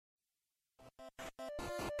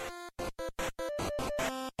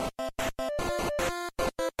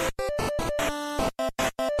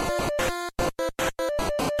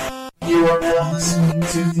You are now listening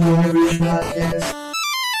to the Average Podcast.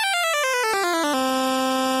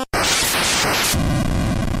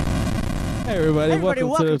 Hey everybody,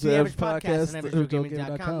 welcome to the Average Podcast Podcast. on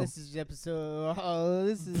AverageJoeGaming.com. This is episode.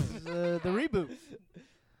 This is the reboot.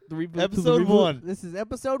 The reboot. Episode 1. This is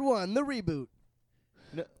episode 1, the reboot.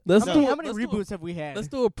 Let's How do many reboots have we had? Let's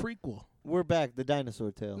do a prequel. We're back, the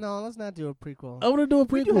dinosaur tale. No, let's not do a prequel. I want to do a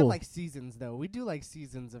We do have prequel. like seasons though. We do like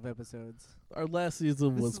seasons of episodes. Our last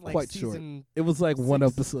season This was is like quite short. season It was like one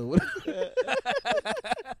 6. episode.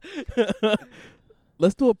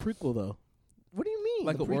 Let's do a prequel though. What do you mean?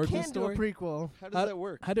 Like a we origin can't story? do a prequel. How does that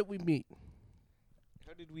work? How did we meet?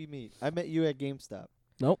 How did we meet? I met you at GameStop.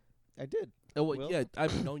 Nope. I did. Oh, well, Well- yeah,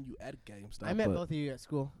 I've known you at GameStop. I met but both of you at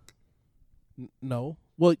school. No.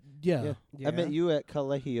 Well, yeah. Yeah. I met you at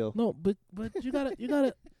Colegio. No, but you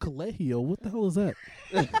gotta Colegio. What the hell is that?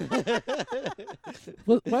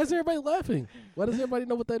 Why is everybody laughing? Why does everybody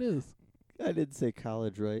know what that is? I didn't say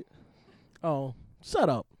college, right? Oh, shut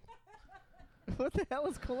up. What the hell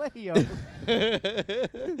is Colegio?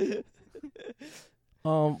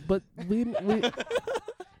 But we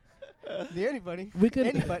The anybody? we can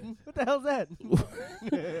Any button? What the hell's that?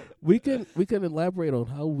 we can elaborate on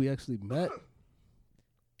how we actually met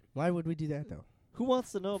Why would we do that though? Who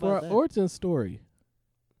wants to know for our about that? origin story.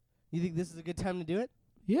 You think this is a good time to do it?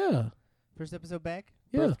 Yeah, First episode back?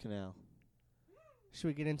 yeah. Birth canal. Should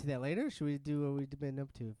we get into that later? Or should we do what we've been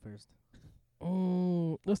up to first?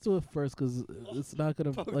 Let's do it first because it's not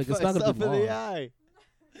gonna Poked it's not gonna myself be in long. the eye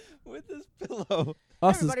with this pillow.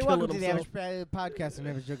 Us Everybody, is welcome killing to the himself. Average Podcast on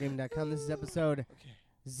AverageJoeGaming.com. This is episode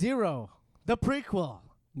 0, the prequel.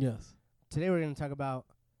 Yes. Today we're going to talk about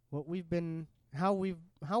what we've been, how we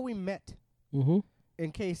met. Mm-hmm.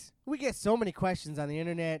 In case we get so many questions on the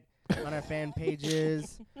internet, on our fan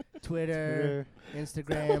pages, Twitter,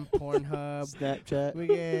 Instagram, Pornhub. Snapchat. We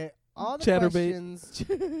get all the Chatterbait.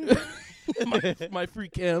 questions. my free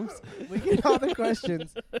cams. We get all the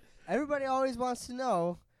questions. Everybody always wants to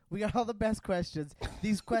know. We got all the best questions.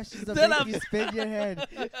 These questions will make you spin your head.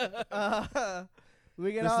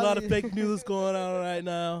 We get There's all a lot of these- fake news going on right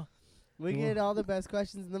now. We get all the best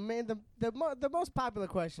questions. The most popular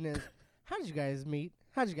question is, how did you guys meet?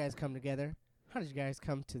 How did you guys come together? How did you guys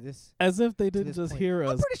come to this? As if they to didn't this just point? hear I'm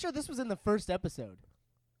us. pretty sure this was in the first episode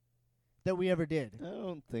that we ever did. I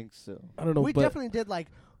don't think so. I don't know, We but definitely did like,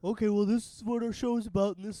 okay, well, this is what our show's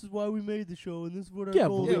about, and this is why we made the show, and this is what our yeah,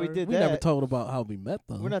 goals but Yeah, we are. did we never that. told about how we met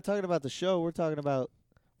though. We're not talking about the show. We're talking about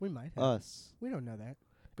We might have. us. We don't know that.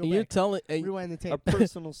 Go and you're back. telling and, Rewind the Our tape.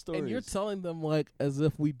 personal stories. and you're telling them like as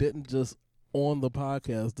if we didn't just on the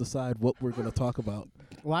podcast decide what we're going to talk about.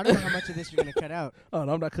 Well, I don't know how much of this you're going to cut out. Oh,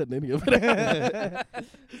 no, I'm not cutting any of it.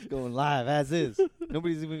 It's going live as is.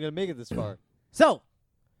 Nobody's even going to make it this far. So,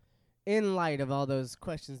 in light of all those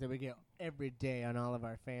questions that we get every day on all of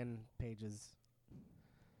our fan pages,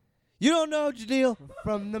 You don't know, Jadeel.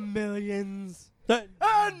 from the millions and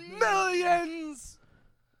millions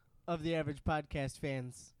of the Average Podcast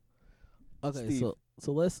fans. Okay, Steve.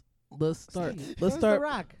 so let's start. Steve. Let's Who's start. The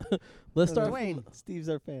Rock. Let's start. Dwayne. Steve's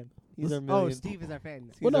our fan. He's Let's- our million. Oh, Steve is our fan.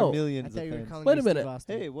 He's Well, our no. I millions thought of you were fans. calling Wait me a Steve minute.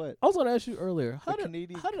 Austin. Hey, what? I was going to ask you earlier. How The did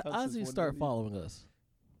Canadian how did Cubs is Ozzy one start million. following us?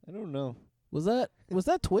 I don't know. Was that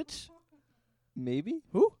Twitch? Maybe?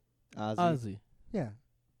 Who? Ozzy. Ozzy. Yeah.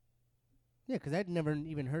 Yeah, because I'd never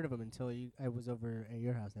even heard of him until I was over at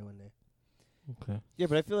your house that one day. Okay. Yeah,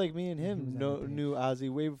 but I feel like me and He was him on know, that page. knew Ozzy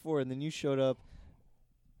way before, and then you showed up,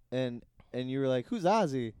 and you were like, "Who's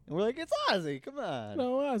Ozzy?" And we're like, "It's Ozzy. Come on."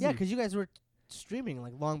 No, Ozzy. Yeah, because you guys were streaming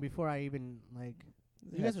like long before I even like.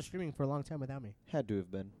 You guys were streaming for a long time without me. had to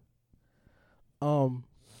have been.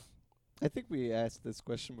 I think we asked this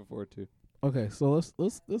question before too. Okay, so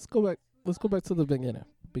let's go back. Let's go back to the beginning.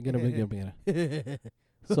 Beginning.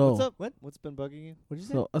 So What's up? What's been bugging you? What'd you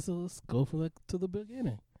say? So I said let's go from to the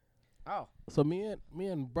beginning. Oh. So me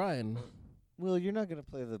and Brian. Will, you're not gonna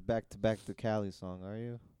play the back to Cali song, are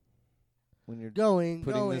you? When you're Going,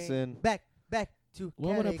 putting going, this in. back to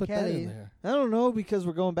Why would I put that in there? I don't know, because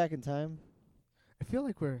we're going back in time. I feel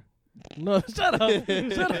like we're. No, shut up.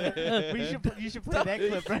 Shut up. You should play that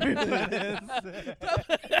clip right after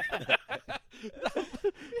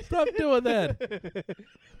Stop doing that.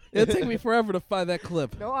 It'll take me forever to find that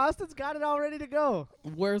clip. No, Austin's got it all ready to go.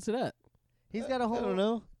 Where's it at? He's got a whole. I don't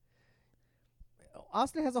know.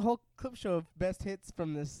 Austin has a whole clip show of best hits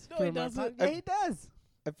from this. No, he from our doesn't. Yeah, he does.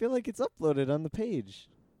 I feel like it's uploaded on the page.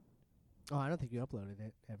 Oh, I don't think you uploaded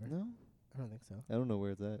it ever. No, I don't think so. I don't know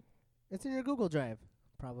where it's at. It's in your Google Drive,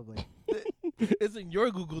 probably. It's in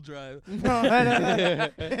your Google Drive. No, I don't know.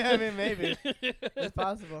 I mean, maybe it's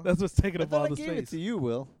possible. That's what's taking I up all thought I the gave it space. to you,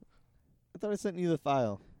 Will. I thought I sent you the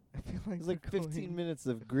file. I feel like It was like we're 15 going- minutes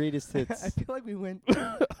of greatest hits. I feel like we went I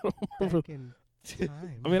don't remember. back in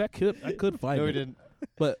time. I mean, I could find no, it. we didn't.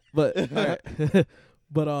 But alright.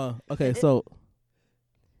 But okay, so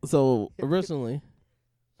originally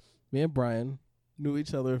me and Brian knew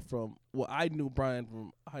each other from I knew Brian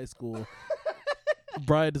from high school.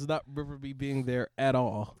 Brian does not remember me being there at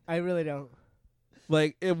all. I really don't.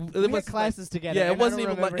 Like it We had was classes together. yeah, it and I wasn't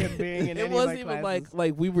don't even like remember him being in it any of wasn't my even classes.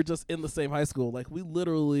 like we were just in the same high school. Like we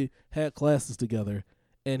literally had classes together,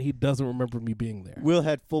 and he doesn't remember me being there. Will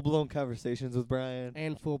had full-blown conversations with Brian.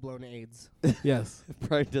 and full blown AIDS. Yes,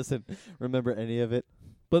 Brian doesn't remember any of it.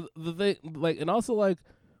 but the thing, like, and also like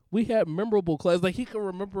we had memorable class. Like he could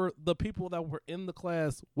remember the people that were in the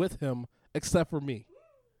class with him, except for me.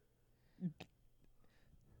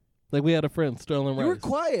 Like we had a friend, Sterling You were Rice.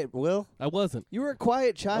 quiet, Will. I wasn't. You were a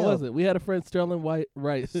quiet I child. wasn't. We had a friend, Sterling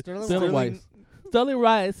Rice. Sterling Rice. Sterling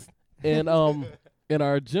Rice, and in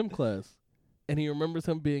our gym class, and he remembers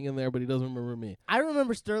him being in there, but he doesn't remember me. I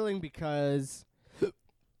remember Sterling because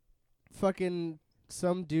fucking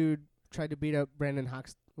some dude tried to beat up Brandon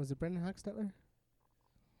Hawks. Was it Brandon Hochstetler?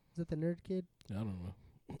 Was that the nerd kid? I don't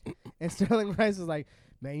know. And Sterling Rice was like,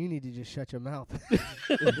 "Man, you need to just shut your mouth."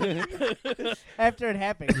 After it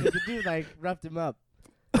happened, 'cause the dude like roughed him up.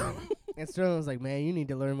 And Sterling was like, "Man, you need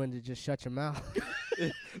to learn when to just shut your mouth."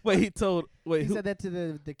 Wait, He who? said that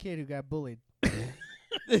to the kid who got bullied.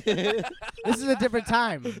 This is a different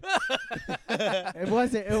time. It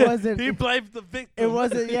wasn't. He blamed the victim. It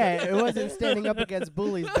wasn't. Yeah, it wasn't standing up against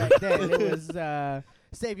bullies back then. It was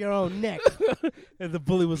save your own neck. And the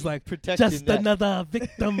bully was like, Protect just your neck. another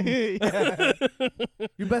victim. Yeah.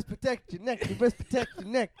 You best protect your neck. You best protect your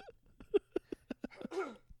neck.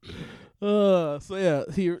 So yeah,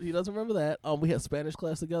 he doesn't remember that. We had Spanish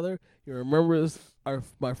class together. He remembers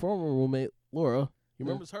my former roommate Laura. He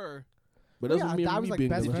remembers her, but doesn't Yeah, remember I was me like being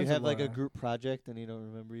best there. Did you friends have with like a Laura. group project and he don't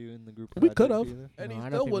remember you in the group We project? could have. either? And No, he I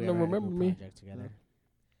don't still think we wouldn't have ever had a remembered group me. project together.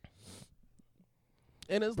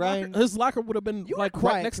 And Brian- his locker would have been You like were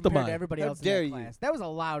quiet right next to compared mine. everybody How else in dare that you. class. That was a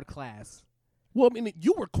loud class. Well, I mean,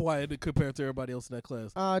 you were quiet compared to everybody else in that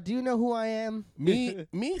class. Do you know who I am? Me,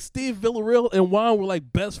 Steve Villarreal, and Juan were like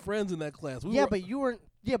best friends in that class. We Yeah, were, but you weren't.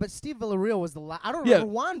 Yeah, but Steve Villarreal was the loud. I don't Yeah.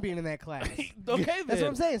 remember Juan being in that class. okay, then. That's what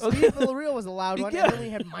I'm saying. Okay. Steve Villarreal was a loud one. Yeah. And then we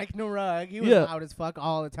had Mike Narug. He was Yeah. loud as fuck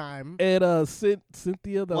all the time. And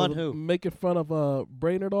Cynthia that Juan was who? making fun of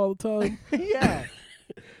Brainerd all the time. Yeah.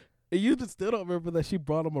 And you just still don't remember that she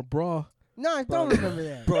brought him a bra. No, I don't remember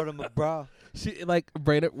that. Brought him a bra. She like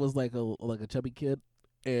Brainerd was like a chubby kid,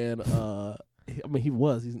 and I mean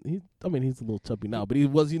he's a little chubby now, but he's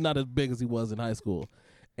not as big as he was in high school.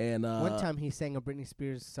 And One time he sang a Britney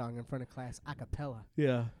Spears song in front of class a cappella.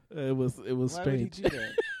 yeah, it was Why would he strange. do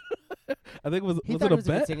that? I think was He was thought it he a was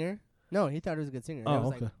a good bet? singer. No, he thought he was a good singer. Oh, that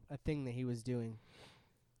was like okay. a thing that he was doing.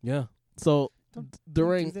 Yeah. So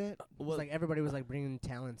during do that. It was like everybody was like bringing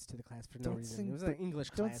talents to the class for no Don't reason. sing It was an English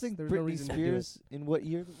Don't class. sing There was no Britney reason to do it. Spears. In what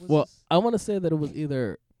year was well, this? I want to say that it was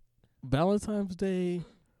either Valentine's Day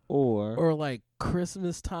or like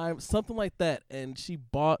Christmas time, something like that, and she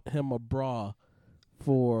bought him a bra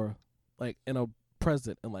for like in a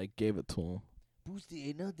present and like gave it to him. Boosty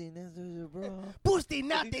ain't nothing. That's a bra. Boosty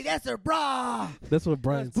nothing, that's her bra. That's what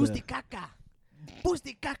Brian said. Boosty caca.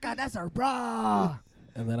 Boosty caca, that's her bra.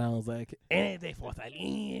 And then I was like, anything for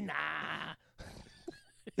Selena.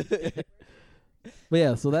 But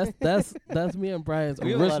yeah, so that's me and Brian's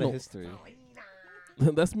We have a lot of original. history.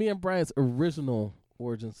 That's me and Brian's original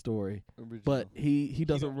origin story. But he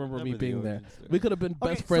doesn't remember me the being there. origin story. We could have been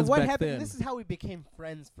Okay, best friends so what back happened? then. This is how we became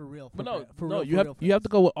friends for real. But no, for no, real, you have for you have to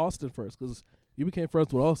go with Austin first because you became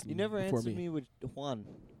friends with Austin. You never before answered me with Juan.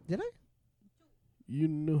 Did I? You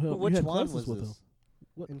knew him. Which you had Juan classes was with this?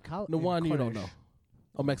 him. In college. No, Juan you don't know.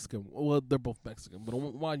 A Mexican. Well, they're both Mexican, but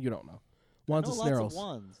Juan you don't know. Juan I know Cisneros. lots of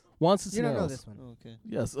Juans. Juan You Cisneros. don't know this one. Oh, okay.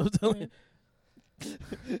 Yes, I'm telling you.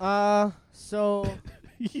 So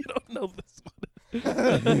You don't know this you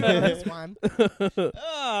know this one.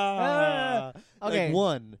 Ah, Okay. Like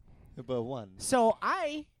one. But one. So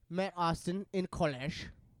I met Austin in college.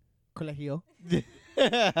 Colegio. We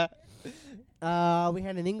had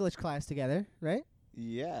an English class together, right?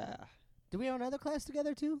 Yeah. Did we have another class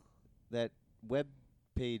together too? That web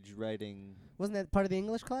page writing. Wasn't that part of the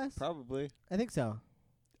English class? Probably. I think so.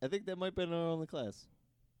 I think that might have been our only class.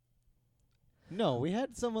 No, we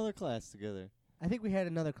had some other class together. I think we had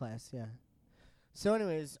another class, yeah. So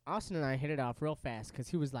anyways, Austin and I hit it off real fast because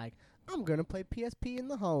he was like, I'm gonna play PSP in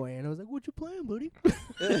the hallway, and I was like, "What you playing, buddy?"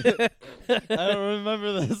 I don't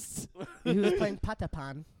remember this. He was playing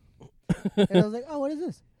Patapon, and I was like, "Oh, what is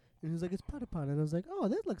this?" And he was like, "It's Patapon," and I was like, "Oh,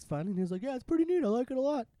 that looks fun." And he was like, "Yeah, it's pretty neat. I like it a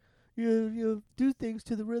lot. You do things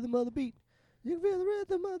to the rhythm of the beat. You feel the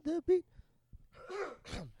rhythm of the beat."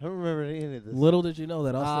 I don't remember any of this. Little did you know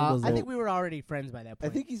that Austin was. I think we were already friends by that I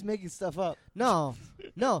point. think he's making stuff up. No,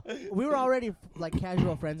 we were already like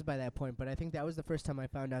casual friends by that point. But I think that was the first time I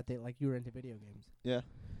found out that like you were into video games. Yeah.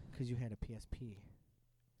 Because you had a PSP.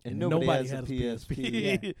 And nobody has a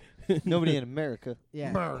PSP. Nobody in America. Yeah.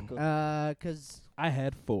 America. Because I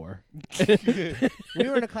had 4. we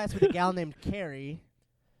were in a class with a gal named Carrie,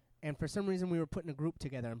 and for some reason we were put in a group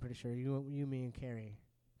together. I'm pretty sure you, me, and Carrie,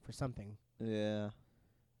 for something. Yeah.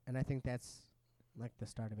 And I think that's like the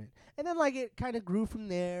start of it. And then like it kind of grew from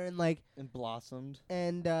there, and like And blossomed.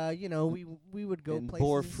 and you know we would go and places.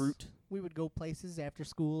 bore fruit. We would go places after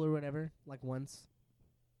school or whatever, like once.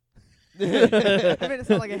 I I mean, it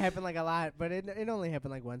sounds like it happened like a lot, but it only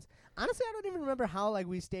happened like once. Honestly, I don't even remember how like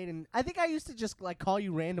we stayed in. I think I used to just like call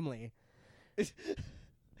you randomly.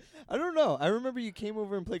 I don't know. I remember you came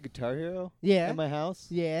over and played Guitar Hero Yeah. at my house.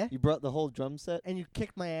 Yeah. You brought the whole drum set. And you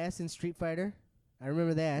kicked my ass in Street Fighter. I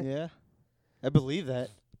remember that. Yeah. I believe that.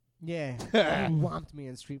 Yeah. You whomped me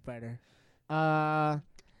in Street Fighter. I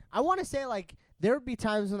want to say like there would be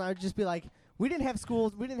times when I would just be like, we didn't have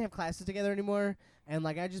schools, we didn't have classes together anymore, and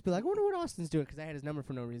like I'd just be like, I wonder what Austin's doing, because I had his number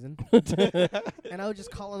for no reason. And I would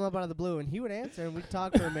just call him up out of the blue, and he would answer, and we'd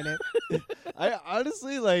talk for a minute. I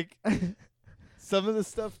honestly like some of the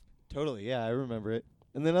stuff. Totally, yeah, I remember it.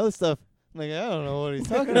 And then other stuff, I'm like, I don't know what he's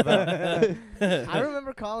talking about. I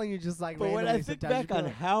remember calling you just like But when randomly I think sometimes. back on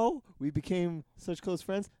how we became such close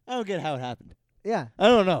friends, I don't get how it happened. Yeah. I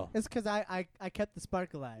don't know. It's because I kept the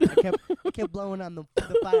spark alive. I kept blowing on the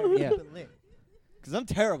fire. Yeah. Keep it lit. Because I'm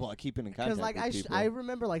terrible at keeping in contact Because like with people. I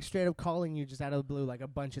remember like straight up calling you just out of the blue like a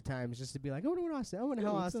bunch of times just to be like, I wonder how what's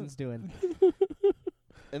Austin's doing.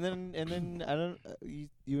 and then I don't.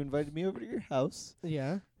 You invited me over to your house,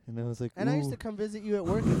 Yeah. and I was like, And I used "Ooh, to come visit you at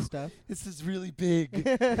work and stuff. this is really big.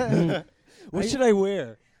 I What should I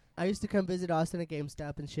wear? used to come visit Austin at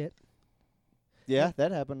GameStop and shit. Yeah,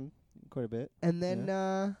 that happened quite a bit. And then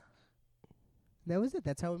that was it.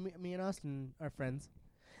 That's how me and Austin are friends.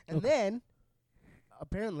 And Okay. then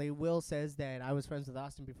apparently Will says that I was friends with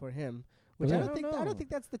Austin before him, which Yeah. I I don't don't know. think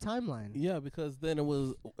that's the timeline. Yeah, because then it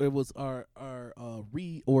was our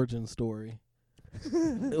re-origin story.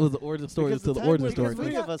 It was the origin story Because to the time origin when story. the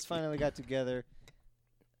three of us finally got together,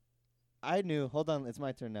 I knew. Hold on, it's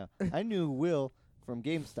my turn now. I knew Will from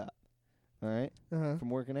GameStop. All right, Uh-huh. from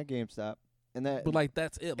working at GameStop, and that. But like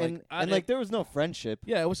that's it. Like and like there was no friendship.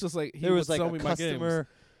 yeah, it was just like he There was would like sell a me my games. customer.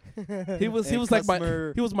 He was and like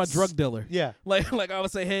customer he was my drug dealer. Yeah, Like I would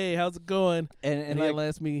say, hey, how's it going? and he'd like,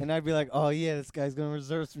 ask me. and I'd be like, oh yeah, this guy's gonna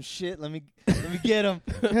reserve some shit. Let me get him.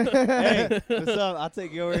 Hey, what's up? I'll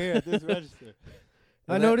take you over here at this register.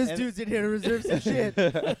 I know this dude's in here to reserve some shit.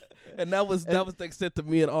 And that was the extent of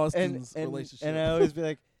me and Austin's relationship. And I always be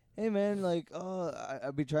like, hey man, like,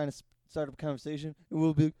 I'd be trying to start up a conversation, and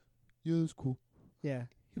we'll be like, yeah, that's cool. Yeah.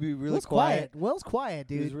 He'd be really Will's quiet. Will's quiet,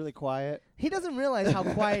 He was dude. really quiet. He doesn't realize how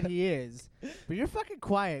quiet he is. But you're fucking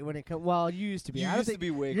quiet when it comes. Well, you used to be. You I don't used to think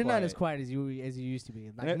be way you're quiet. not as quiet as you used to be.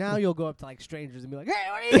 Like And now, you'll go up to like strangers and be like, "Hey,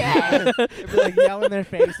 what are you doing?" And be like yell in their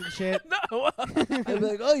face and shit. no, I'd be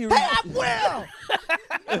like, oh, you're Hey, I'm Will.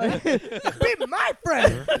 Like, be my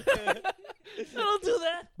friend. don't do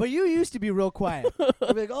that. But you used to be real quiet.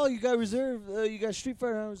 I'd be like, oh, you got Reserve. You got Street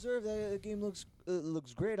Fighter on Reserve. That game looks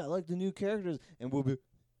great. I like the new characters. And we'll be,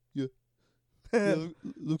 yeah,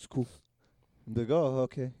 looks cool. I'm like, oh,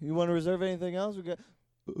 okay. You want to reserve anything else? We got,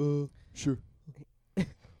 sure. I'll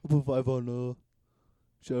put 5 on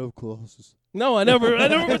Shadow of Colossus. No, I never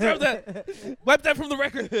reserved that. Wipe that from the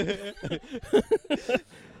record.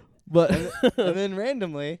 But And then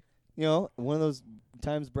randomly, you know, one of those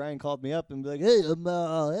times Brian called me up and be like, hey,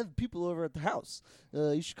 I have people over at the house.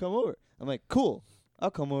 You should come over. I'm like, cool.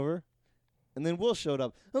 I'll come over. And then Will showed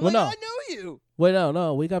up. I'm Well, like, no. I know you. wait,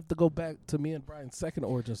 no, we got to go back to me and Brian's second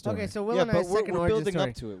origin story. Okay, so Will Yeah, and but I's we're second origin building story.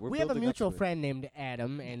 up to it. We have a building up mutual to it. friend named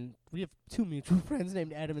Adam, and we have 2 mutual friends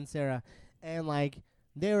named Adam and Sarah. And like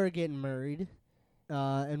they were getting married,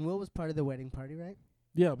 and Will was part of the wedding party, right?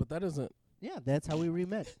 Yeah, but that isn't. Yeah, that's how we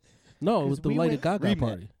re-met. No, it was 'Cause the we Lady went- Gaga Remet.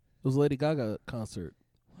 party. It was Lady Gaga concert.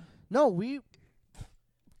 No, we.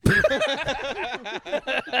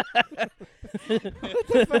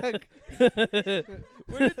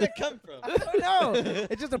 Where did that come from? I don't know.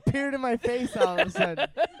 It just appeared in my face all of a sudden.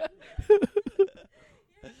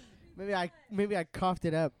 Maybe I coughed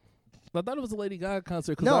it up. I thought it was a Lady Gaga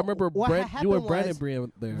concert because No, I remember what you happened and Brandon was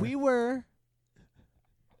Brian there. We were.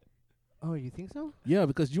 Oh, you think so? Yeah,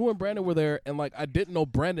 because you and Brandon were there, and like I didn't know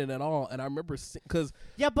Brandon at all, and I remember because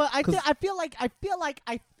Yeah, but I 'Cause- feel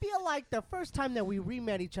like the first time that we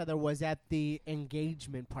re-met each other was at the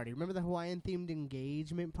engagement party. Remember the Hawaiian themed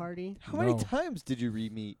engagement party? How many No. times did you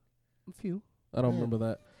re-meet? A few. I don't Yeah. remember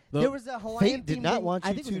that. There was a Hawaiian Fate did themed not want I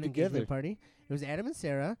you think it two was an together. engagement party. It was Adam and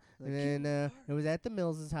Sarah, and then it was at the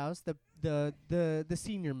Mills's house, the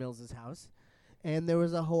senior Mills's house, and there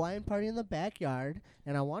was a Hawaiian party in the backyard.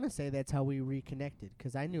 And I want to say that's how we reconnected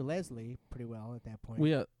because I knew Leslie pretty well at that point.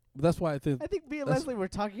 That's why I think. I think me and That's- Leslie were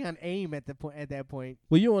talking on AIM at that point.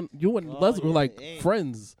 Well, you and Oh, Leslie were yeah, like hey.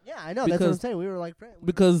 friends Yeah, I know. That's what I'm Because- saying. We were like friends.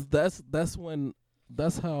 because that's when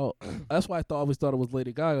that's how that's why I always thought it was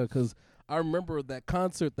Lady Gaga because I remember that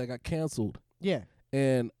concert that got canceled Yeah.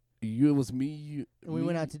 and it was me. And we me,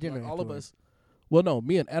 went out to dinner like, all of afterwards. us. Well, no,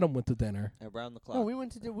 me and Adam went to dinner. Around the clock. No, we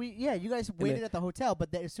went to you guys waited at the hotel,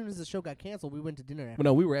 but as soon as the show got canceled, we went to dinner after. But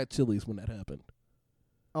no, we were at Chili's when that happened.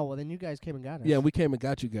 Oh, well, then you guys came and got us. Yeah, we came and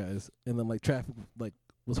got you guys, and then like traffic like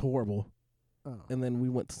was horrible, Oh. and then we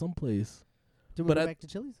went someplace. Did we but go I- back to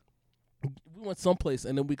Chili's? We went someplace,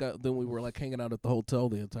 and then we were like hanging out at the hotel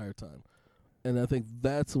the entire time, and I think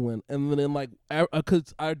that's when. And then like,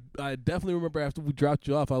 cause I definitely remember after we dropped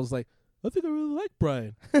you off, I was like, I think I really like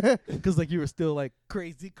Brian, because like you were still like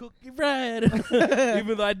crazy cookie Brian,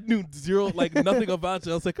 even though I knew nothing about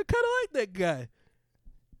you. I was like, I kind of like that guy.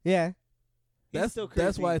 Yeah. He's still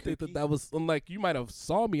That's crazy why I and think kooky. that was like you might have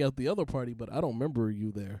saw me at the other party, but I don't remember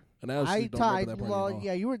you there, and I actually don't remember that party at all.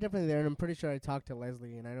 yeah, you were definitely there, and I'm pretty sure I talked to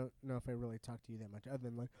Leslie, and I don't know if I really talked to you that much, other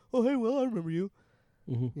than like, oh hey, well I remember you,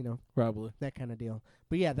 you know, Probably. that kind of deal.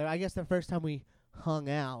 But yeah, I guess the first time we hung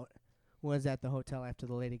out was at the hotel after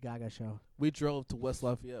the Lady Gaga show. We drove to West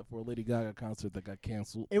Lafayette for a Lady Gaga concert that got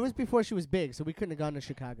canceled. It was before she was big, so we couldn't have gone to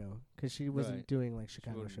Chicago because she wasn't Right. doing like She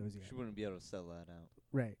Chicago wouldn't- shows yet. She wouldn't be able to sell that out.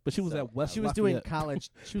 Right. But she was So, at West She was Lafayette. doing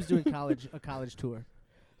college. She was doing a college tour.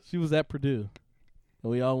 She was at Purdue.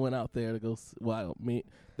 And we all went out there to go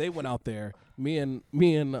they went out there. Me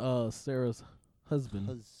and Sarah's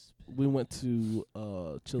husband. We went to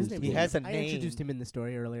Chili's. His name He was- has a I name. introduced him in the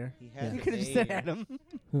story earlier. He has You a could have just said name.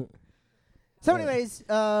 Adam. So, Yeah. anyways,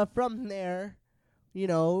 from there, we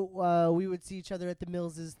would see each other at the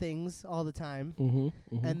Mills's things all the time,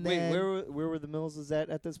 Mm-hmm. and Wait, then where were the Millses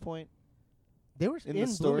at this point? they were in in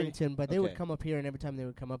the story? Bloomington, but they would Okay. come up here, and every time they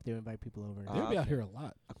would come up, they would invite people over. They'd be out here a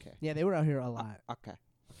lot. Okay. Yeah, they were out here a lot. Okay.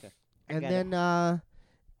 And got it. then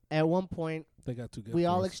at one point, They got too good. we for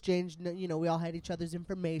all us. exchanged, we all had each other's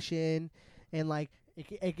information, and like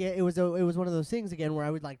it was one of those things again where I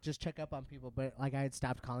would like just check up on people, but like I had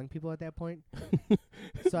stopped calling people at that point,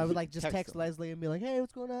 so I would like just Text text them. Leslie and be like, "Hey,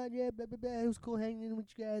 what's going on? Yeah, blah blah blah. It was cool hanging with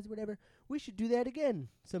you guys, whatever. We should do that again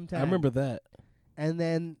sometime." I remember that. And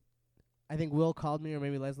then I think Will called me, or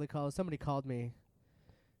maybe Leslie called. Somebody called me.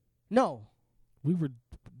 No.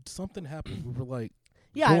 Something happened. We were like,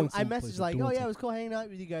 Yeah, Going I someplace messaged or like, doing "Oh yeah, it something. was cool hanging out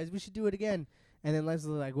with you guys. We should do it again." And then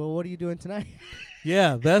Leslie was like, "Well, what are you doing tonight?"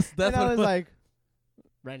 yeah, that's and I what was it like,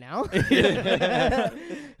 "Right now?"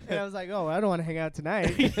 And I was like, "Oh, I don't want to hang out tonight."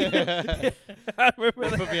 I remember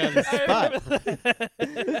that. Put me on the spot.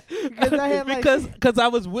 Because I had like, because I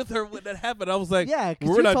was with her when that happened. I was like, yeah, 'cause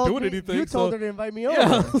we're you not told doing me- anything, You told so- her to invite me yeah,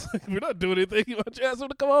 I over. was like, we're not doing anything. You want your ass to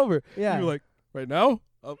come over? Yeah, You were like, right now?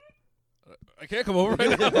 I can't come over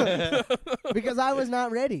right now. because I was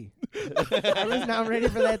not ready. I was not ready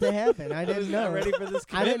for that to happen. I I didn't was know. not ready for this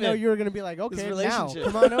I didn't know commitment. you were gonna be like, "Okay, now relationship.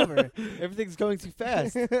 come on over." Everything's going too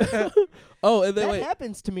fast. Oh, and then That wait.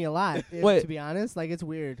 happens to me a lot. Wait. To be honest, like it's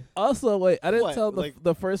weird. Also, wait. I didn't What, tell like-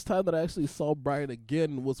 the first time that I actually saw Brian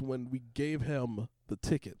again was when we gave him the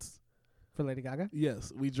tickets. For Lady Gaga?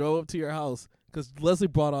 Yes, we drove up to your house because Leslie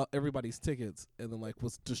brought out everybody's tickets and then like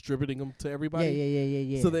was distributing them to everybody.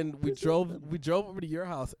 Yeah. So then we drove over to your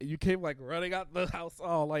house and you came like running out the house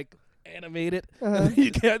all like animated. Uh-huh. And then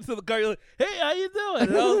you came to the car. You're like, "Hey, how you doing?"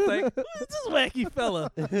 And I was like, "Who's this wacky fella?"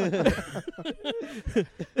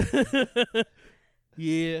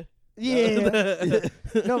 Yeah. Yeah.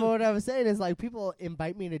 No, but what I was saying is like people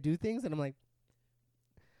invite me to do things, and I'm like,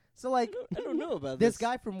 so like I don't know about this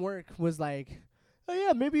guy from work was like, "Oh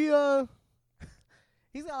yeah, maybe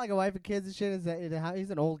he's got like a wife and kids and shit. He's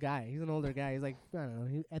an old guy. He's an older guy. He's like, I don't know.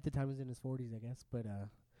 He, at the time he was in his 40s, I guess. But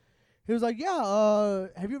he was like, "Yeah,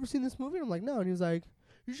 have you ever seen this movie?" And I'm like, "No." And he was like,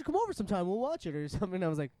 "You should come over sometime. We'll watch it or something." And I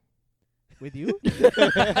was like, "With you?"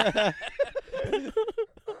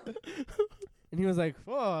 And he was like,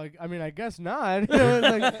 "Oh, I mean, I guess not." And I was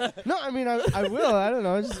like, "No, I mean, I will. I don't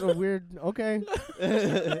know. It's just a weird. Okay."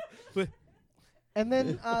 And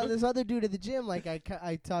then this other dude at the gym, like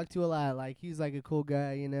I talked to a lot. Like he's like a cool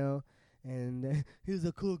guy, you know. And he's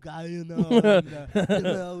a cool guy, you know. And, you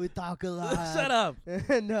know, we talk a lot. Shut up.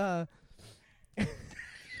 And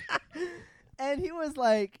and he was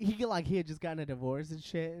like, he had just gotten a divorce and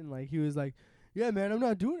shit, and like he was like, yeah, man, I'm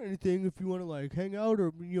not doing anything. If you want to like hang out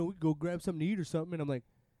or we go grab something to eat or something. And I'm like,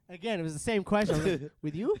 again, it was the same question. I was like,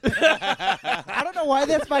 with you? I don't know why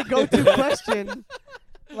that's my go-to question.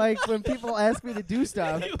 Like when people ask me to do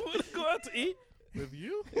stuff. You want to go out to eat? With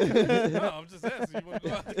you? No, I'm just asking. You want to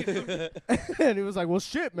go out to eat? And he was like, well,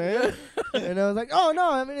 shit, man. And I was like, oh,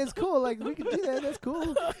 no, I mean, it's cool. Like, we can do that. That's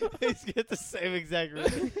cool. He's get the same exact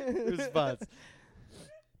response.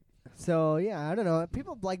 So, yeah, I don't know.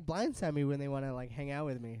 People, like, blindside me when they want to, like, hang out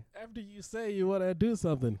with me. After you say you want to do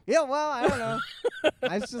something. Yeah, well, I don't know.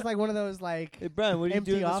 It's just, like, one of those, like, Hey, Brian, what are you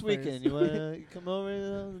empty doing offers. this weekend? You want to come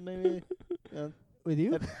over maybe? with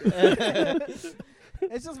you?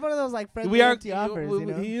 It's just one of those, like, friendly We are. empty offers, you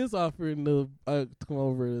know? He is offering to come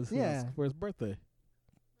over for his birthday.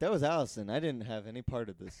 That was Allison. I didn't have any part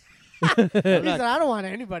of this. He said, I don't want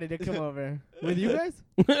anybody to come over. With you guys?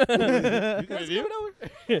 You guys coming over?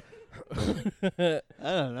 I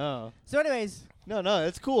don't know. So, anyways. No,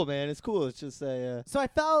 it's cool, man. It's cool. It's just So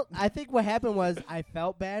I think what happened was I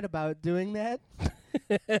felt bad about doing that.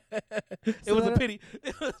 It was a pity.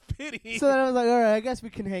 It was a pity. So then I was like, all right, I guess we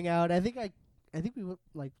can hang out. I think we went,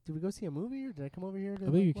 like, did we go see a movie or did I come over here? To, I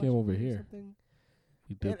think you watch came a over movie or here. something?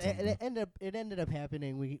 You did It ended up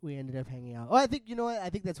happening. We ended up hanging out. Oh, I think, you know what? I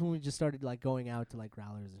think that's when we just started, like, going out to, like,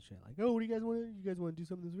 growlers and shit. Like, oh, what do you guys want to? You guys want to do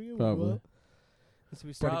something this weekend? Probably. So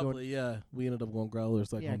we started Probably, yeah. We ended up going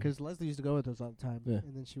growlers. Like going. Yeah, because Leslie used to go with us all the time, Yeah.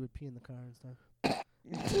 and then she would pee in the car and stuff.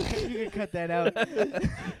 You can cut that out.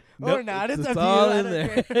 Nope, or not. It's up it's to you. all I in don't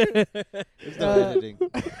there. care. there's no editing.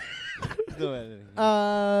 There's no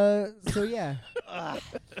editing. So yeah.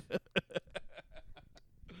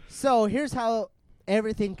 So here's how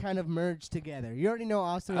everything kind of merged together. You already know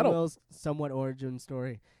Austin and Will's somewhat origin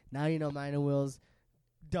story. Now you know mine and Will's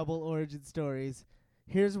double origin stories.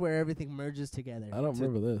 Here's where everything merges together. I don't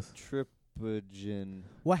remember this. Tripogen.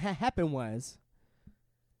 What happened was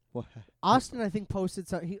What? Austin, I think, posted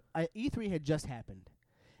something. E3 had just happened,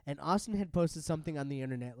 and Austin had posted something on the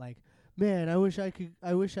internet like, "Man,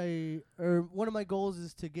 or one of my goals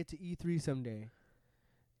is to get to E3 someday."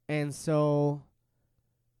 And so,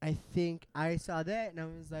 I think I saw that, and I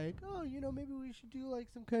was like, "Oh, you know, maybe we should do like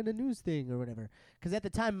some kind of news thing or whatever." Because at the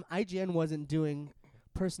time, IGN wasn't doing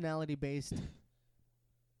personality-based.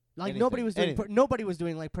 Like nobody was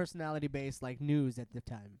doing like personality-based like news at the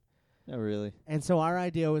time. Not really. And so our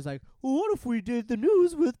idea was like, well, what if we did the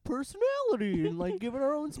news with personality and like give it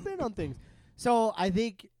our own spin on things? So I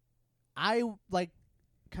think I like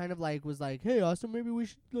kind of like was like, hey Austin, maybe we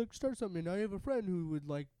should like start something. And I have a friend who would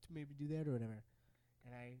like to maybe do that or whatever.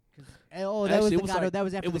 And that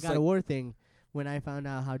was after the God of War thing when I found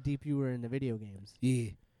out how deep you were in the video games. Yeah.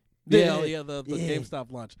 The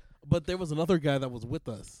GameStop launch. But there was another guy that was with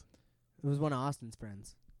us. It was one of Austin's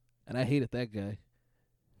friends. And I hated that guy.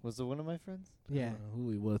 Was it one of my friends? Yeah. I don't know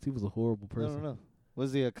who he was. He was a horrible person. No.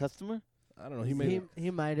 Was he a customer? I don't know.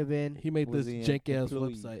 He might have been. He made Was this he an jank-ass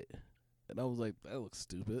employee? website. And I was like, that looks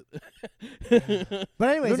stupid. But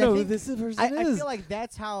anyways, no, I think this person I is. feel like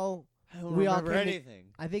that's how I don't we all remember came to- anything.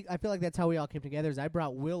 I feel like that's how we all came together. Is I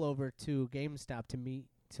brought Will over to GameStop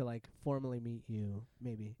to like formally meet you,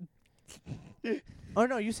 maybe. Oh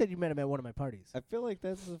no, you said you met him at one of my parties. I feel like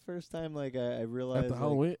that's the first time like I realized At the like,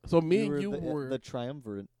 Halloween. So me you and you were were. the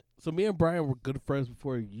triumvirate. So me and Brian were good friends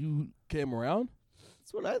before you came around.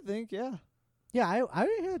 That's what I think. Yeah. Yeah, I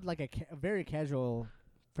had like a very casual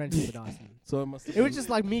friendship with Austin. So it must. It was just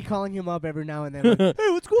like me calling him up every now and then. Like, hey,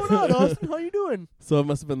 what's going on, Austin? How you doing? So it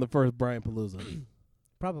must have been the first Brian Palooza.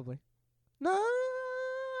 Probably. No.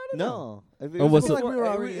 I don't know. No. It Oh, was, was it- like we were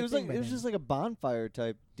already it a was thing like by it was then. just like a bonfire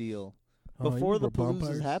type deal Oh, you before the remember Paloozas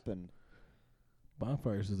bonfires? happened.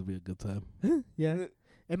 Bonfires used to be a good time. Yeah.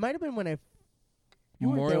 It might have been when you weren't there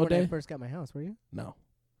Memorial when I Day? first got my house, were you? No.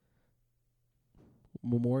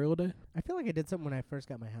 Memorial Day? I feel like I did something when I first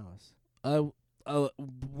got my house.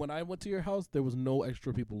 When I went to your house, there was no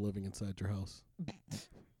extra people living inside your house.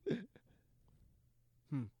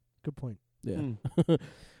 Good point. Yeah. Hmm.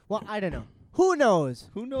 Well, I don't know. Who knows?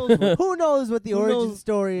 Who knows? What, Who knows what the Who origin knows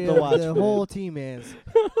story the of watch the bit? whole team is?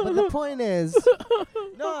 But the point is,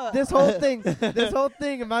 no. this whole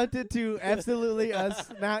thing amounted to absolutely us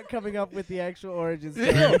not coming up with the actual origin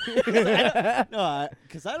story. No,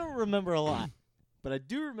 because I don't remember a lot, but I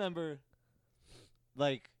do remember,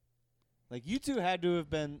 like you two had to have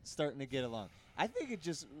been starting to get along. I think it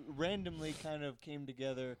just randomly kind of came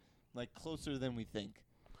together like closer than we think.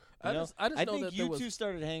 I know? just know think that you there two was,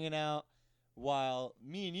 started hanging out while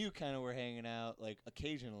me and you kind of were hanging out like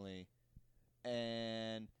occasionally,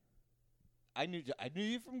 and I knew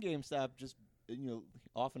you from GameStop, just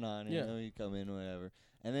off and on. Yeah. You come in or whatever,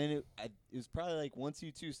 and then it was probably like once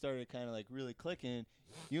you two started kind of like really clicking,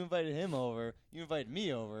 you invited him over, you invited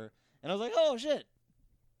me over, and I was like, oh shit.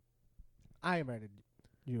 I invited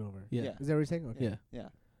you over. Yeah. Yeah. Is that what you're saying? Okay. Yeah. Yeah.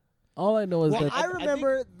 All I know is Well, that I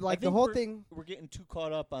remember like the think whole we're- thing. We're getting too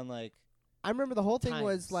caught up on like. I remember the whole thing Times.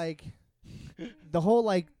 was like the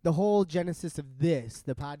whole genesis of the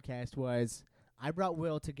podcast was I brought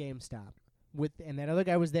Will to GameStop and that other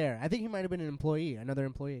guy was there. I think he might have been another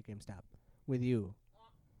employee at GameStop with you.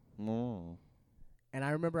 Oh. And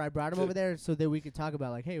I remember I brought him over there so that we could talk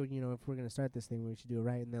about like, hey, if we're gonna start this thing, we should do it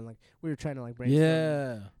right. And then like we were trying to like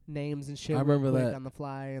brainstorm names and shit. I remember real quick that. on the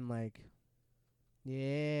fly and like,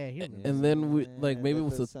 yeah. He remembers. and then we Yeah, like maybe it that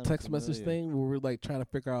was does a sound text message familiar. thing where we were like trying to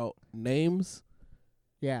figure out names.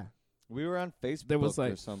 Yeah. We were on Facebook There was, or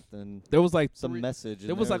like, something. There was like Some message.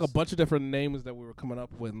 there was like a bunch of different names that we were coming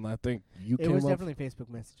up with, and I think you It came was up. definitely Facebook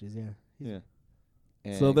messages. Yeah. Yeah.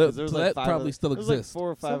 So And that- 'cause there was so like that five probably other- still there was like exists. 4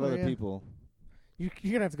 or 5 Somewhere, other yeah. people. You're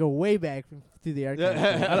gonna have to go way back through the archives.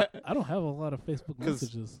 Yeah. I don't have a lot of Facebook 'Cause-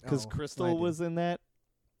 messages. Because Oh, Crystal I do. was in that,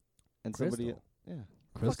 and somebody. Crystal? Yeah.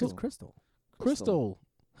 Fuck is Crystal? Crystal.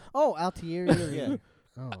 Oh, Altieri. Yeah.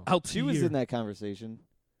 Oh. Out She was in that conversation.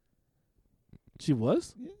 She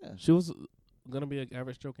was. Yeah. She was gonna be an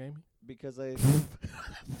average Joe Gaming. Because I.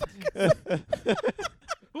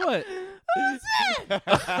 What?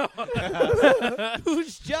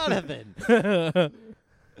 Who's Jonathan?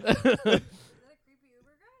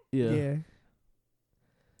 Yeah. Yeah.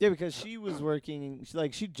 Yeah, because she was working.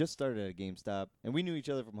 She just started at GameStop, and we knew each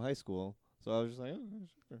other from high school. So I was just like, oh,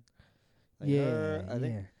 sure. Like Yeah. her, I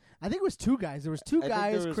think. I think it was 2 guys. There was 2 I think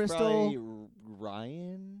guys. there was Crystal. probably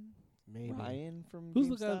Ryan. Maybe. Ryan from Who's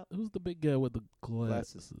GameStop. the guy? Who's the big guy with the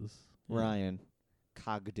glasses? Yeah. Ryan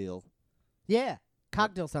Cogdill. Yeah.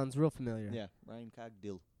 Cocktail sounds real familiar. Yeah, Ryan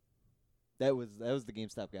Cogdill. That was the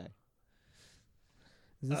GameStop guy.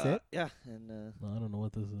 Is this it? Yeah, and No, I don't know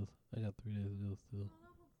what this is. I got 3 days ago still.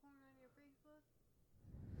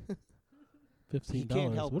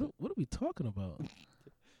 $15. help What are we talking about?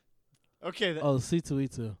 okay, Oh,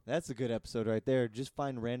 C2E2. that's a good episode right there. Just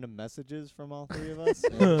find random messages from all 3 of us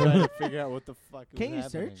and try to figure out what the fuck is Can you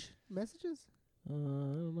happening. search messages? I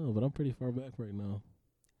don't know, but I'm pretty far back right now.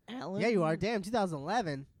 Alan? Yeah, you are. Damn,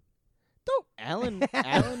 2011. Alan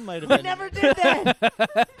might have We been. never did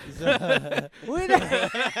that.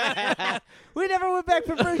 we never went back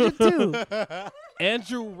for version 2.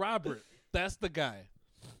 Andrew Robert. That's the guy.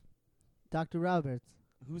 Dr. Roberts.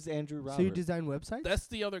 Who's Andrew Roberts? So you design websites? That's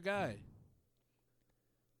the other guy.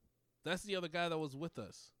 That's the other guy that was with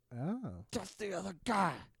us. Oh. Just the other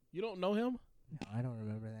guy. You don't know him? No, I don't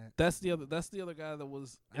remember that. That's the other guy that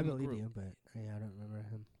was I in the believe group. you, but yeah, I don't remember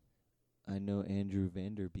him. I know Andrew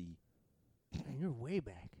Vanderbeek. Man, you're way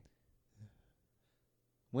back.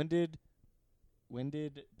 When did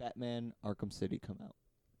Batman Arkham City come out?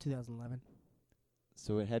 2011.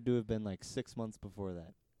 So it had to have been like 6 months before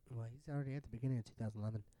that. Well, he's already at the beginning of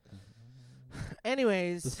 2011.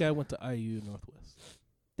 Anyways, This guy went to IU Northwest.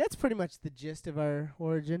 that's pretty much the gist of our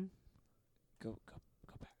origin. Go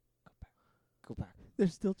back. They're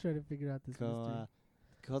still trying to figure out this Go. mystery.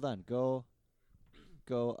 Hold on.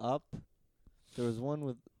 Go up. There was one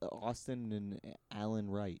with Austin and Alan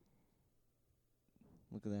Wright.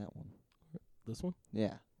 Look at that one. This one?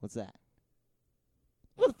 Yeah. What's that?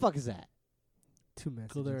 What the fuck is that? 2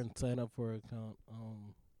 messages. Go there and sign up for an account.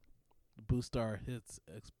 Boost our hits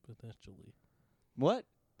exponentially. What?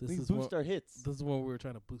 This We is boost our hits. This is when we were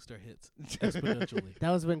trying to boost our hits exponentially.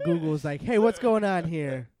 That was when Google was like, "Hey, what's going on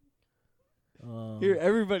here?" Here,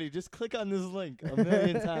 everybody, just click on this link a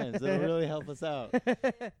million times. It'll really help us out.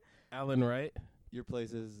 Alan Wright. Your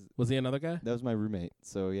place is. Was he another guy? That was my roommate.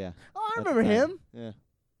 So yeah. Oh, I At the remember time. him. Yeah.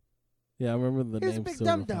 Yeah, I remember the He was a name. big so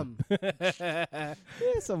dum different. dum. Yeah,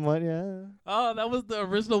 somewhat. Yeah. Oh, that was the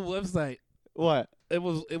original website. What? It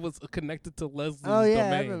was connected to Leslie's Oh yeah,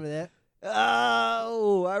 domain. I remember that.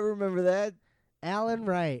 Oh, I remember that. Alan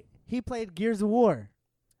Wright. He played Gears of War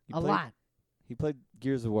He a played- lot. He played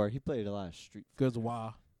Gears of War. He played a lot of Street. Because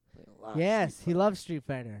wow. Played a lot of Yes, Street he loved Street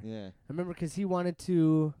Fighter. Fighter. Yeah. I remember because he wanted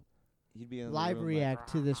to He'd be in the live room react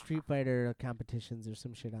to the Street Fighter competitions or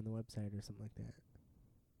some shit on the website or something like that.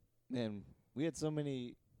 Man, we had so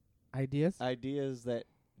many Ideas? ideas that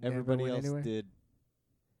Never everybody went else anywhere? did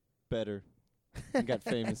better and got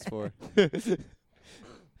famous for.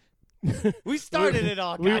 We started it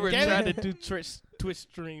all. We were goddammit. trying to do Twitch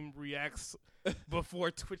stream reacts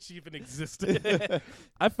before Twitch even existed.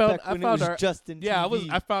 I found Back when it was our Justin TV.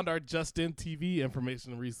 I found our Justin TV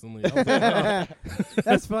information recently. I was like,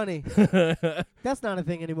 That's funny. That's not a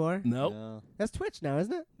thing anymore. nope. No, That's Twitch now,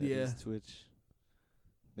 isn't it? that Yeah. is Twitch.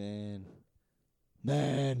 Man.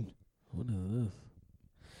 What is this?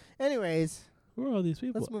 Anyways, Who are all these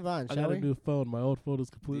people? let's move on, I shall got we? a new phone. My old phone is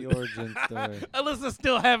The completely. origin story. Alyssa's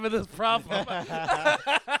still having this problem.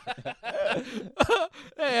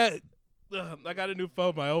 Hey, I got a new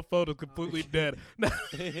phone. My old phone is completely dead.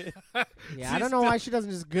 Yeah, I She's don't know why she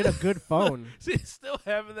doesn't just get a good phone. She's still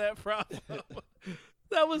having that problem.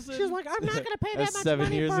 That was She's like, I'm not gonna pay that That's much 7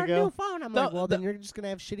 money years for ago? a new phone. I'm No, like, well, then you're just gonna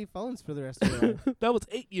have shitty phones for the rest of your life. that was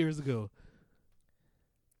 8 years ago,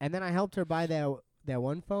 And then I helped her buy that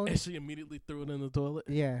one phone. and she immediately threw it in the toilet.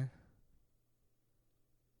 Yeah.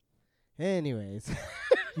 Anyways,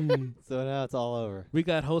 So now it's all over. We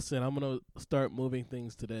got hosting. I'm gonna start moving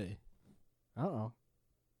things today. uh-oh.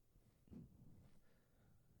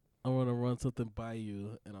 I'm gonna run something by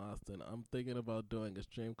you in Austin. I'm thinking about doing a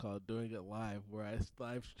stream called Doing It Live, where I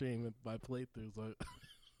live stream my playthroughs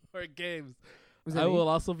or games. Was that I me? will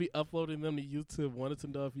also be uploading them to YouTube. Wanted to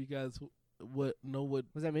know if you guys would know what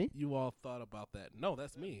Was that me? you all thought about that. No,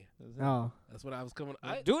 that's me. Oh. That's what I was coming.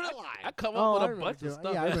 Doing it live. I come Oh, up I with a remember bunch of doing-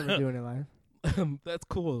 stuff. Yeah, I remember doing it live. That's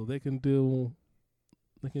cool. They can do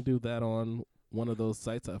that on one of those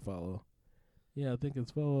sites I follow. Yeah, I think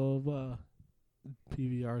it's for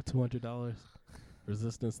PVR $200.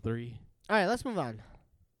 Resistance 3. All right, let's move on.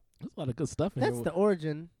 There's a lot of good stuff in That's here. the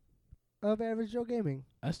origin of Average Joe Gaming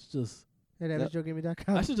I should just at Yep.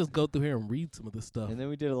 averagejoegaming.com. I should just go through here and read some of this stuff. And then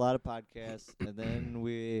we did a lot of podcasts, and then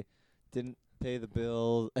we didn't pay the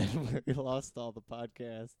bill, and we lost all the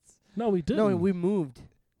podcasts. No, we didn't. No, we moved.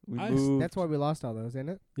 We I- moved. That's why we lost all those, isn't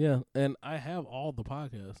it? Yeah, and I have all the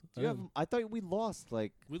podcasts. Do you have, I thought we lost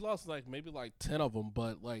like We lost maybe 10 of them,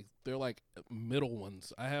 but they're middle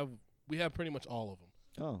ones. We have pretty much all of them.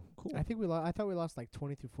 oh cool. I think I thought we lost like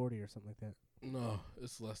 20 through 40 or something like that. No,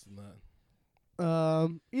 it's less than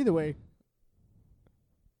that. Either way,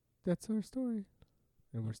 that's our story,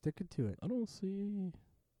 and we're sticking to it. I don't see.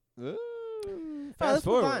 Ooh, All right, fast let's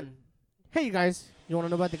move forward. on. Hey, you guys, you want to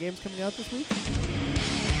know about the games coming out this week?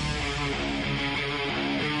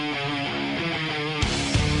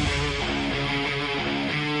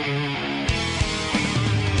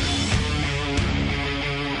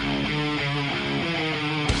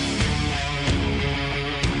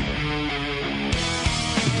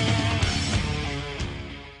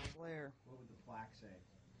 Slayer. What would the plaque say?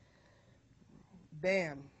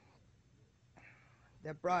 Band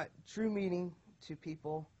that brought true meaning to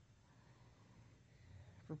people,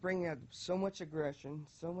 for bringing out so much aggression,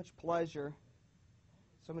 so much pleasure,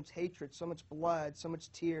 so much hatred, so much blood, so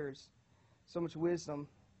much tears, so much wisdom.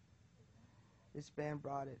 This band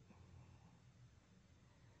brought it.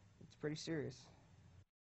 It's pretty serious.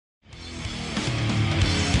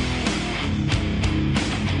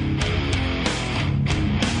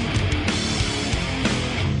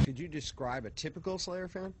 Could you describe a typical Slayer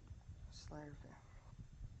fan? Slayer fan.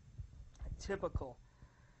 Typical.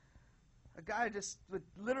 A guy just would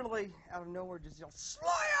literally out of nowhere just yell Slayer,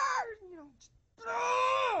 you know, just,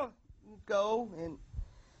 go and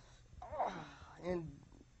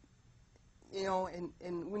you know,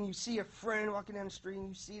 and when you see a friend walking down the street and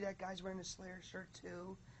you see that guy's wearing a Slayer shirt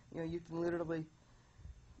too, you know, you can literally,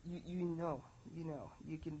 you know,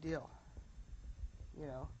 you can deal, you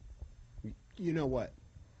know. You know what?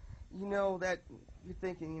 You know that you're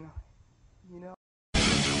thinking, you know.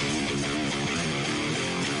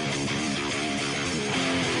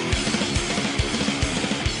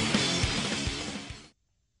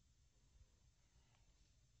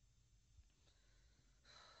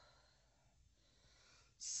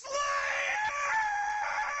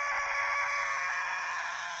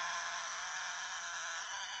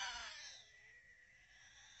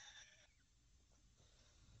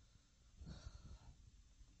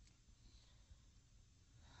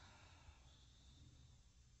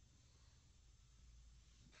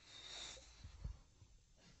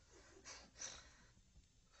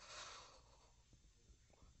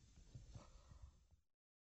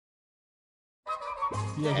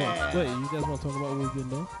 Wait, you guys want to talk about what we've been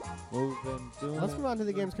doing? What we've been doing. Let's move on to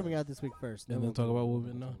the games coming out this week first. And then talk about what we've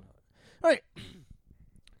been doing. All right.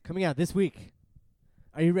 Coming out this week.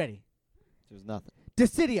 Are you ready? There's nothing.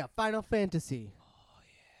 Dissidia Final Fantasy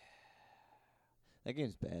That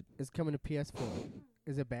game's bad. is coming to PS4.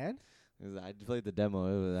 Is it bad? 'Cause I played the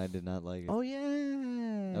demo. I did not like it. Oh,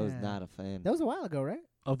 yeah. I was not a fan. That was a while ago, right?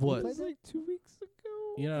 Of You what? played that? like 2 weeks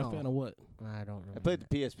ago. You're not Oh. a fan of what? I don't remember. I played the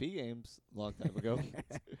PSP games a long time ago.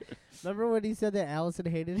 Remember when he said that Allison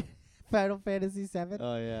hated Final Fantasy VII?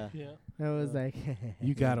 Oh yeah. Yeah. I was like,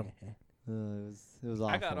 You got him. It was awful.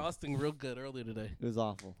 I got Austin real good earlier today. It was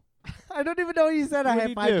awful. I don't even know what you said. I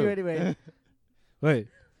What'd high he fived do? you anyway. Wait.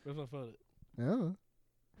 Where's my phone? Oh,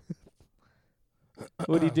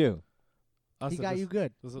 What'd he do? he Austin, got you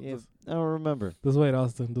good. Yeah, I don't remember. Just wait,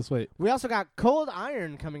 Austin. Just wait. We also got Cold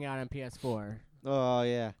Iron coming out on PS4. Oh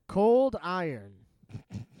yeah. Cold Iron.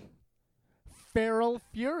 Feral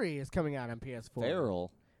Fury is coming out on PS4.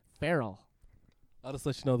 Feral. Feral. I'll just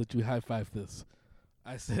let you know that you high-fived this.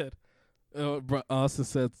 I said, Austin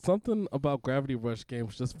said, something about Gravity Rush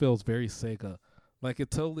games just feels very Sega. Like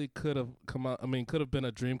it totally could have come out, could have been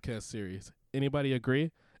a Dreamcast series. Anybody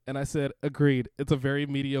agree? And I said, agreed. It's a very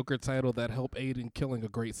mediocre title that helped aid in killing a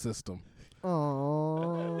great system.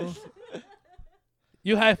 Oh.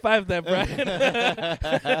 You high-fived that, Brian.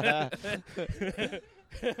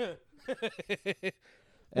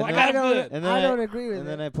 Well, I got I don't. good. And then I don't agree with And it.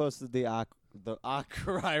 then I posted the roll. The rock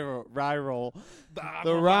rock eye roll. eye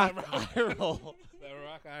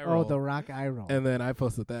Oh, roll. the rock eye roll. And then I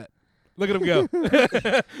posted that. Look at him go.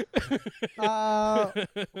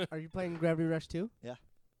 Are you playing Gravity Rush 2? Yeah.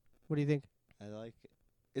 What do you think? I like it.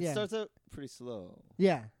 It Yeah. starts out pretty slow.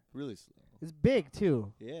 Yeah, Really slow. it's big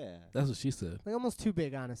too. Yeah. That's what she said. Like almost too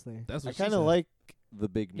big, honestly. That's I what she kind said. of like the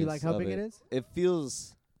bigness. You like how of big it is? It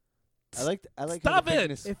feels. I like how Stop the it!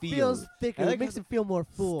 bigness It feels. feels thicker. I like It makes how it feel more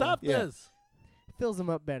full. Stop Yeah. this. Fills them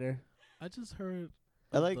up better. I just heard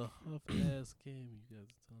I of like- the huff-ass game you guys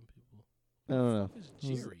are telling people. I don't know. It's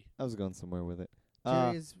Jerry. I was going somewhere with it.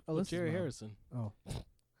 Jerry is With Alyssa's Jerry mom. Harrison. Oh,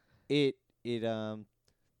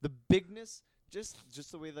 The bigness, just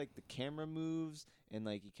the way like the camera moves and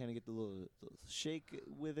like you kind of get the little shake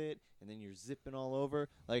with it, and then you're zipping all over.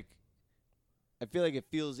 Like, I feel like it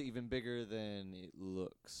feels even bigger than it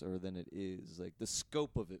looks or than it is. Like the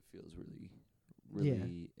scope of it feels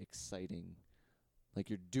really exciting. Like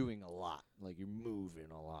you're doing a lot. Like you're moving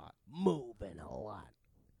a lot. moving a lot.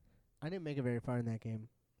 I didn't make it very far in that game.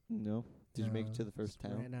 No, did you make it to the first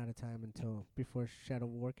just town? Ran out of time until before Shadow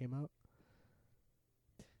War came out.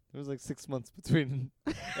 There was like 6 months between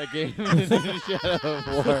that game and Shadow of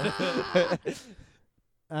War.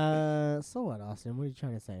 So what, Austin? What are you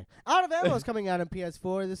trying to say? Out of Ammo is coming out on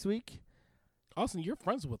PS4 this week. Austin, you're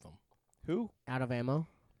friends with him. Who? Out of Ammo.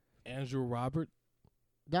 Andrew Robert.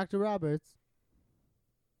 Dr. Roberts.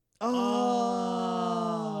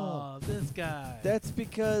 Oh, this guy. That's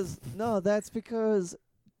because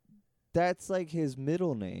that's like his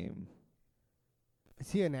middle name.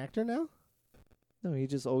 Is he an actor now? No, he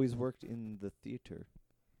just always worked in the theater.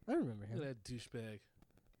 I remember Look him. at that douchebag.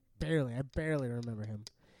 Barely. I barely remember him.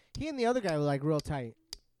 He and the other guy were like real tight.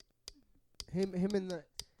 Him and the.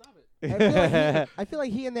 Stop it. I feel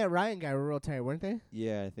like he and that Ryan guy were real tight, weren't they?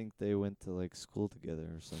 Yeah, I think they went to like school together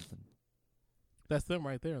or something. That's them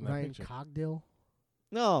right there in that Ryan picture. Cogdill.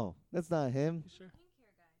 No, that's not him. You sure?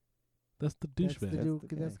 That's the That's the douchebag. dude.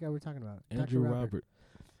 the That's the guy. guy we're talking about. Andrew Dr. Robert.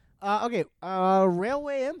 Okay.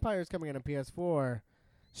 Railway Empire is coming out on PS4.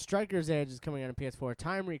 Striker's Edge is coming out on PS4.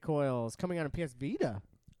 Time Recoil is coming out on PS Vita.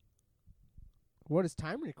 What is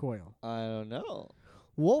Time Recoil? I don't know.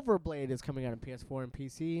 Wolverblade is coming out on PS4 and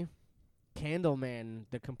PC. Candleman,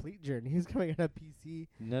 The Complete Journey is coming out on PC.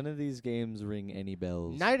 None of these games ring any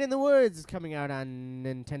bells. Night in the Woods is coming out on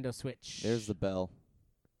Nintendo Switch. There's the bell.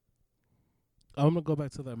 I'm gonna go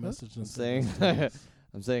back to that message and I'm say saying,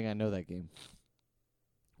 I'm saying I know that game.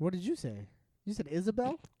 What did you say? You said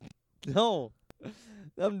Isabel? No,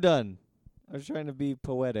 I'm done. I was trying to be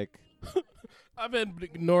poetic. I've been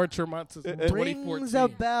ignoring Tremont since Rings 2014. a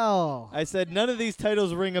bell. I said none of these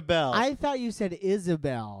titles ring a bell. I thought you said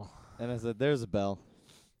Isabel. And I said there's a bell.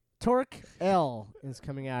 Torque L is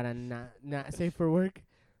coming out on not safe for work.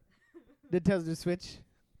 Nintendo Switch.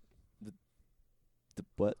 The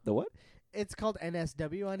what? The what? It's called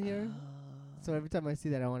NSW on here. So every time I see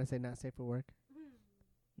that, I want to say not safe for work.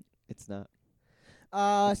 It's not.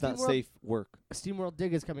 SteamWorld, It's not safe work. SteamWorld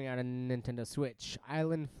Dig is coming out on Nintendo Switch.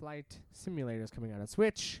 Island Flight Simulator is coming out on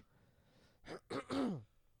Switch.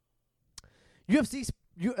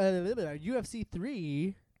 UFC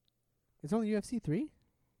 3. It's only UFC 3?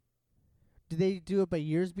 Did they do it by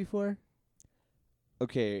years before?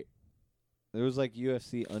 Okay, there was like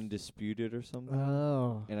UFC Undisputed or something,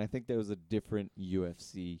 Oh. and I think there was a different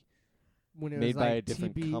UFC. When it Made was by like a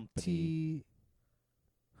different company.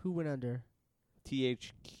 Who went under?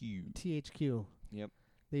 THQ. THQ. Yep.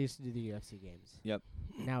 They used to do the UFC games. Yep.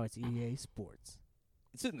 Now it's EA Sports.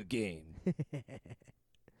 It's in the game.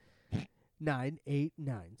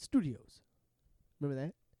 989 Studios. Remember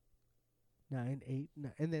that?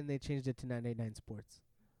 989, and then they changed it to 989 Sports.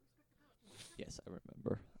 Yes, I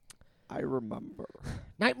remember.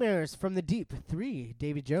 Nightmares from the Deep 3,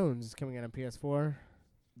 Davy Jones is coming out on PS4.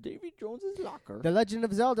 Davy Jones's Locker. The Legend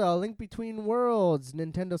of Zelda: A Link Between Worlds,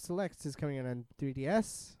 Nintendo Selects is coming out on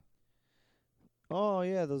 3DS. Oh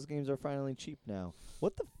yeah, those games are finally cheap now.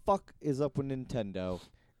 What the fuck is up with Nintendo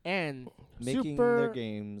And making their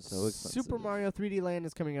games so expensive? Super Mario 3D Land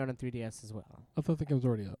is coming out on 3DS as well. I thought the game was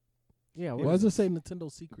already out. Yeah, Why does it say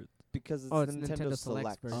Nintendo Secret? Because it's, it's Nintendo Nintendo Selects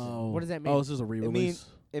Select. version. Oh, What does that mean? Oh, it's just a re-release.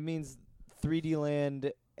 It means 3D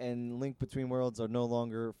Land and Link Between Worlds are no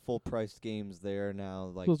longer full-priced games. They are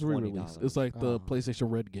now like So it's $20. re-release. It's like the Oh.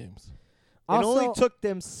 PlayStation Red games. It only took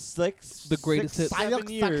them The greatest hits. 7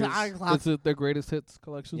 years. Is it their greatest hits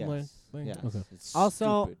collection? Yes. thing? Yes. Okay. It's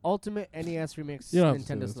Also, stupid. Ultimate NES Remix You don't have to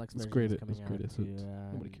say Nintendo this. Selects It's version great- is coming it's out greatest to hits.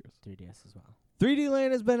 Nobody cares. 3DS as well. 3D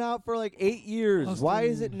Land has been out for like 8 years. Why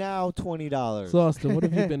is it Austin. now $20? So Austin, what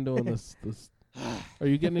have you been doing this? Are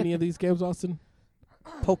you getting any of these games, Austin?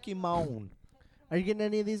 Pokemon. Are you getting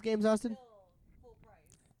any of these games, Austin?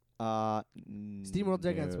 SteamWorld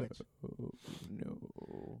Dig on Switch.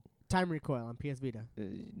 No. Time Recoil on PS Vita.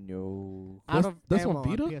 No. Out of That's on ammo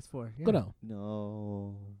Vita? PS4. Yeah. Go down.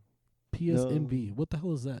 No. PSNV. What the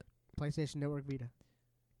hell is that? PlayStation Network Vita.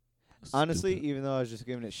 Honestly, Stupid. even though I was just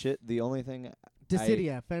giving it shit, the only thing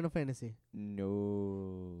Dissidia, Final Fantasy.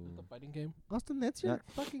 no. The fighting game. Austin, that's your Not-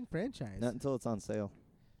 fucking franchise. Not until it's on sale.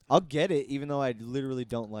 I'll get it, even though I literally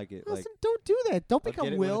don't like it. Austin, Like, don't do that. Don't I'll become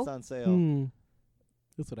get it when Will. it's on sale. Hmm.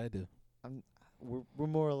 That's what I do. We're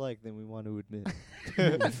more alike than we want to admit.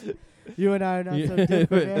 You and I are not so Yeah.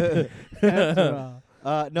 different. After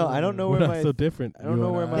all. No, I don't know We're where not my so different. I don't you know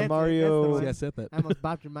and where I. my That's the Mario. one. See, I said that. I almost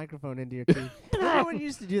bopped your microphone into your teeth. Remember when you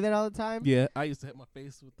used to do that all the time? Yeah, I used to hit my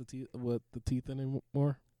face with the teeth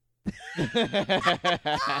anymore.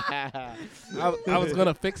 I was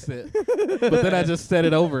gonna fix it, but then I just said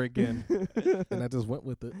it over again, and I just went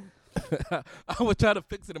with it. I would try to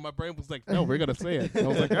fix it, and my brain was like, "No, we're gonna say it." I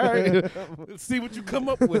was like, "All right, let's see what you come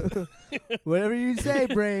up with." Whatever you say,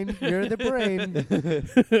 brain. You're the brain.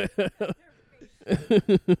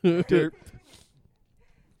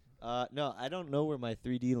 No, I don't know where my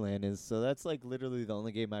 3D Land is, so that's like literally the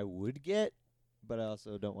only game I would get. But I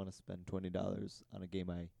also don't want to spend $20 on a game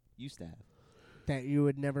I used to have. That you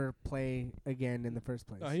would never play again in the first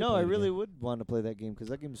place. Oh, he- No, play I it really again. would want to play that game because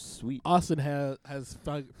that game's sweet. Austin has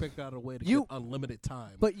figured out a way to You- get unlimited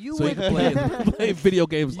time, But you so would he can play video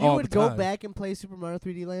games you all would the go time. back and play Super Mario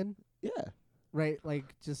 3D Land, Yeah, right?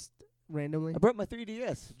 Like just randomly. I brought my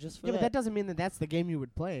 3DS just for Yeah, but that doesn't mean that that's the game you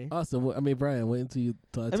would play. Austin, Brian, wait until you.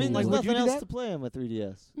 I mean, Like, there's would you nothing do else that? to play on my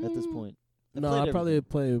 3DS at this point. no, played I'd probably everything.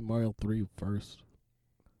 play Mario 3 first.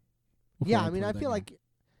 Yeah, before I mean, play I that feel game. like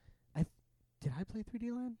did I play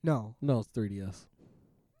 3D Land? No. No, it's 3DS.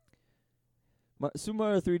 Super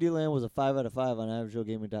Mario 3D Land was a 5 out of 5 on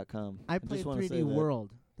averagejoegaming.com. I played just wanna 3D say that.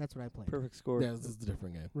 World. That's what I played. Perfect score. Yeah, this is a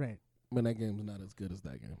different game. Right. I mean, that game's not as good as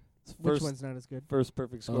that game. It's Which first, one's not as good? first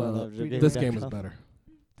perfect score on 3D. averagejoegaming.com. This game is better.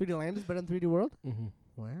 3D Land is better than 3D World? Mm-hmm.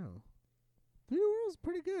 Wow. 3D World is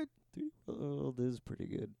pretty good. 3D World is pretty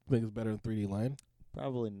good. Think it's better than 3D Land?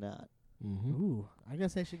 Probably not. Mm-hmm. Ooh, I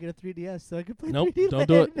guess I should get a 3DS so I can play Nope, 3D don't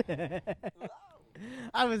do Land.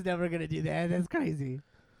 I was never going to do that. That's crazy.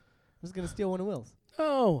 I was going to steal one of Will's.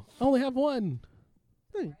 Oh, I only have one.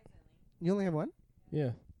 Hey, you only have one?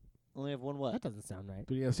 Yeah, Only have one what? That doesn't sound right.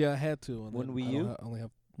 3DS. Yeah, I had two. and One then Wii I U? don't I only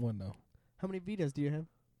have one now. How many Vitas do you have?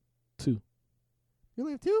 2. You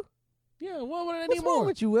only have 2? Yeah, why would I What's need wrong more?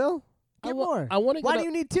 with you, Will? Get more. I want to Why get. do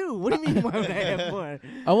you need 2? What do you mean why would I have more?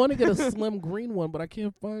 I want to get a slim green one, but I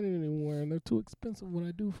can't find it anywhere, and they're too expensive when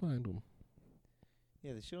I do find them.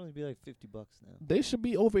 Yeah, they should only be like $50 now. They should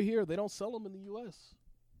be over here. They don't sell them in the U.S.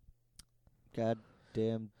 God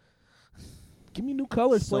damn. Give me new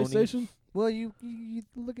colors, Sony. PlayStation. Well, you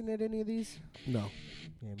looking at any of these? No.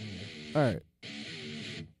 Yeah, me neither. All right.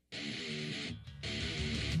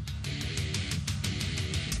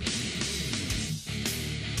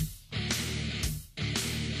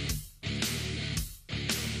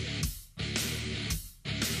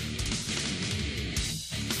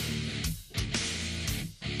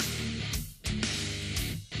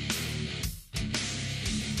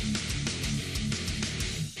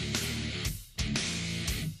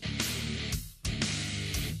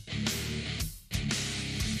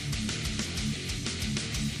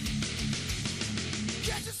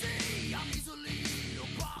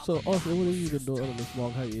 So, also, what have you been doing on this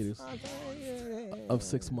long hiatus of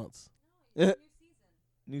 6 months?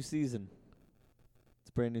 New season. It's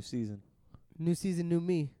a brand new season. New season, new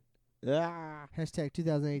me. Hashtag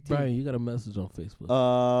 2018. Brian, you got a message on Facebook.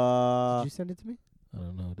 Did you send it to me? I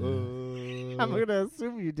don't know, dude. I'm gonna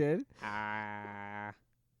assume you did.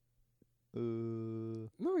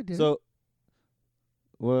 No, I didn't. So,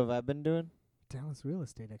 what have I been doing? Dallas real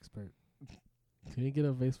estate expert. Can you get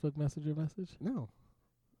a Facebook Messenger message? No,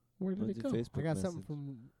 Where did What's it your go? Facebook I got message? something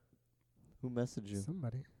from Who messaged you?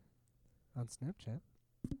 somebody on Snapchat.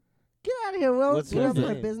 Get out of here, Will. What's Get his out of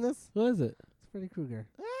my name? business. Who is it? It's Freddy Krueger.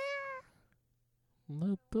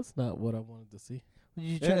 No, that's not what I wanted to see.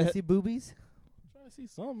 You trying to see boobies? I'm trying to see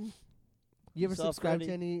something. You ever What's up, subscribe to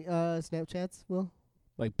Freddy? any Snapchats, Will?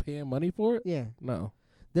 Like paying money for it? Yeah. No.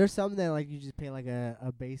 There's some that like you just pay like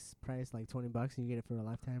a base price, like $20, and you get it for a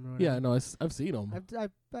lifetime or whatever. Yeah, no, I've seen them.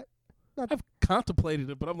 I've Contemplated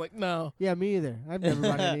it, but I'm like, no. yeah, me either. I've never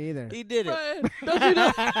bought any either. He did it. Brian, don't do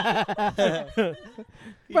that.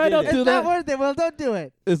 He Brian, did don't it. do It's that. not worth it. Well, don't do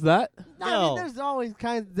it. Is that? No, I No.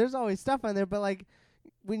 mean, there's always stuff on there, but like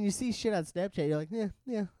when you see shit on Snapchat, you're like,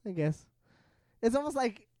 yeah, I guess. It's almost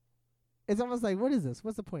like, what is this?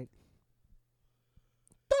 What's the point?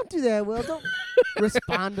 Don't do that, Will. Don't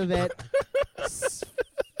respond to that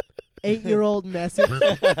 8-year-old message,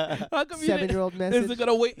 How come you didn't? 7-year-old Is message. it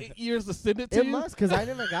gonna wait 8 years to send it to It you? must, because I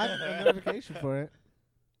never got a notification for it.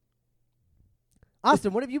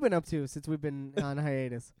 Austin, what have you been up to since we've been on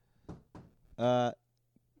hiatus? What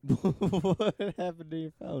happened to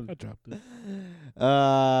your phone? I dropped it.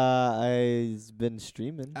 I've been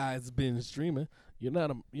streaming. I've been streaming. You're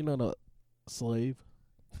not a slave.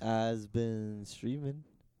 I've been streaming.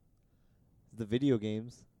 The video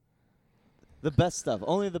games. The best stuff.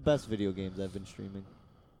 Only the best video games I've been streaming.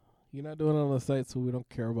 You're not doing it on the site, so we don't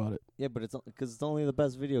care about it. Yeah, but it's because it's only the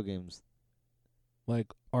best video games. Like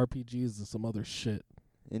RPGs and some other shit.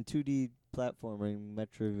 In 2D platforming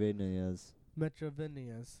Metroidvanias.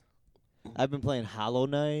 Metrovinias. I've been playing Hollow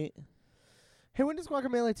Knight. Hey, when does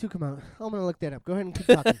Guacamelee 2 come out? I'm going to look that up. Go ahead and keep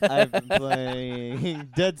talking. I've been playing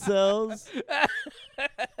Dead Cells.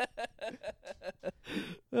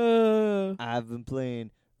 I've been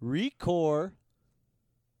playing Recore.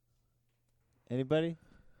 Anybody?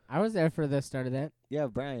 I was there for the start of that. Yeah,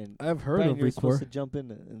 Brian. I've heard Brian, of you're supposed to Recore. jump in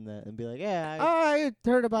that and be like, yeah, I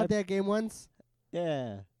heard about that game once.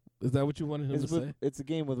 yeah. Is that what you wanted him to say? It's a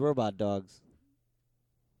game with robot dogs.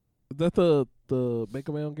 Is that the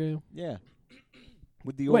Mega Man game? Yeah.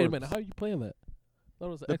 With the Wait a orbs. minute, how are you playing that? That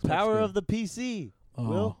was The power of the PC. Oh,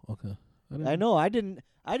 Will? okay. I know. I didn't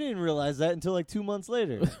realize that until like 2 months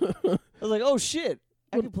later. I was like, oh shit!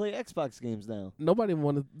 I can play Xbox games now. Nobody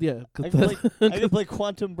wanted. Yeah, I can play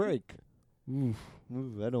Quantum Break. Oof.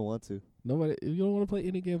 Ooh, I don't want to. Nobody. You don't want to play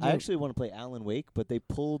any games. I actually want to play Alan Wake, but they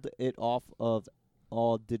pulled it off of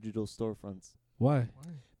all digital storefronts Why?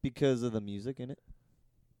 because of the music in it.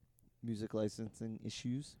 Music licensing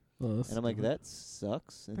issues. Oh, that's And I'm like, stupid. that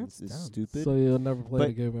sucks and That's it's dumb. stupid. So you'll never play But-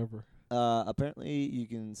 the game ever. Apparently you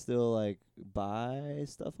can still like buy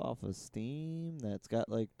stuff off of Steam that's got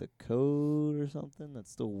like the code or something that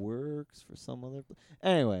still works for some other.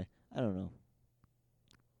 Anyway, I don't know.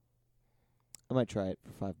 I might try it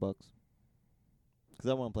for $5 because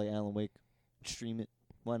I want to play Alan Wake, stream it.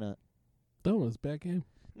 Why not? That was a bad game.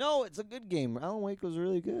 No, it's a good game. Alan Wake was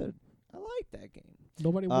really good. I like that game.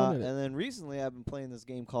 Nobody wanted it. And then recently I've been playing this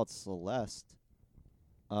game called Celeste.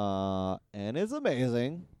 And it's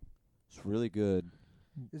amazing. It's really good.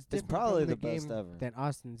 It's, It's different probably from the best game ever. that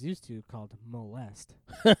Austin's used to called Molest.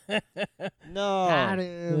 No. Got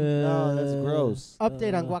him. No, that's gross.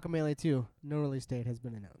 Update on Guacamelee 2. No release date has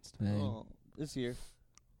been announced. Dang. Oh, this year.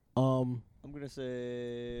 Um, I'm going to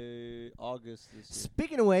say August this year.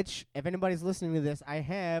 Speaking of which, if anybody's listening to this, I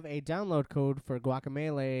have a download code for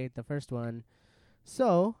Guacamelee, the first one.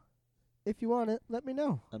 So, if you want it, let me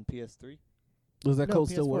know. On PS3? does that no, code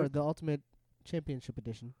PS4, still work? the Ultimate Championship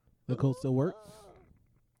Edition. The code still work?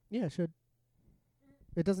 Yeah, it should.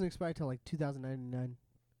 It doesn't expire till like 2099.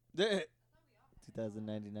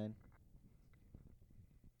 2099.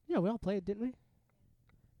 Yeah, we all played, didn't we?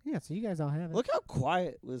 Yeah, so you guys all have it. Look how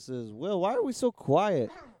quiet this is. Will, why are we so quiet?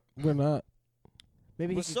 We're not.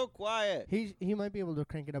 Maybe We're he, so quiet. he might be able to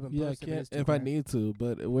crank it up in Yeah, I post. can't If, it is too if I quiet. need to,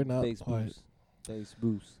 but we're not Bass quiet. boost. Bass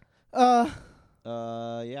boost.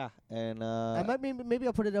 Yeah. And I might maybe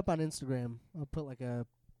I'll put it up on Instagram. I'll put like a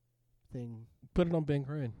thing. Put it on Ben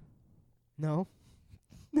Crane. No,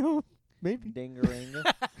 no, maybe.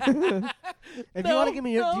 Dingaranga. If you want to give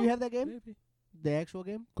me your, do you have that game? Maybe. The actual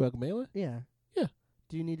game? Guacamelee? Yeah. Yeah.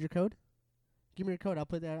 Do you need your code? Give me your code. I'll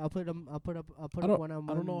put that. I'll put up one on.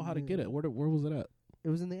 I don't know how to get it. Where was it at? It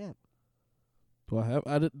was in the app. Do I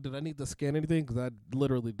have? Did I need to scan anything? Because I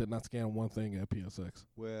literally did not scan one thing at PSX.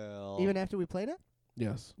 Well. Even after we played it?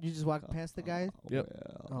 Yes. You just walked past the guys? Yep.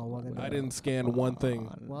 Oh, well, then I didn't scan one thing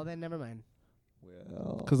Well, then never mind.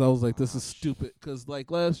 Well, because I was like, this is stupid. Because like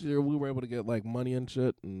last year we were able to get like money and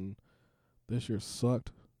shit, and this year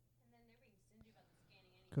sucked.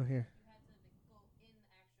 Go here.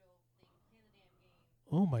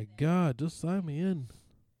 Oh my God! Just sign me in.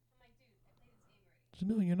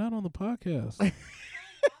 Janelle, you're not on the podcast.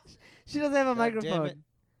 She doesn't have a God damn microphone. it.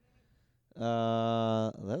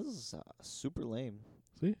 That is super lame.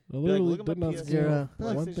 See, I Be like, literally look at my did not PS4 scan Zero.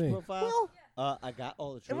 one PlayStation thing. profile. Well, I got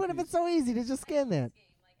all the it would have been trophies. so easy to just scan that.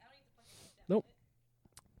 Nope.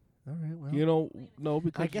 All right, well. You know, no,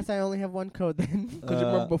 because I guess I only have one code then. because you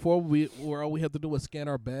remember before where all we had to do was scan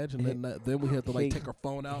our badge, and Hey- then we had to like hey- take our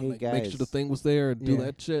phone out hey and like make sure guys. the thing was there and do Yeah.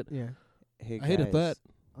 that shit. Yeah. Hey, I hated that.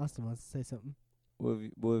 Austin wants to say something.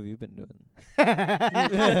 What have you been doing?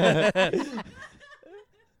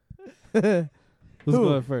 Who's Who?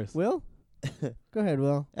 going first? Will? Go ahead,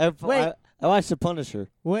 Will. I watched The Punisher.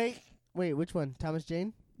 Wait, which one? Thomas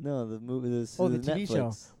Jane? No, the movie. The TV show.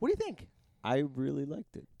 Netflix. What do you think? I really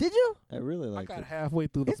liked it. Did you? I really I liked got it. halfway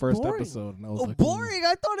through the It's first boring. episode, and I was Oh, like, boring!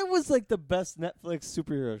 I thought it was like the best Netflix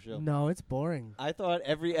superhero show. No, it's boring. I thought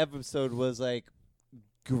every episode was like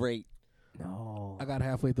great. No. I got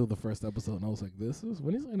halfway through the first episode, and I was like, "This is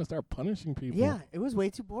when he's gonna start punishing people." Yeah, it was way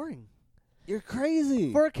too boring. You're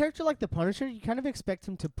crazy. For a character like the Punisher, you kind of expect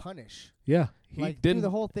him to punish. yeah. He Like, didn't. do the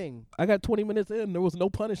whole thing. I got 20 minutes in. There was no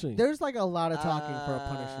punishing. There's like a lot of talking for a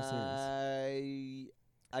Punisher series.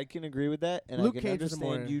 I can agree with that, and Luke I can Cage was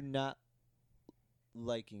more- understand you not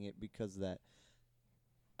liking it because of that.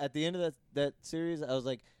 At the end of that series, I was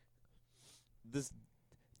like, this.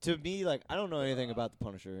 To me, like, I don't know anything about the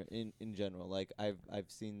Punisher in general. Like, I've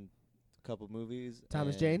seen a couple movies.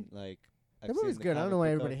 Thomas and, Jane? Like, That I've movie's seen the good. I don't know comic why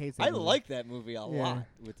book everybody of- hates that I movie. like that movie a Yeah. lot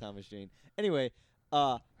with Thomas Jane. Anyway,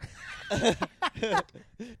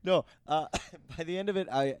 no. By the end of it,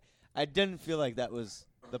 I didn't feel like that was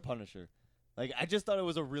the Punisher. Like, I just thought it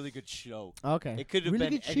was a really good show. Okay. It could have Really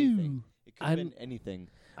been good anything. show. It could have I'm- been anything.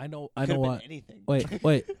 I know Could have been why. anything.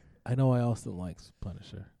 Wait. I know why Austin likes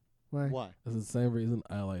Punisher. Why? Why? It's the same reason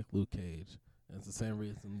I like Luke Cage. And it's the same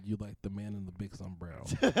reason you like the man in the big sombrero.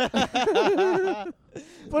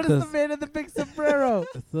 What is the man in the big sombrero?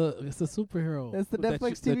 It's a superhero. That's the that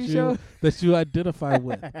Netflix you- TV that show? you, that you identify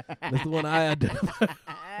with. That's the one I identify.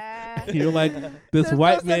 You're like this There's no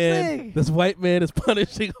white such man. thing. This white man is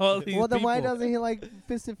punishing all these Well, then people. why doesn't he like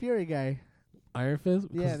Fist of Fury guy? Iron Fist?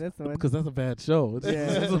 Yeah, that's the one. Because that's a bad show. It's, Yeah,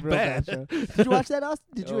 it's that's a real bad show. Did you watch that, Austin?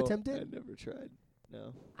 Did you No, attempt I it? never tried.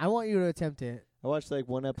 No. I want you to attempt it. I watched like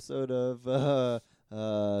one episode of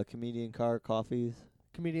Comedian Car Coffees.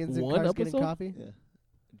 Comedians in One cars episode? getting coffee. Yeah.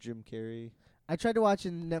 Jim Carrey. I tried to watch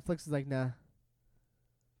it, and Netflix is like, nah.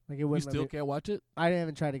 Like it You wouldn't. let still me- can't watch it? I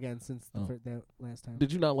haven't tried again since Oh. that last time.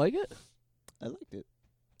 Did you not like it? I liked it.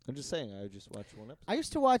 I'm just saying, I just watched one episode. I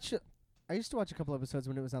used to watch a couple episodes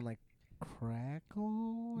when it was on like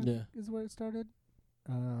Crackle. I Yeah. think is where it started.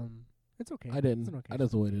 It's okay. I It's didn't. an okay I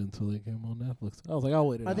just waited until they came on Netflix. I was like, I'll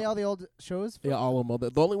wait it Are out. they all the old shows? Yeah, all of them.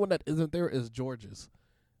 The only one that isn't there is George's.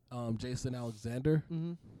 Jason Alexander.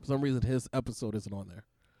 Mm-hmm. For some reason, his episode isn't on there,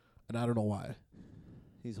 and I don't know why.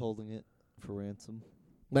 He's holding it for ransom.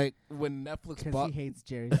 Like when Netflix Because bought he hates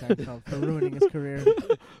Jerry Seinfeld for ruining his career.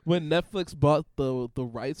 when Netflix bought the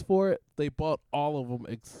rights for it, they bought all of them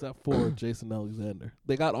except for Jason Alexander.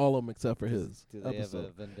 They got all of them except for his Do they episode,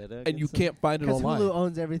 have a vendetta? and you against him? can't find it Because online. Hulu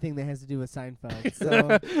owns everything that has to do with Seinfeld.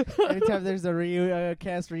 So anytime there's a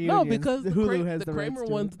cast reunion, no, because Hulu has the the Kramer rights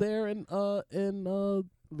to one's it. there, and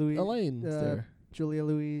Louis, Elaine's there. Julia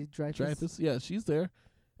Louis Dreyfus. Dreyfus, yeah, she's there,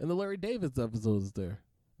 and the Larry David episode is there.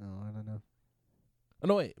 Oh, I don't know. Oh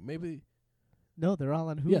no, wait, maybe No, they're all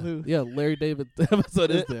on Hulu. yeah, Larry David episode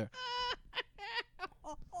is there.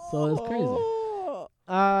 So it's crazy.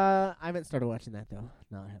 I haven't started watching that though.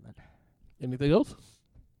 No, I haven't. Anything else?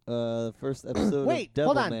 The first episode Wait, of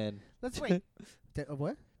hold on. Devilman Let's wait.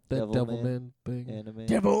 What? That Devilman Devilman thing. anime.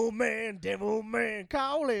 Devil man,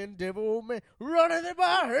 calling, devil man, running in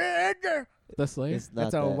my head. That's Slayer. It's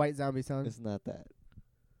not That's a that. White Zombie song. It's not that.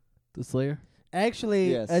 The Slayer.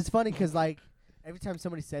 Actually, Yes. it's funny because like every time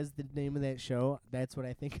somebody says the name of that show, that's what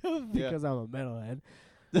I think of Yeah. because I'm a metalhead.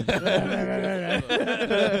 For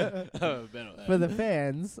the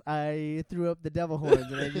fans, I threw up the devil horns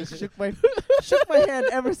and I just shook my hand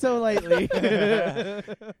ever so lightly.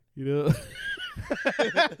 You know.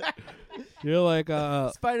 You're like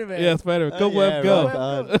Spider-Man. yeah, Spider-Man. Go yeah, web go. Rock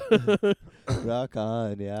on. Rock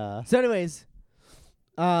on, yeah. So, anyways,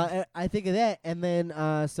 I think of that, and then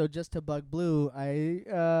so just to bug Blue, I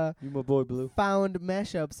You my boy, Blue. found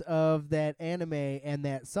mashups of that anime and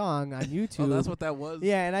that song on YouTube. Oh, that's what that was.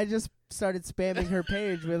 Yeah, and I just started spamming her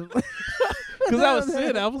page with. Because I was seeing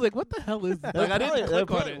it, I was like, "What the hell is that?" Like, I didn't That'd click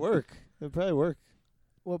on probably it. work. That'd probably work.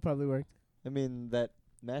 Well, probably worked. I mean, that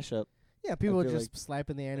mashup. Yeah, people were feel just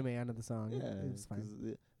slapping the anime onto the song. Yeah, It was fine. 'cause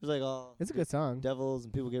it was like all It's a good song. devils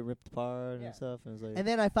and people get ripped apart Yeah. and stuff. And it's like, And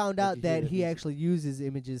then I found Like out you hear that that he music. actually uses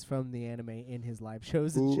images from the anime in his live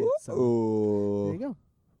shows and shit. So Ooh. there you go.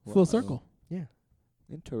 Full Wow. circle.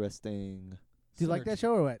 Interesting. Do you like that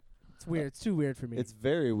show or what? It's weird. It's too weird for me. It's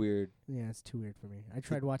very weird. Yeah, it's too weird for me. I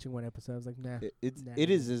tried watching one episode. I was like, nah. Nah. It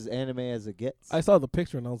is as anime as it gets. I saw the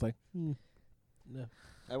picture and I was like, No.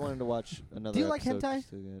 I wanted to watch another. Do you like episode hentai? just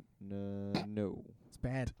to get- No. It's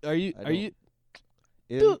bad. Are you? I Are you?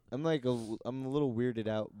 I'm like I'm a little weirded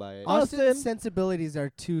out by it. Austin's sensibilities are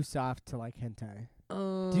too soft to like hentai.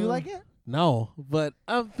 Do you like it? No, but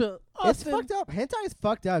I feel It's Austin. fucked up. Hentai is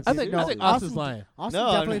fucked up. I dude. think no, I think Austin's Austin, lying. Austin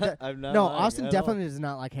No, definitely I'm not, I'm not no, lying Austin at definitely does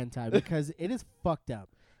not like hentai because it is fucked up.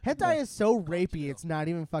 Hentai is so rapey, it's not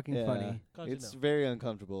even fucking Yeah. funny. How'd all. you It's know? very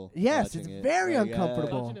uncomfortable. Yes, watching it's it. very Like,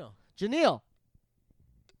 uncomfortable. How'd you know? Janelle,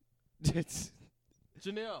 It's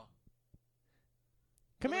Janelle.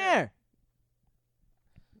 come here.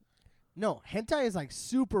 No, hentai is like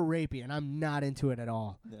super rapey, and I'm not into it at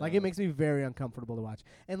all. Like, it No. makes me very uncomfortable to watch.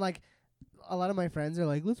 And like, a lot of my friends are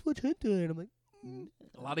like, "Let's watch hentai," and I'm like,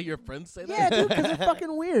 A lot of your friends say "Yeah, that. dude, because they're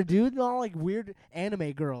fucking weird, dude. They're all like weird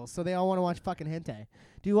anime girls, so they all want to watch fucking hentai."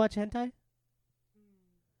 Do you watch hentai?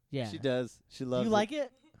 Yeah. She does. She Do loves. you like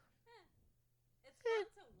it?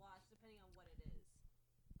 It's fun to watch depending on what it is.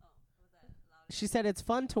 Oh, was that loud? She said it's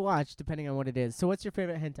fun to watch depending on what it is. So, what's your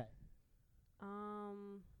favorite hentai?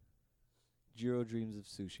 Jiro Dreams of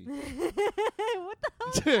Sushi. What the hell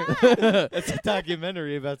is that? It's a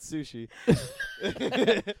documentary about sushi. It's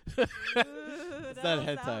That not don't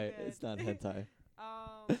sound hentai. good. It's not hentai.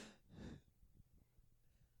 I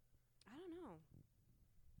don't know.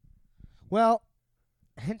 Well,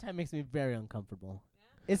 hentai makes me very uncomfortable.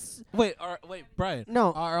 It's Wait, Brian.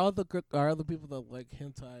 no, Are other people that like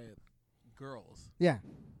hentai girls? yeah.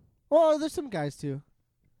 Well, there's some guys too,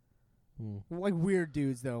 Hmm. like weird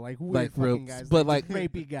dudes though, like weird Like fucking real- guys, but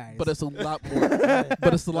rapey guys. But it's a lot more.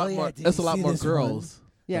 But it's a lot yeah, more. did It's a you lot see more this girls.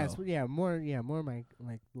 yeah, no. more of my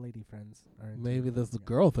like lady friends are. into Maybe it. that's the Yeah.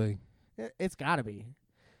 girl thing. It's gotta be.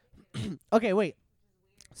 Okay, wait.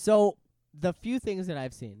 So the few things that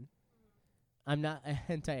I've seen, I'm not a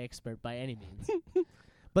hentai expert by any means,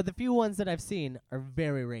 but the few ones that I've seen are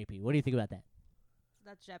very rapey. What do you think about that?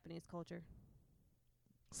 That's Japanese culture.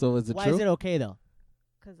 So is it Why true? is it okay though?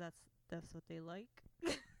 'Cause that's what they like.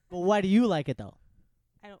 Well, why do you like it though?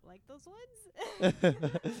 I don't like those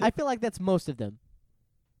ones. I feel like that's most of them.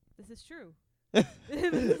 This is true. This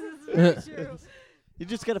is very true. You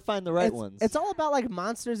just gotta find the right it's, ones. It's all about like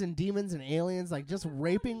monsters and demons and aliens, like just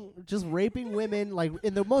raping women like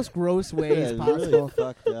in the most gross ways yeah, it's possible. really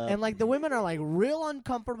fucked up. And like the women are like real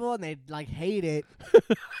uncomfortable and they like hate it.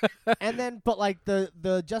 And then but like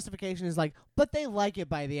the justification is like, but they like it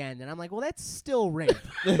by the end. And I'm like, well, that's still rape.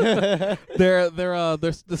 they're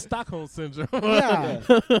the Stockholm syndrome. Yeah.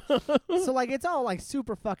 So like it's all like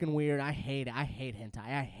super fucking weird. I hate it. I hate hentai.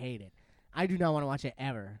 I hate it. I do not want to watch it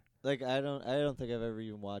ever. Like I don't think I've ever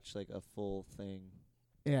even watched like a full thing,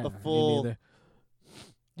 Yeah. a full neither.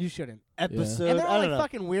 You shouldn't. episode. And they're I all don't like know.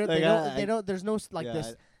 fucking weird. Like, They don't there's no like Yeah,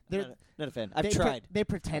 this they're not a fan. they I've tried. they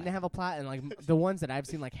pretend to have a plot, and like the ones that I've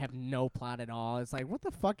seen like have no plot at all. It's like, what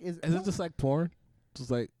the fuck is? Is it just like porn?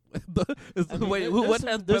 Just like I mean, wait, there- what there's has some,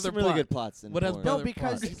 there's better some really plot? good plots in What has porn. no, better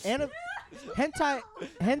because plots?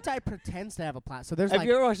 hentai pretends to have a plot. So there's Have like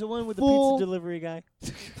you ever watched the one with the full- pizza delivery guy?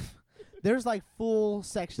 there's like full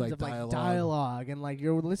sections Like of like dialogue. dialogue, and like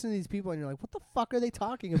you're listening to these people, and you're like, what the fuck are they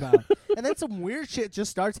talking about? And then some weird shit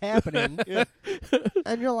just starts happening,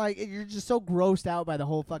 and you're like, you're just so grossed out by the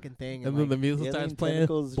whole fucking thing. And then the like, music alien starts playing.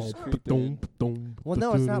 tentacles just creeping in. well,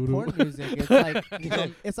 no, it's not porn music. It's like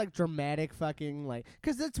it's like dramatic fucking like,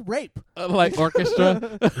 cause it's rape. Like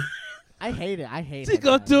orchestra. I hate it. I hate She it.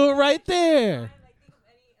 gonna do it right there. I like think of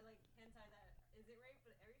any like hentai that isn't rape,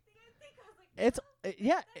 but everything I think I was like, It's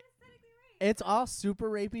yeah. that's aesthetically rape. It's all super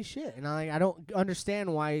rapey shit, and I don't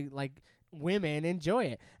understand why like women enjoy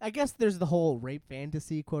it. I guess there's the whole rape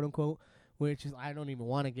fantasy, quote unquote, which is I don't even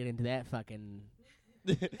want to get into that fucking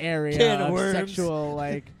area Can of of worms. sexual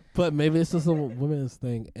like But maybe it's just a women's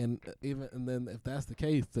thing, and then if that's the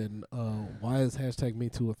case, then why is hashtag Me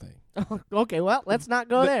Too a thing? Okay, well, let's not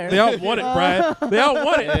go there. They all want it, Brian. They all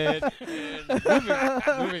want it.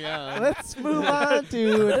 Moving on. Let's move on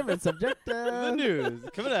to a different subject. The news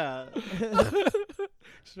coming out.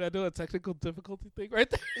 Should I do a technical difficulty thing right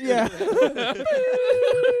there? Yeah.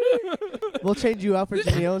 We'll change you out for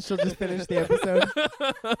Janelle. She'll just finish the episode.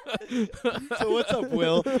 So what's up,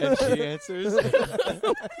 Will? And she answers.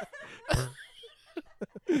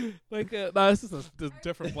 Like, no, it's just a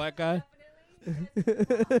different black guy.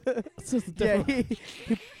 It's just a Yeah, different.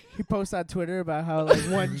 he posts on Twitter about how like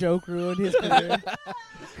one joke ruined his career.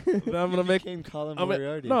 Now I'm gonna make. Came Colin I'm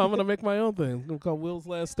Moriarty. no, I'm gonna make my own thing. I'm gonna call Will's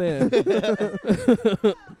Last Stand.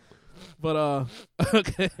 But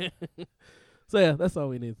okay. So yeah, that's all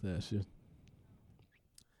we need to ask you.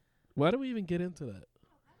 Why do we even get into that?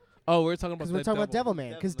 Oh, we're talking about Because we're talking about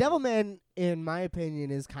Devilman. Because Devilman, in my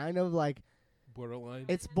opinion, is kind of like borderline.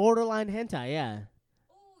 it's borderline hentai. Yeah.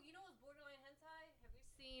 Oh, you know what's borderline hentai? Have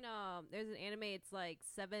you seen there's an anime, it's like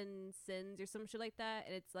Seven Sins or some shit like that,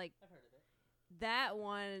 and it's like I've heard of it. That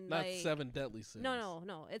one, Not like Seven Deadly Sins. No,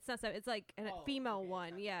 it's not seven. It's like a female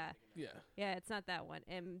one. Yeah, Yeah. it's not that one.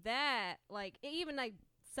 And that, like, it even like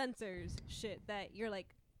censors shit that you're like,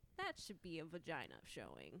 that should be a vagina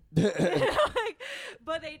showing. Like,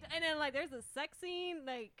 but and then like there's a sex scene,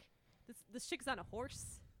 like this chick's on a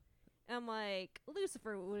horse. And I'm like,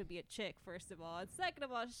 Lucifer wouldn't be a chick, first of all. And second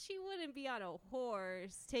of all, she wouldn't be on a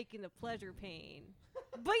horse taking the pleasure pain.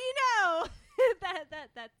 But you know,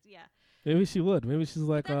 that's, yeah. Maybe she would. Maybe she's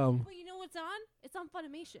like But you know what's on? It's on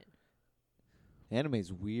Funimation.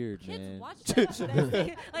 Anime's weird, Kids man. watch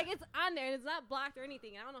that. Like, it's on there, and it's not blocked or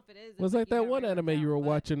anything. I don't know if it is. was It's like you that got one right anime now, you were but-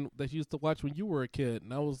 watching that you used to watch when you were a kid,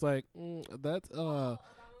 and I was like, that's Obama 1.5?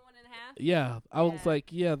 yeah. I was Yeah. like,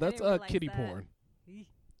 yeah, that's didn't realize kitty that. porn.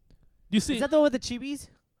 You see, Is that the one with the chibis?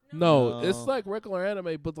 no, it's No. like regular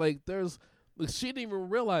anime, but like she didn't even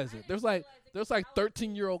realize it. There's like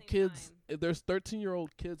 13-year-old kids. There's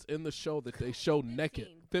 13-year-old kids in the show that they show naked.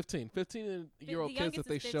 15-year-old kids that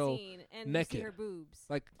they show. and naked. You see her boobs.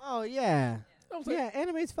 Like, Oh yeah. I was like, Yeah,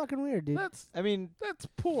 anime's fucking weird, dude. that's I mean,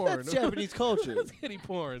 porn. that's Japanese culture. That's kitty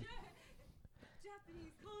porn.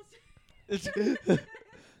 Japanese culture.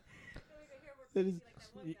 It is-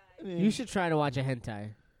 I mean, You should try to watch a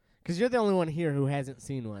hentai. Because you're the only one here who hasn't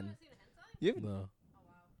seen one. you haven't- No.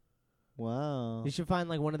 Wow. You should find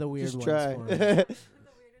like one of the weird Just ones. try. For him.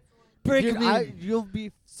 Break You'll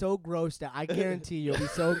be so grossed out. I guarantee you'll be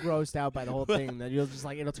so grossed out by the whole thing that you'll just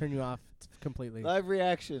like it'll turn you off completely. Live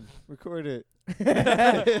reaction. Record it. I'll Put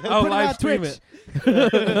it live on stream Twitch.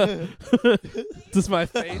 it. Just my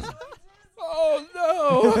face. Oh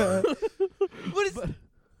no! What is that?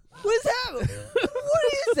 What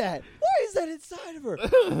is that? Why is that inside of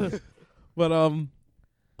her? But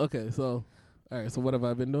okay, so all right. So what have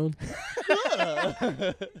I been doing?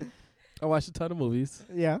 I watched a ton of movies,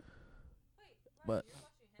 Yeah. but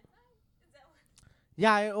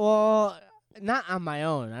Yeah. Well, not on my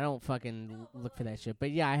own. I don't fucking look for that shit.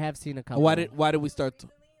 But yeah, I have seen a couple. why did we start?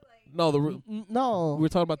 No, No. we were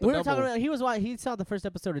talking about the We were devil. talking about he saw the first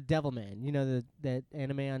episode of Devilman. You know that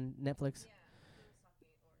anime on Netflix.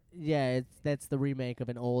 Yeah, that's the remake of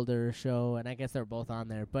an older show, and I guess they're both on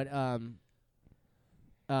there. But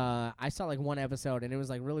I saw like one episode, and it was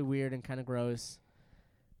like really weird and kind of gross,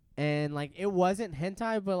 and like it wasn't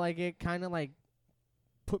hentai, but like it kind of like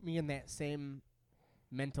put me in that same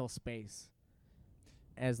mental space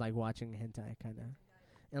as like watching hentai, kind of,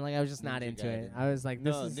 and like I was just not Ninja into it. Gaiden. I was like,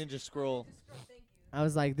 this No, is. Ninja Scroll. I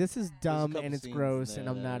was like, this is dumb couple and it's scenes gross, there and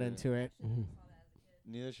I'm that not are- into it. Mhm.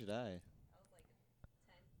 Neither should I.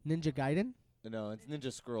 Ninja Gaiden? No, it's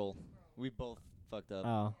Ninja Scroll. We both fucked up.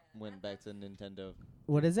 Oh, Went back to Nintendo.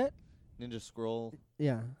 what is it? Ninja Scroll.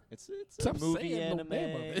 Yeah. It's Stop a movie saying the anime.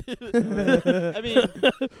 name of it. I mean,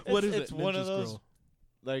 What is it's it? one Ninja of those Scroll.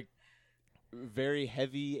 like very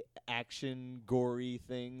heavy action, gory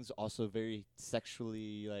things. Also very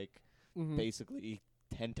sexually like Mhm. basically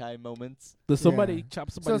hentai moments. Does somebody Yeah.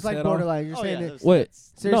 chop So somebody's it's like head off? borderline. You're saying it. that's- Wait.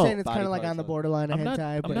 that's- So you're No. saying it's Body kind of like parts on the on it. borderline of I'm not-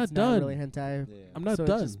 hentai, I'm but not it's done. not really hentai. Yeah. I'm not so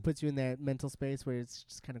done. it just puts you in that mental space where it's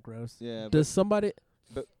just kind of gross. Yeah. Does somebody?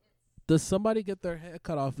 but- Does somebody get their head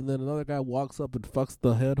cut off and then another guy walks up and fucks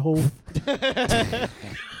the head hole?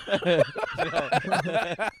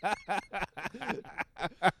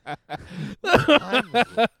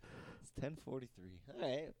 It's 10:43.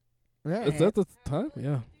 All right. Is that the time?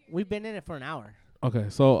 Yeah. We've been in it for an hour. Okay,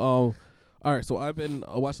 so all right. So I've been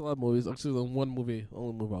watching a lot of movies. Actually, the only movie I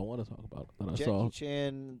want to talk about that I Jackie saw.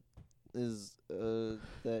 Chan is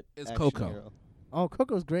that It's action Coco. hero. Oh,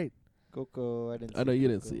 Coco's great. Coco, I didn't. I know you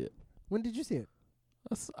didn't see it. When did you see it?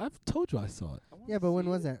 I've told you I saw it. Yeah, but when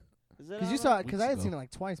was that? Because you saw it. Because I had Weeks seen ago. it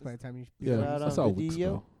like twice by the time you. Yeah, out I on saw it weeks video?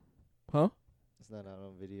 ago. Huh? It's not out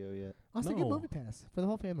on video yet. Also, get No. Movie Pass for the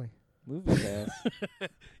whole family. Movie Pass.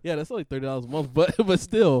 Yeah, that's only $30 a month, but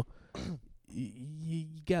still, you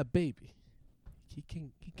got baby. He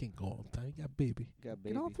can't go all the time. You got baby. Got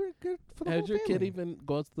baby. Get all three good for the Has whole your family. kid even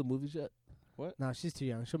gone to the movies yet? No, she's too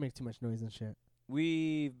young. She'll make too much noise and shit.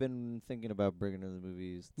 We've been thinking about bringing her to the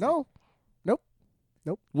movies. No,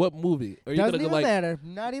 What movie? Are you doesn't gonna even go like? matter.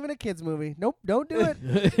 Not even a kids movie. Nope, don't do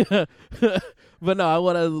it. But no, I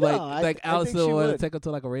want to I like think Allison she want to would. take her to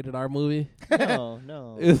like a rated R movie. No,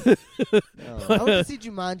 no, I no. went to see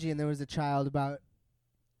Jumanji, and there was a child about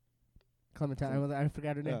Clementine. I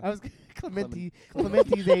forgot her name. Yeah. I was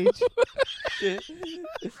Clementi's age.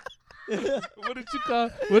 What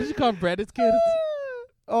did you call Brandon's kids?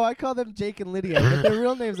 Oh, I call them Jake and Lydia, but their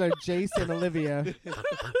real names are Jace and Olivia.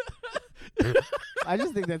 I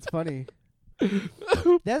just think that's funny.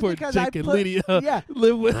 That's Poor because Jake I and put, Lydia yeah.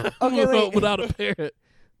 live with Okay, wait. without a parent.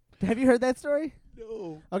 Have you heard that story?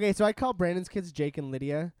 No. Okay, so I call Brandon's kids Jake and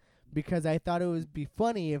Lydia because I thought it would be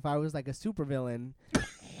funny if I was like a supervillain.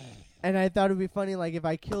 And I thought it would be funny like if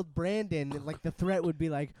I killed Brandon, like the threat would be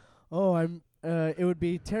like, "Oh, it would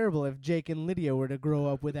be terrible if Jake and Lydia were to grow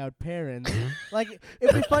up without parents." Like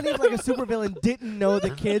it'd be funny if like a supervillain didn't know the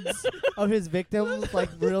kids of his victims like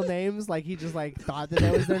real names, like he just like thought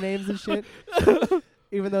that was their names and shit.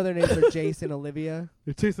 Even though their names are Jace and Olivia.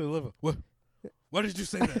 You're chasing the liver. What? Why did you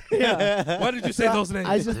say that? Yeah. Why did you say So those names?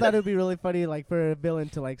 I just thought it would be really funny like for a villain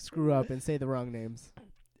to like screw up and say the wrong names.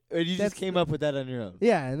 And you That's just came up with that on your own.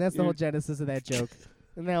 Yeah, and that's the You're- whole genesis of that joke.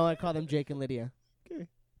 And now I call them Jake and Lydia.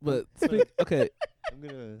 But okay, I'm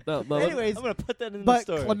gonna. no, Anyways, I'm gonna put that in the but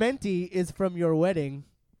story. Clementi is from your wedding.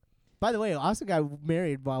 By the way, Austin got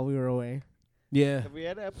married while we were away. yeah, Have we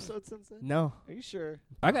had an episode since then? No. Are you sure?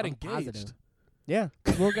 I got I'm engaged. positive. Yeah,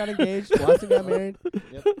 Will got engaged. Austin got married.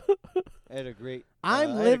 I had a great. I'm I had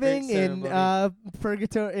a great living in ceremony.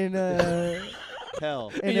 purgatory in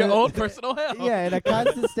Hell. In your own personal hell. yeah, in a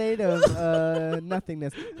constant state of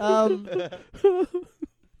nothingness.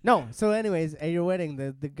 No. So, anyways, at your wedding,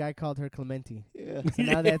 the guy called her Clementi. Yeah.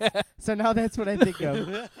 So now that's what I think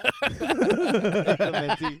of.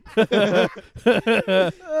 Clementi.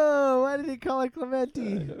 Oh, why did he call her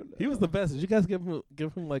Clementi? He was the best. Did you guys give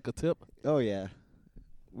him like a tip? Oh yeah.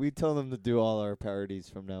 We told them to do all our parodies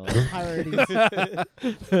from now on. Priorities.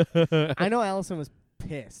 I know Allison was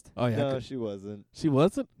pissed. Oh yeah, No, she wasn't. she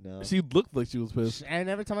wasn't. No. She looked like she was pissed. And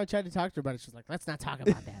every time I tried to talk to her about it, she was like, "Let's not talk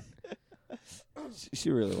about that." She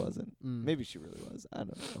really wasn't. Mm. Maybe she really was. I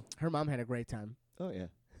don't know. Her mom had a great time. Oh yeah.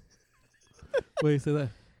 Wait, say that.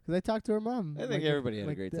 Because I talked to her mom. I think everybody had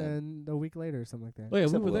a great time. A week later or something like that. Oh yeah, we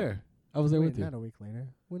Except were Will. there. I was there Wait, with you. not a week later.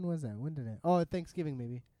 When was that? When did it? Oh, Thanksgiving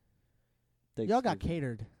maybe. Y'all got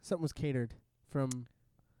catered. Something was catered from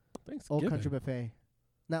Old Country Buffet.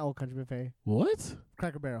 Not Old Country Buffet. What?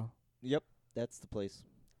 Cracker Barrel. Yep, that's the place.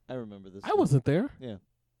 I remember this. I wasn't there. Yeah,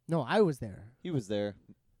 No, I was there. he was there.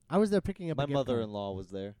 I was there picking up My a gift card. mother-in-law was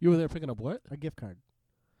there. You were there picking up what? A gift card.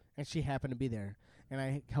 And she happened to be there. And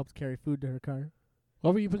I helped carry food to her car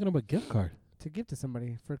Why were you picking up a gift card? to give to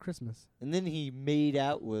somebody for Christmas. And then he made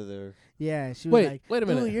out with her. Yeah, she was like, wait a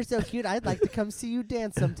minute. "Ooh, you're so cute. I'd like to come see you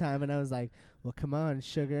dance sometime." And I was like, "Well, come on,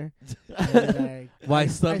 sugar." And Why I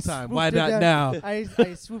sometime? swooped Why her not down. now? I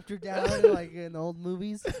swooped her down like in the old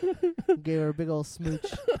movies, gave her a big old smooch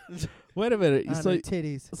Wait a minute. on So her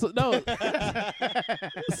titties. no.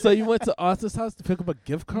 So you went to Austin's house to pick up a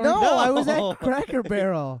gift card? No, I was No. at Cracker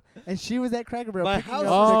Barrel, and she was at Cracker Barrel. My picking house up is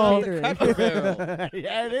the called catering. Cracker Barrel.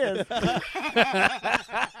 Yeah, it is.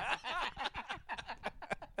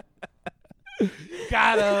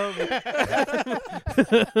 Got him.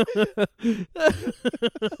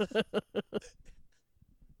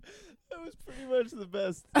 That was pretty much the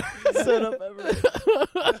best setup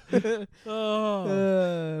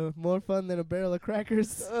ever. More fun than a barrel of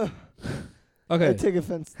crackers. I Okay. take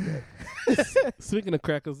offense to that. Speaking of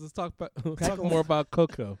crackers, let's talk Crackles. more about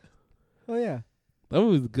Coco. Oh yeah, That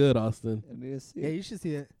movie's good, Austin. yeah. You should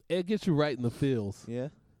see it. It gets you right in the feels. Yeah.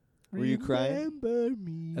 Were you crying? Remember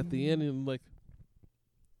me. At the end, and like,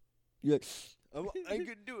 You're like, I ain't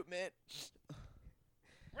gonna do it, man.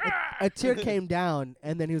 a tear came down,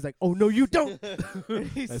 and then he was like, "Oh no, you don't!" And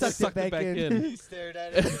he I sucked it back in. He stared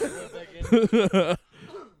at it. And went back in.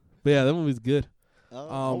 but yeah, that movie's good.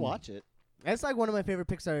 I'll watch it. That's like one of my favorite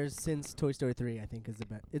Pixars since Toy Story 3. I think is the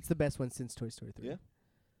best. It's the best one since Toy Story 3. Yeah.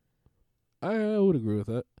 I would agree with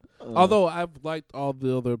that. Although I've liked all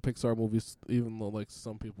the other Pixar movies, even though like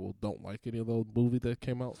some people don't like any of those movies that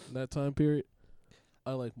came out in that time period.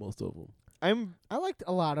 I like most of them. I liked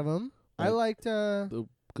a lot of them. I liked the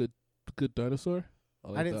Good Dinosaur.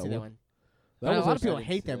 I didn't see that one. That a was lot of actually- people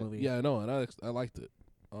hate that movie. Yeah, I know, and I liked it.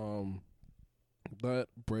 That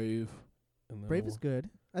Brave. And then Brave is good.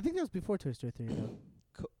 I think that was before Toy Story 3 though.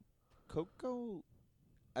 Coco,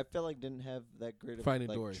 I felt like didn't have that great of Finding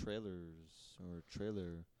like Dory. trailers or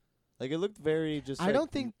trailer. Like it looked very just. I like,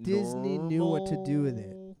 don't think Disney knew what to do with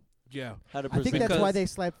it. Yeah. How to I think present that's why Because- they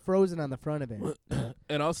slapped Frozen on the front of it.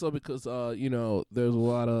 And also because there's a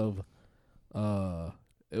lot of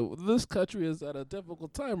this country is at a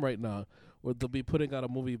difficult time right now where they'll be putting out a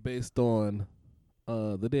movie based on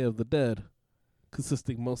the Day of the Dead,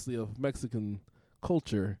 consisting mostly of Mexican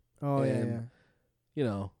culture. Oh yeah, And, yeah. You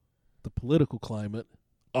know, the political climate.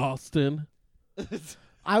 Austin.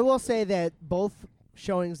 I will say that both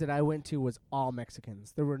showings that I went to was all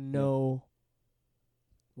Mexicans. There were no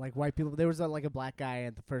like white people. There was like a black guy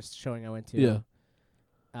at the first showing I went to. Yeah.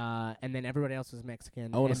 And then everybody else was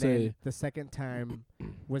Mexican. I wanna And then say- the second time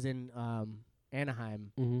was in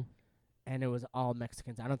Anaheim, Mm-hmm. and it was all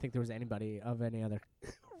Mexicans. I don't think there was anybody of any other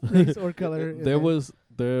race or color. in There was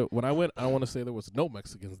when I went. I want to say there was no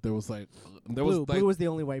Mexicans. There was like Blue. Blue was the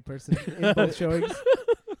only white person in both showings.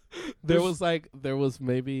 there was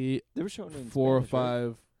maybe They were showing it in 4 or Spanish, right?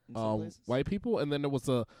 5 In some places? white people, and then there was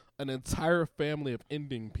an entire family of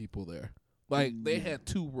Indian people there. Like they Mm. had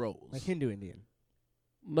 2 rows. Like Hindu Indian.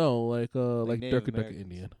 No, like Native Durka Durka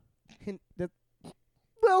Americans. Indian.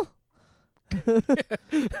 Well,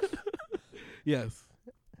 Yes,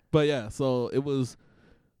 but yeah. So it was.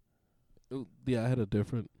 Yeah, I had a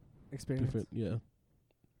different. experience. Yeah.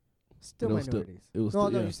 Still it was still- minorities. It was. No,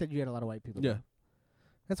 still, no, yeah. you said you had a lot of white people. Yeah.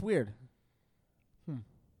 That's weird.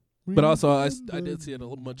 But also, I did see it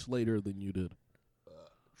much later than you did.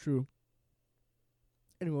 True.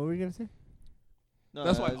 Anyway, what were you gonna say? No,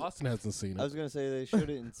 That's I why was- Austin hasn't seen I it. was gonna say they showed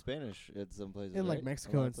it in Spanish at some places. In like right? A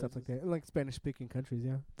Mexico lot and of stuff like places. that. In like Spanish-speaking countries,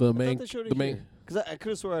 yeah. The I main, thought they showed it the main. here. Because I could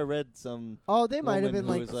have swore I read some. Oh, they might have woman been who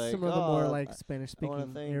like was like, some of the more "Oh, like I want Spanish-speaking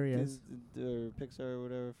to thank areas. or Pixar or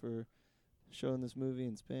whatever for showing this movie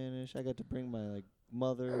in Spanish. I got to bring my like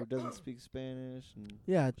mother who doesn't speak Spanish and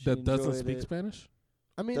Yeah, she That doesn't enjoyed speak it. Spanish.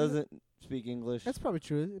 I mean, Doesn't speak English. that's probably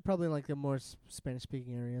true. Probably in like the more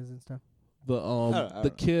Spanish-speaking areas and stuff. The I don't know. I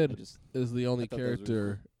kid just is the only I thought that was really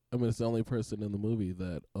character. I mean, it's the only person in the movie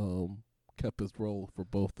that kept his role for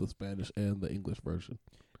both the Spanish and the English version.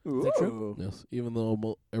 Is that true? Yes, even though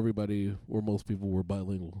most people were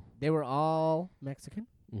bilingual. They were all Mexican.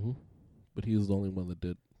 Mm-hmm. But he was the only one that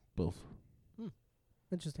did both.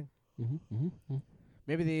 Interesting. Mm-hmm. Mm-hmm.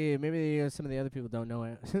 Maybe some of the other people don't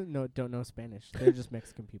know don't know Spanish. They're just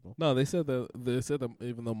Mexican people. No, they said that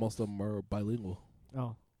even though most of them are bilingual.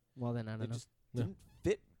 Oh, well then I They don't know. just Yeah. didn't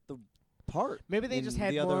fit the part. Maybe they in just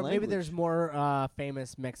had the other more. Maybe there's language. more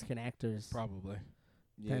famous Mexican actors Probably.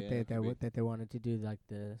 Yeah, that they wanted to do like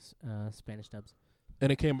the Spanish dubs.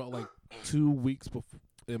 And it came out like 2 weeks before.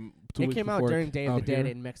 It came out during Day of the Dead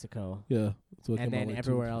in Mexico, Yeah. So it and came out then like 2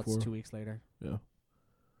 everywhere weeks else before. 2 weeks later. Yeah.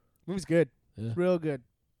 Movie's good. Yeah. Real good.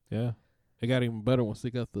 Yeah. It got even better once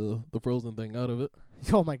they got the Frozen thing out of it.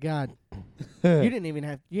 Oh my god. You didn't even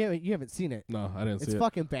have you haven't seen it. No, I didn't It's see it.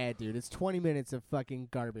 fucking bad, dude. It's 20 minutes of fucking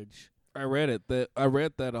garbage. I read that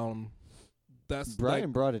that's Brian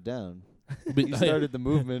like, brought it down. be- He started the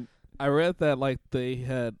movement. I read that like they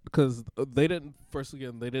had because they didn't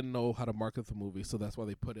know how to market the movie, so that's why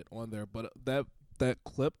they put it on there. But that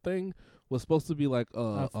clip thing was supposed to be like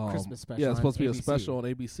Christmas special Yeah, it's on supposed to be a ABC. special on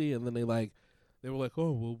ABC, and then they were like,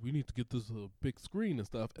 oh well, we need to get this big screen and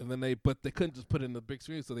stuff, and then they couldn't just put it in the big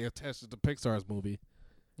screen, so they attached it to Pixar's movie.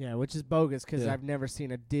 Yeah, which is bogus because Yeah. I've never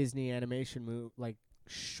seen a Disney animation movie like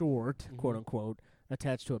short, quote unquote,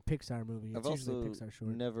 attached to a Pixar movie. I've It's usually also a Pixar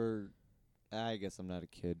short. never. I guess I'm not a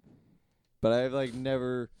kid, but I've like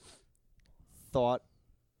never thought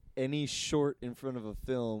any short in front of a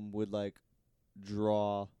film would like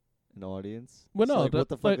draw an audience. Well, So, no, like, what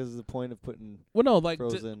the that- fuck like- is the point of putting Well, no, like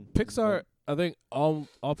Frozen? Pixar. I think all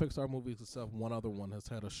Pixar movies except one other one has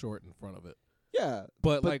had a short in front of it. Yeah,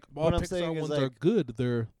 But But like all what I'm saying Pixar is, ones are like- good.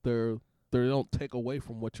 They don't take away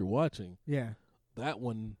from what you're watching. Yeah. That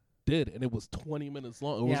one did, and it was 20 minutes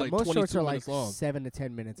long. It Yeah, was like most 22 shorts are like minutes long. 7 to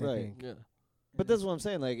 10 minutes, I Right. think. Yeah. but that's what I'm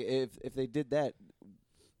saying. Like, if they did that,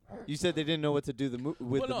 you said they didn't know what to do with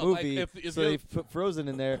Well, the no, like, movie, if so they you- put Frozen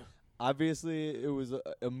in there. Obviously, it was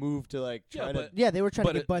a move to like try Yeah, to. but Yeah, they were trying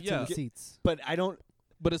to But get butts in yeah. the seats. But I don't.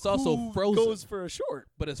 but it's also Who frozen. goes for a short?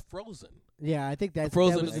 But it's frozen. Yeah, I think that's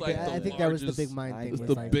Frozen that was is the like big- the I think that was the largest- big mind thing. It's was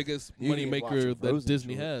the like, biggest You money can watch a maker that Frozen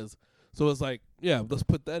Disney short. has. So it's like, yeah, let's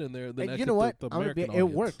put that in there. Then and that you get know what? The I'm gonna be, American it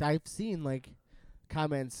audience. worked. I've seen like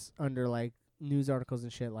comments under like news articles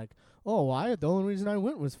and shit like, "Oh, the only reason I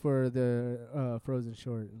went was for the Frozen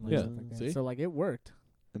short." And, like, Yeah, stuff like that. see? So like it worked.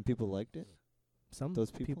 And people liked it. Some Those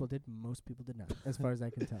people? did. Most people did not, as far as I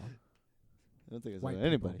can tell. I don't think it's White about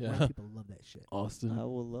anybody. People, Yeah. white people love that shit. Austin. I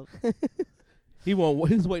will love. He won't.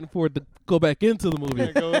 He's waiting for it to go back into the movie.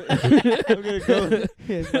 I'm gonna go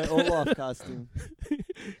in my Olaf costume.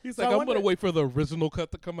 He's So like, I I'm wonder- gonna wait for the original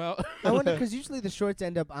cut to come out. I wonder because usually the shorts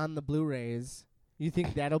end up on the Blu-rays. You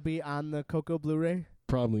think that'll be on the Coco Blu-ray?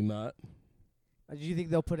 Probably not. Do you think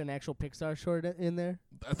they'll put an actual Pixar short in there?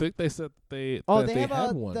 I think they said they. Oh, that they they have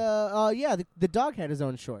had one. the dog had his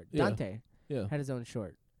own short. Yeah. Dante Yeah. had his own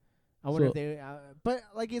short. I wonder So- if they, but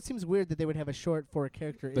like it seems weird that they would have a short for a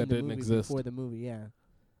character in That the didn't movie exist. before the movie. Yeah,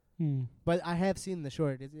 Hmm. but I have seen the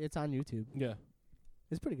short. It's on YouTube. Yeah.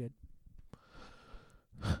 It's pretty good.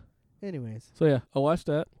 Anyways, So yeah, I watched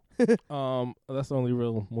that. That's the only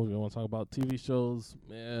real movie I want to talk about. TV shows,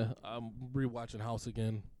 man. I'm rewatching House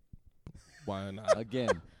again. Why not? Again.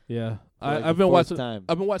 Yeah, For like I've the been fourth watching. time.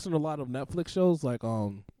 I've been watching a lot of Netflix shows. Like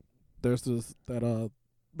there's this that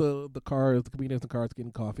the cars, the comedians in cars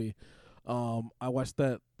getting coffee. I watched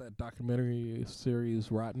that documentary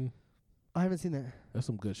series Rotten. I haven't seen that. There's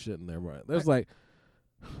some good shit in there, right? There's like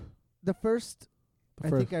The first, the I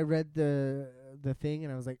first. think I read the thing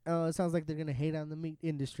and I was like, oh, it sounds like they're gonna hate on the meat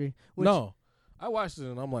industry. Which, No, I watched it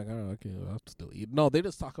and I'm like, oh, okay, I'll still eat. No, they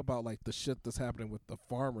just talk about like the shit that's happening with the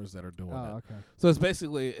farmers that are doing Oh, it. okay. So it's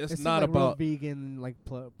basically It seems not like real about vegan, like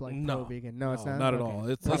No. pro vegan. No, it's no, not. not at Okay. all.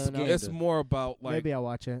 It's No, it's, no, no. it's more about like Maybe I'll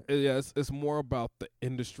watch it. yeah, it's more about the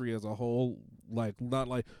industry as a whole. Like not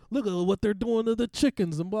like look at what they're doing to the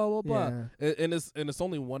chickens and blah blah blah. Yeah. And it's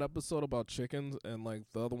only one episode about chickens and like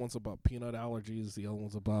the other one's about peanut allergies. The other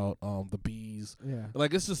one's about the bees. Yeah.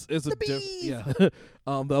 Like it's just it's The a bees! yeah. The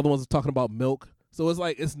other one's talking about milk. So it's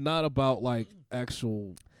like it's not about like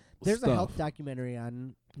actual There's stuff. a health documentary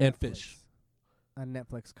on And Netflix- fish. on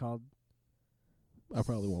Netflix called I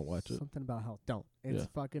probably won't watch it. something about health. Don't. It's Yeah.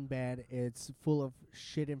 fucking bad. It's full of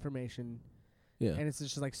shit information, Yeah. and it's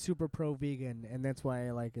just like super pro vegan, and that's why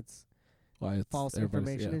like it's Why it's false everybody's-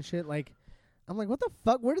 information yeah. and shit. Like, I'm like, what the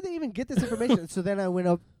fuck? Where did they even get this information? So then I went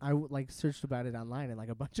up, like searched about it online, and like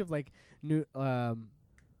a bunch of like new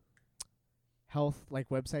health like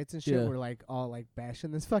websites and shit Yeah. were like all like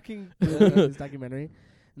bashing this fucking this documentary,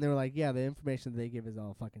 and they were like, yeah, the information they give is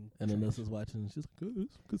all fucking. And then trash. this is watching. She's like,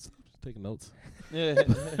 good stuff. She's taking notes. Yeah.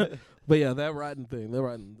 But yeah, that Rotten thing,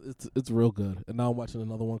 it's real good. And now I'm watching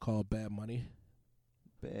another one called Bad Money,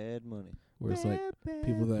 Bad money. where it's like Bad,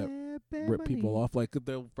 people bad, that bad rip people money. off. Like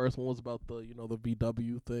the first one was about the the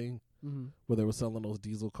VW thing Mhm. where they were selling those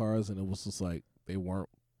diesel cars, and it was just like they weren't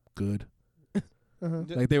good. Uh-huh.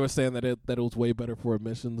 Like they were saying that it was way better for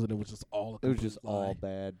emissions, and it was just all. A It was just complete all lie.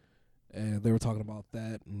 bad. And they were talking about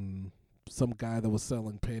that, and some guy that was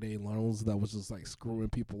selling payday loans that was just like screwing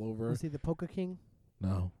people over. Was he the Polka King?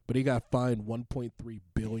 No, but he got fined $1.3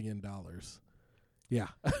 billion. Yeah,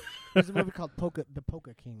 There's a movie called The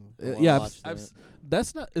Polka King. I wanna yeah. watch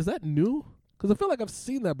That's not. Is that new? Because I feel like I've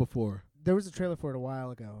seen that before. There was a trailer for it a while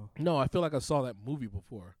ago. No, I feel like I saw that movie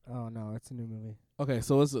before. Oh no, it's a new movie. Okay,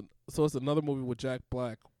 so it's another movie with Jack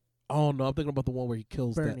Black. Oh no, I'm thinking about the one where he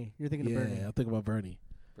kills Bernie. You're that. thinking Yeah, of Bernie. I'm thinking about Bernie.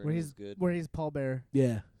 Where Bernie's he's good. where he's Paul Bear.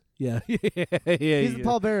 Yeah, yeah, yeah. He's the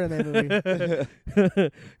Paul Bear in that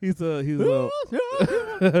movie.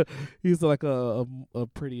 he's like a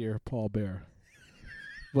prettier Paul Bear.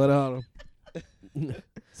 But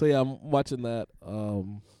so yeah, I'm watching that.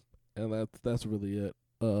 And that's really it.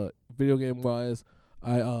 Video game wise,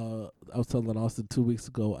 I was telling Austin 2 weeks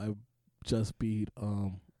ago I just beat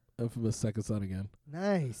Infamous Second Son again.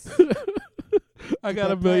 Nice. I Get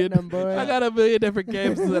got a that million. platinum, boy. I got a million different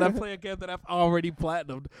games that I play a game that I've already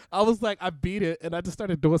platinumed. I was like, I beat it, and I just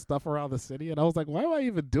started doing stuff around the city, and I was like, why am I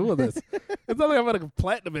even doing this? It's not like I'm gonna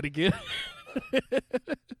platinum it again.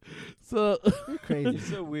 So You're crazy. You're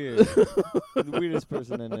so weird. The weirdest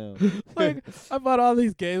person I know. like I bought all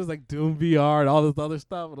these games like Doom VR and all this other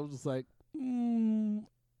stuff, and I'm just like, I'm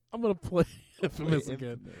gonna play Infamous Wait,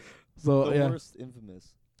 again. Infamous. So The yeah, worst Infamous.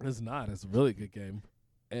 it's not. It's a really good game,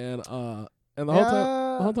 and the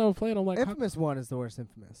whole time I'm playing, I'm like, how- Infamous 1 is the worst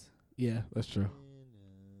Infamous. yeah, that's true.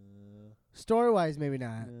 Story wise, maybe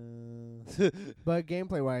not, but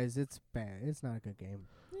gameplay wise, it's bad. It's not a good game.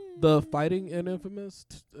 The fighting in Infamous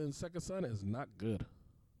in Second Son is not good.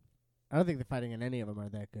 I don't think the fighting in any of them are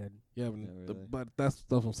that good. Yeah, really. but that's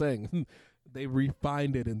what I'm saying. they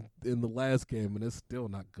refined it in the last game, and it's still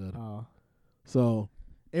not good. Oh, So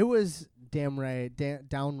it was downright.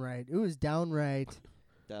 It was downright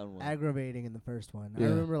Down one. aggravating in the first one. I Yeah.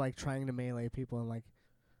 remember like trying to melee people and like.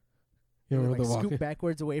 you They would, remember like the scoop walking?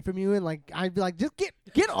 backwards away from you, and like I'd be like, just get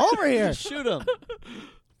over here. Just shoot him.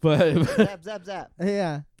 But Zap, zap, zap.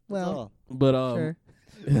 Yeah. That's Well, all. but sure.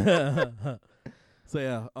 So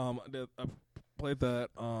yeah, I played that.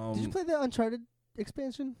 Did you play the Uncharted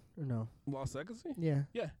expansion or no? Lost Legacy? Yeah.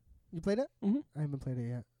 Yeah. You played it? Mhm. I haven't played it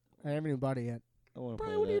yet. I haven't even bought it yet. I want to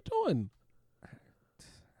Brian, play what are you that. doing? I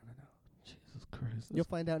don't know. Jesus Christ! You'll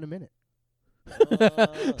find out in a minute.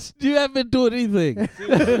 You haven't been doing anything.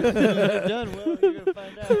 You're done. Well, you're gonna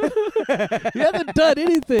find out. You haven't done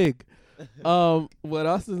anything. What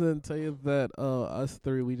else is to tell you that us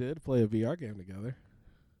three we did play a VR game together.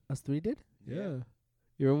 Us three did? Yeah.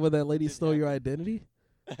 You remember when that lady Did stole that. your identity?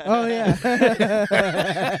 Oh, yeah.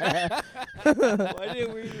 Why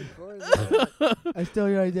didn't we record that? I stole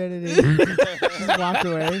your identity. Just walked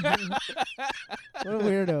away. What a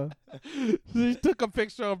weirdo. She took a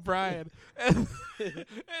picture of Brian and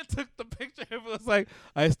took the picture and was like,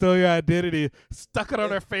 I stole your identity, stuck it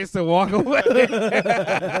on her face and walked away.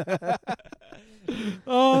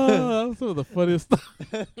 Oh, that's some of the funniest stuff.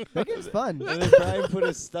 That game's fun. And then Brian put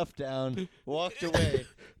his stuff down, walked away.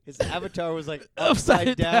 His avatar was like upside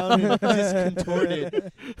Upside down down. and just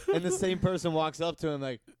contorted. And the same person walks up to him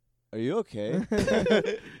like, "Are you okay?"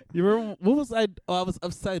 You remember what was I? Oh, I was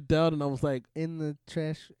upside down and I was like, In the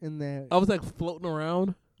trash, I was like floating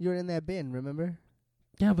around. you were in that bin, remember?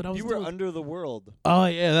 Yeah, but I was. You were still- under the world. Oh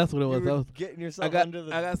yeah, that's what it was. You I were was. getting I yourself got. under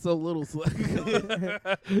the. I got so little.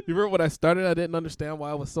 You remember when I started? I didn't understand why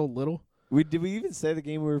I was so little. Did we even say the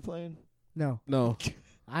game we were playing? No. No.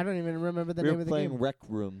 I don't even remember the we name were of the playing game. Rec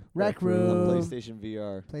Room. Rec on Room. PlayStation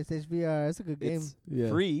VR. PlayStation VR. That's a good game. It's Yeah.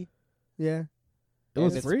 free. Yeah. It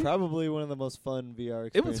was and it's free? probably one of the most fun VR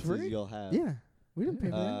It was experiences free? you'll have. Yeah. We didn't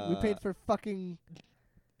pay for that. We paid for fucking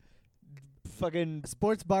Fucking.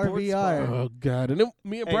 Sports Bar Sports VR. bar. Oh god! And then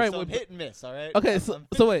me and Hey, Brian so I'm went. hit and miss. All right. Okay, I'm so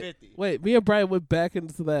 50-50. wait. Me and Brian went back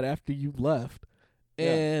into that after you left, Yeah.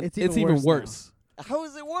 and It's it's even even worse worse How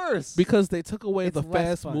is it worse? because they took away It's the less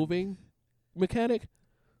fast fun. moving mechanic.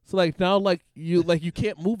 So like now, you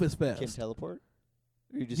can't move as fast. Can teleport?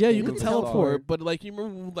 Or you just Yeah, can't you can move as far? teleport, but like you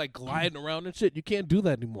remember like gliding around and shit. You can't do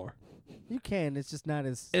that anymore. You can. It's just not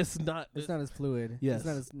as. It's not. It's not as fluid. Yes. It's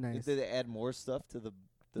not as nice. Did they add more stuff to the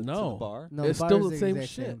No. bar? No, It's the still bar the is same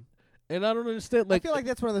exact shit. same. And I don't understand. I feel like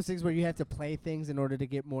that's one of those things where you have to play things in order to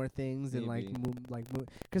get more things and Maybe. move.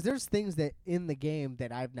 Because there's things that in the game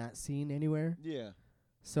that I've not seen anywhere. Yeah.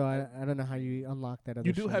 So I don't know how you unlock that other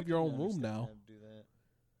you do shit. have your I own can room understand now. how to do that.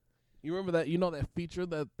 You remember that? You know that feature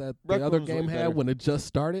that Rec the other Room's way game had better. when it just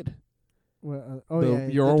started, Well, your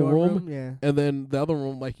the own dorm room? Yeah. and then the other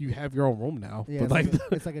room like you have your own room now. Yeah. but It's like,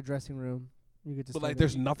 it's like a dressing room. You could just. but like stand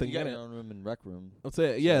there's there. nothing You got in your it. own room in Rec Room. I'll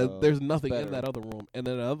say yeah. So There's it's nothing in better. that other room, and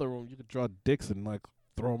then the other room you could draw dicks and like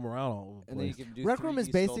throw them around all over the And then you place. can do Rec Room is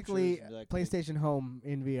 3D basically sculptures and be like, PlayStation Home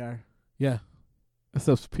in VR. Yeah,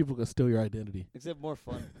 except people can steal your identity. Except more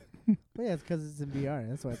fun. Well, yeah, it's because it's in VR.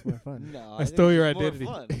 That's why it's more fun. No, I think stole your it's more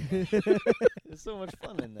identity. fun. There's so much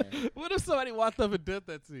fun in there. What if somebody walked up and did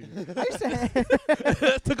that to you? I used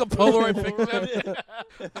to Took a Polaroid picture.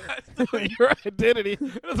 I stole your identity.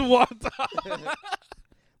 Just walked off.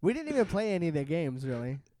 We didn't even play any of their games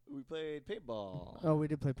really. We played paintball. Oh, we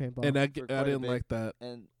did play paintball. And I For quite a didn't bit. like that.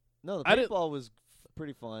 And no, the I didn't- paintball was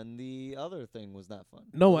pretty fun. The other thing was not fun.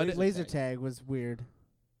 No, I didn't. Laser tag was weird.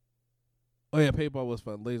 Oh yeah, paintball was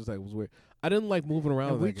fun. Laser tag was weird. I didn't like moving around.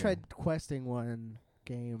 And in we that game. tried questing one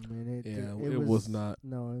game, and Yeah, it was not.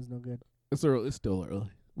 No, it was no good. It's early. It's still early.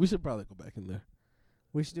 We should probably go back in there.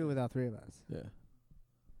 We should do it with all three of us. Yeah.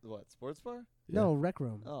 What, sports bar? Yeah. No, Rec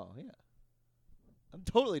Room. Oh, yeah. I'm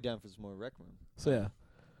totally down for some more Rec Room. So yeah,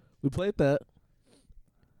 we played that.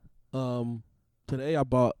 Today I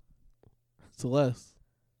bought Celeste.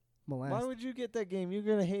 Molest. Why would you get that game? You're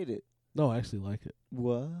going to hate it. No, I actually like it.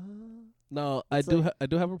 What? No, It's I do. like- I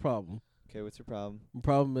do have a problem. Okay, what's your problem? The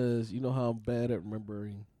problem is, you know how I'm bad at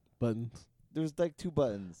remembering buttons. There's like 2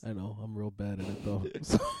 buttons. I know I'm real bad at it though.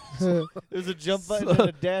 There's a jump button So- and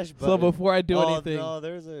a dash button. So before I do oh, anything, no,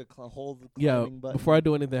 there's a hold yeah, climbing button. before I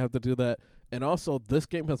do anything, I have to do that. And also, this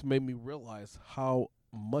game has made me realize how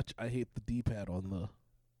much I hate the D-pad on the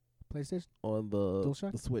PlayStation? DualShock?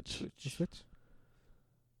 DualShock? The Switch. The Switch?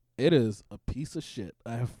 It is a piece of shit.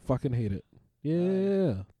 I fucking hate it.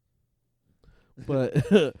 Yeah.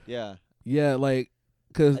 But Yeah. yeah, like,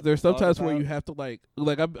 because I there's thought sometimes where about- you have to like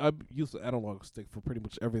I'm used to analog stick for pretty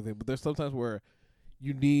much everything, but there's sometimes where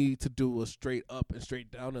you need to do a straight up and straight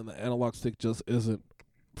down, and the analog stick just isn't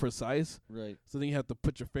precise. Right. So then you have to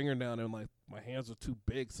put your finger down, and like my hands are too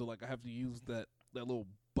big, so like I have to use that little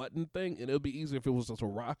button thing, and it would be easier if it was just a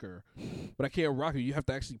rocker. But I can't rock it. You have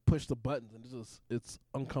to actually push the buttons, and it's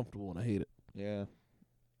uncomfortable, and I hate it. Yeah.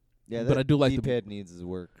 Yeah, But I do like the D-pad needs his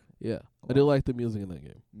work. Yeah, I do like the music in that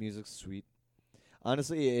game. Music's sweet.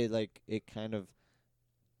 Honestly, it kind of.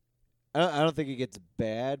 I don't think it gets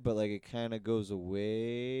bad, but like it kind of goes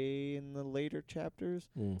away in the later chapters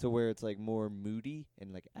to where it's like more moody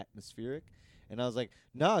and like atmospheric. And I was like,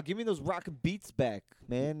 nah, give me those rockin' beats back,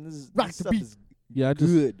 man. This stuff is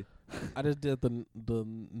good. I just did the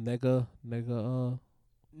Nega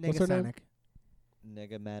what's her name?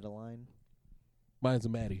 Nega Madeline. Mine's a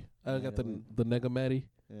Maddie. I got the Nega Maddie.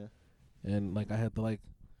 Yeah. And like I had to like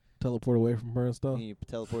teleport away from her and stuff. And you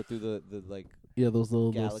teleport through the like those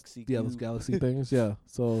little galaxy those galaxy things. Yeah.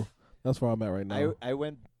 So that's where I'm at right now. I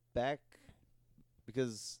went back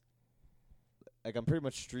because like I'm pretty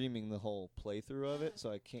much streaming the whole playthrough of it,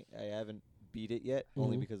 so I haven't beat it yet,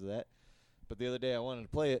 only because of that. But the other day I wanted to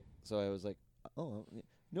play it, so I was like, oh, you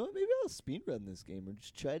know what, maybe I'll speedrun this game or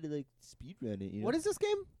just try to like speedrun it. You know? What is this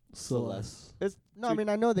game? Celeste. It's No, I mean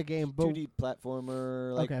I know the game, but 2D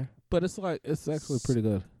platformer. Like, okay. But it's actually pretty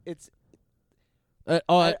good. It's I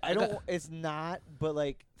don't. It's not, but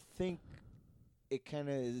like think it kind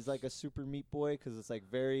of is like a Super Meat Boy because it's like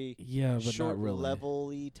very but short not really.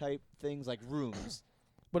 level-y type things like rooms,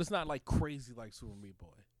 But it's not like crazy like Super Meat Boy.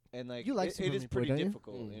 and like You like it Super is Meat Boy, pretty don't you?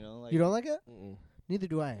 difficult. You know, like You don't like it? Mm-mm. Neither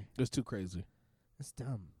do I. It's too crazy. It's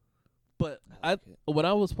dumb. But when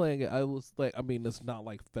I was playing it, I was like, I mean, it's not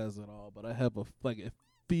like Fez at all, but I have it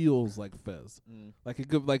feels like Fez. Like it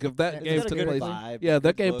could, like if that It's game got a took good place, vibe, that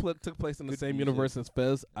good game look, took place in the good same music. universe as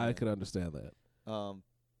Fez, I Yeah. could understand that. But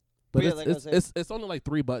But yeah, like I was saying- it's only like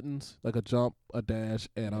 3 buttons, like a jump, a dash,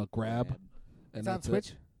 and a grab. And It's on that's Switch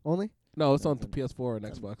it. only? No, it's on the Nothing. PS4 and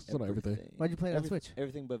Xbox. It's on everything. Why'd you play it on Switch?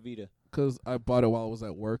 Everything but Vita. Because I bought it while I was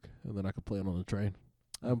at work, and then I could play it on the train.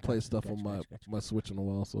 I haven't played Gotcha, stuff gotcha, on my gotcha. my Switch in a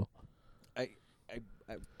while, so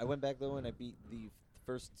I went back though and I beat the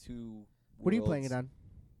first 2. What are you playing it worlds on?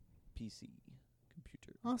 PC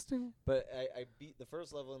computer. Austin, But I beat the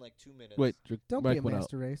first level in like 2 minutes. wait, your don't mic be a went out.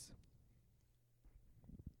 master race.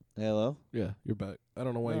 Hello? Yeah, you're back. I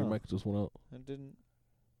don't know why your No. mic just went out. I didn't.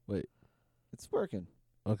 Wait. It's working.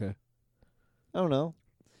 Okay. I don't know.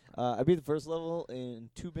 I beat the first level in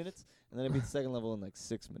 2 minutes, and then I beat the second level in like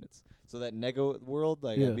 6 minutes. So that Nego world,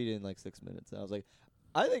 like I Yeah. beat it in like 6 minutes. And I was like,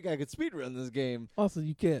 I think I could speedrun this game Also,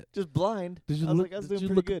 you can't. just blind. Did you I was look? like, I was did doing you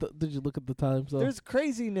pretty look good. at the, Did you look at the times though? There's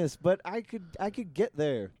craziness, but I could get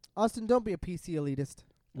there. Austin, don't be a PC elitist.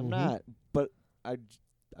 I'm not, but I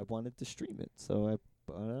wanted to stream it, so I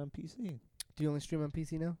bought it on PC. Do you only stream on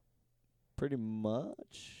PC now? Pretty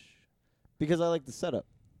much, because I like the setup.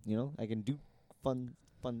 You know, I can do fun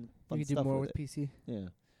You can do stuff more with with PC. it. Yeah,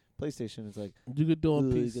 PlayStation is like You could do on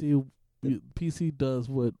Ugh, you PC. PC does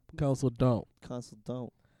what console don't. console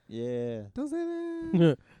don't. Yeah. Don't say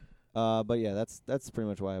that. But yeah, that's pretty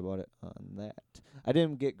much why I bought it on that. I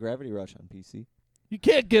didn't get Gravity Rush on PC You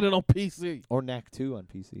can't get it on PC. or Knack 2 on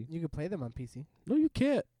PC. You can play them on PC. No, you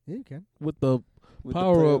can't. Yeah, you can. With the With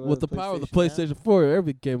power the of with the power of the PlayStation 4,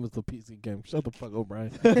 every game is a PC game. Shut the fuck up,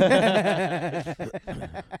 Brian.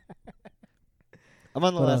 I'm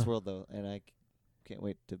on the But, last world though, and I can't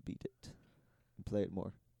wait to beat it and play it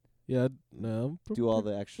more. Yeah, no, Do all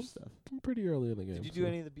the extra stuff. I'm pretty early in the game. Did you do so.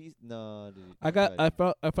 any of the beast? No. Did you? I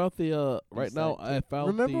found the right now. Inside I found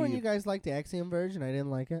Remember the, when you guys liked the Axiom version? I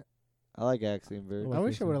didn't like it. I like Axiom Verge. Like I wish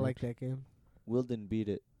I Axiom would have Verge. liked that game. Will didn't beat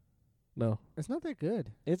it. No, It's not that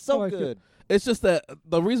good. It's so like it. good. it's just that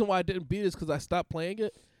the reason why I didn't beat it is because I stopped playing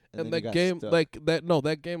it. And then you that got game, stuck. like that, no,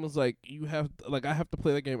 that game is like I have to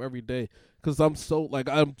play that game every day because I'm so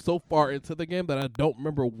far into the game that I don't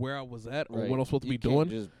remember where I was at or Right. what I'm supposed to You be can't doing.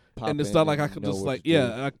 just pop And it's in not like I and could know just what like to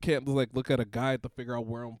do. I can't just like look at a guide to figure out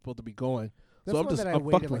where I'm supposed to be going. That's I'm one just that I I'm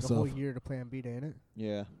waited fucking like a whole myself. year to play on Vita, ain't it?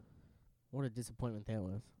 Yeah. What a disappointment that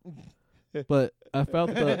was. But I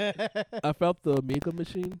found the Amiga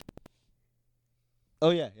machine. Oh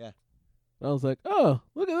yeah, yeah. I was like, oh,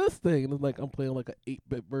 look at this thing, and it's like I'm playing like an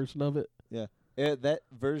 8-bit version of it. Yeah, that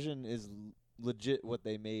version is legit what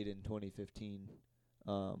they made in 2015.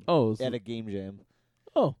 Oh, At a game jam.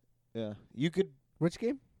 oh, Yeah, you could. Which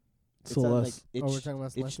game? It's on like Celeste. Oh, we're talking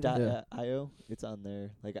about Celeste again? itch.io. It's on there.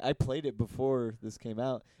 Like I played it before this came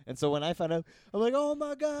out, and so when I found out, I'm like, oh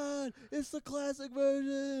my god, it's the classic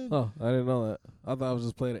version. Oh, I didn't know that. I thought I was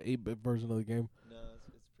just playing an 8-bit version of the game. No,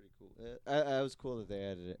 it's pretty cool. I was cool that they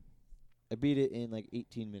added it. I beat it in like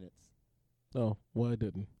 18 minutes. Oh, well, I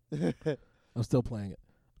didn't. I'm still playing it.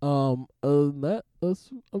 Other than that, I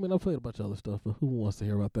played a bunch of other stuff, but who wants to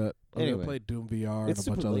hear about that? Anyway. I played Doom VR It's and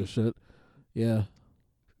a bunch super of other late. shit. Yeah.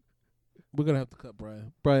 We're gonna have to cut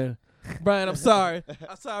Brian. Brian, I'm sorry.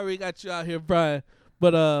 I'm sorry we got you out here, Brian.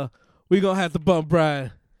 But we gonna have to bump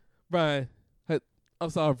Brian. Brian, I'm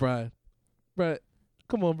sorry, Brian. Brian,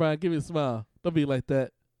 come on, Brian, give me a smile. Don't be like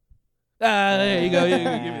that. There you go. Give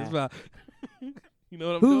me a smile. You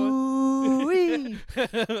know what I'm doing?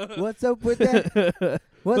 What's up with that?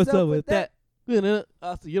 What's up with that?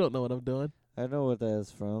 Also, you don't know what I'm doing. I know what that is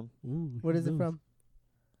from. Ooh, What is it from?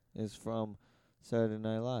 It's from Saturday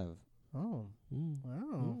Night Live. Oh, Ooh.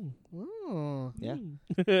 wow. Ooh. Oh. Yeah.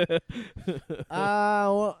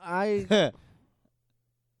 Well, I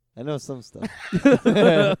I know some stuff.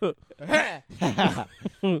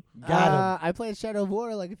 I played Shadow of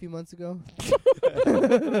War like a few months ago.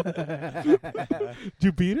 Did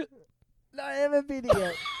you beat it? No, I haven't beat it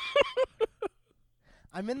yet.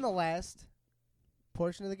 I'm in the last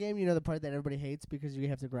portion of the game. You know the part that everybody hates because you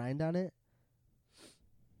have to grind on it?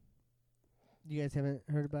 You guys haven't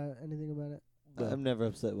heard about anything about it? I'm never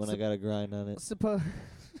upset when I got to grind on it. Shut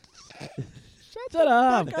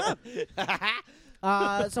up.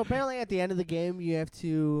 So apparently at the end of the game, you have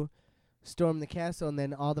to storm the castle, and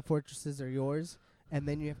then all the fortresses are yours. And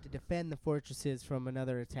then you have to defend the fortresses from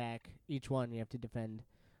another attack. Each one you have to defend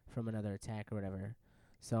from another attack or whatever.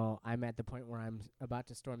 So I'm at the point where I'm about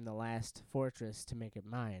to storm the last fortress to make it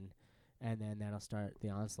mine, and then that'll start the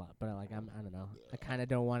onslaught. But I don't know. I kind of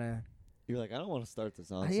don't want to. You're like, I don't want to start this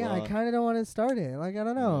onslaught. Yeah, I kind of don't want to start it. Like, I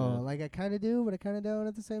don't know. Yeah. Like, I kind of do, but I kind of don't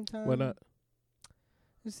at the same time. Why not?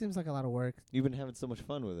 It seems like a lot of work. You've been having so much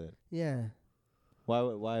fun with it. Yeah.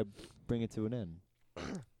 Why bring it to an end?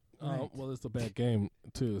 Right. Well, it's a bad game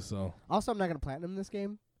too. So Also, I'm not going to platinum this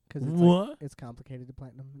game because it's, what? it's complicated to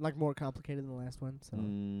platinum. Like, more complicated than the last one. So,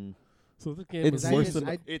 So this game It's is I worse just-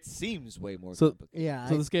 than. It seems way more So- complicated. yeah.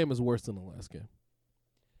 So this game is worse than the last game.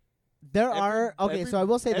 So I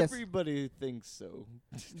will say this. Everybody thinks so.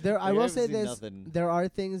 I We will haven't say seen this. nothing. There are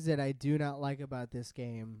things that I do not like about this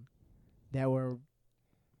game that were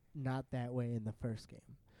not that way in the first game.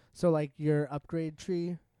 So, like, your upgrade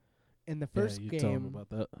tree in the first yeah, you tell 'em game about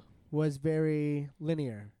that. was very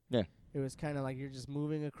linear. Yeah. It was kind of like you're just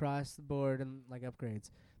moving across the board and, like, upgrades.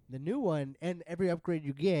 The new one, and every upgrade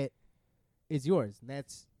you get is yours, and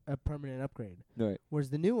that's a permanent upgrade. Right. Whereas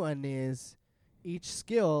the new one is each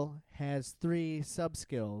skill has 3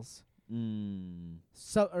 sub-skills.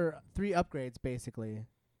 Or 3 upgrades, basically.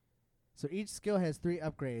 So each skill has 3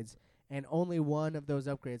 upgrades, and only one of those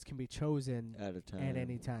upgrades can be chosen At a time. at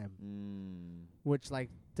any time. Which, like,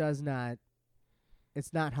 does not...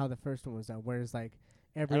 It's not how the first one was done, whereas, like,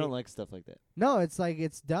 I don't like stuff like that. No, it's like,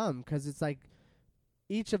 it's dumb, because it's like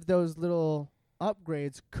each of those little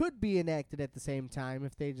upgrades could be enacted at the same time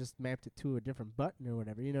if they just mapped it to a different button or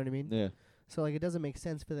whatever, you know what I mean? Yeah. So, like, it doesn't make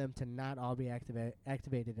sense for them to not all be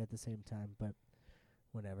activated at the same time, but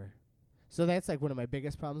whatever. So that's, like, one of my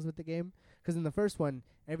biggest problems with the game. Because in the first one,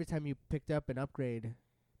 every time you picked up an upgrade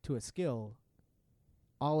to a skill,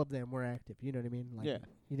 all of them were active. You know what I mean? Like, Yeah.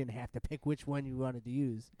 you didn't have to pick which one you wanted to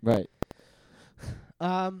use. Right.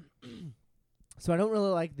 So I don't really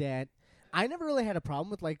like that. I never really had a problem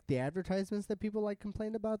with, like, the advertisements that people, like,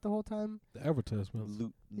 complained about the whole time. The advertisements.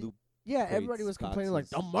 Loop. Yeah, Crates, everybody was complaining, like,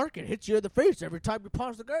 boxes. the market hits you in the face every time you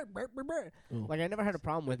pause the game. Brr, brr, brr. Oh. Like, I never had a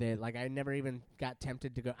problem with it. Like, I never even got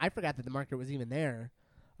tempted to go. I forgot that the market was even there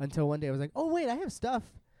until one day I was like, oh, wait, I have stuff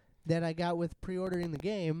that I got with pre-ordering the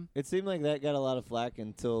game. It seemed like that got a lot of flack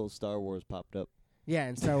until Star Wars popped up. Yeah,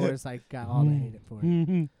 and Star Wars, like, got all the hate for it.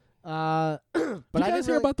 Did But you I guys didn't hear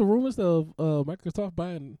really- about the rumors of Microsoft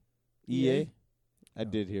buying EA? I No.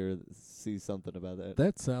 did see something about that.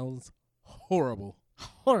 That sounds horrible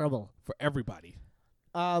horrible. for everybody.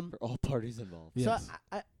 For all parties involved. Yes.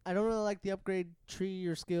 So I don't really like the upgrade tree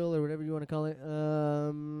or skill or whatever you want to call it.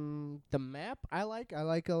 The map I like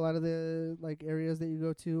a lot of the, like, areas that you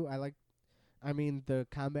go to. I mean the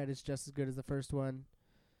combat is just as good as the first one.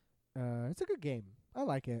 It's a good game. I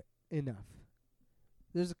like it enough.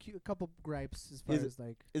 There's a couple gripes as far Is it- as,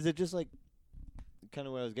 like, Is it just like kind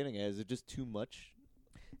of what I was getting at? Is it just too much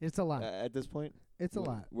it's a lot. at this point? It's a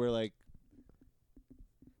lot. Where like,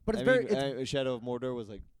 But it's I very mean, Shadow of Mordor was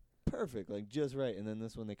like perfect, like just right, and then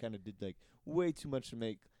this one they kind of did like way too much to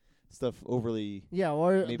make stuff overly yeah,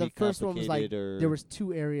 or maybe the first one was like complicated or there was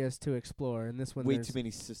 2 areas to explore, and this one way there's too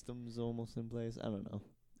many systems almost in place. I don't know.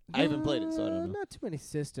 I haven't played it, so I don't know. Not too many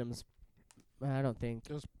systems. I don't think.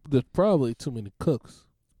 There's probably too many cooks.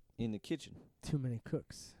 In the kitchen. Too many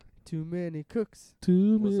cooks. Too many cooks.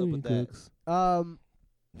 Too What's up many with that? cooks.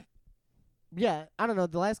 Yeah, I don't know.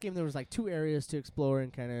 The last game there was like 2 areas to explore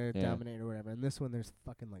and kind of Yeah. dominate or whatever. And this one there's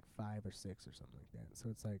fucking like 5 or 6 or something like that. So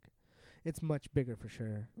it's like, it's much bigger for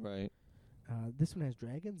sure. Right. This one has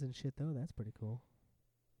dragons and shit though. That's pretty cool.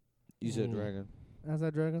 You said Ooh. dragon. How's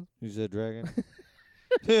that dragon? You said dragon.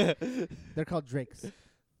 They're called drakes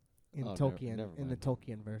in Oh, Tolkien never in the mind.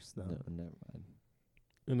 Tolkien verse though. No, never mind.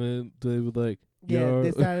 And then they would like, Yeah, You're-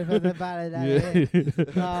 they started from the bottom.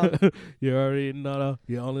 Yeah. You already know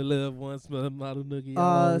you only live once, but I'm not a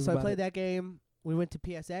nookie. So I played that game. We went to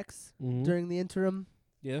PSX during the interim.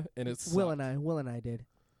 Yeah, and it's Will and I did.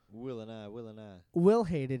 Will and I. Will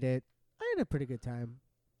hated it. I had a pretty good time.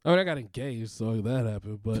 I mean, I got engaged, so that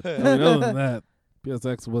happened. But I mean, other than that,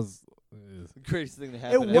 PSX was. The greatest thing to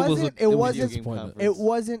happen. It wasn't. It wasn't. disappointment. It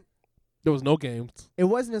wasn't. There was no games. It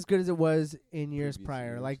wasn't as good as it was in years Previous prior.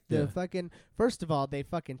 years. Like the Yeah. fucking. First of all, they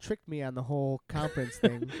fucking tricked me on the whole conference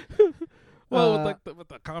thing. Well, Uh, but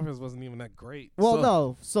the conference wasn't even that great. Well, so.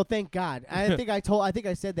 no. So thank God. I think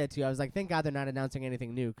I said that to you. I was like, thank God they're not announcing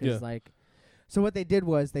anything new. 'Cause Yeah. like, so what they did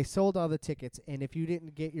was they sold all the tickets, and if you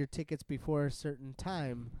didn't get your tickets before a certain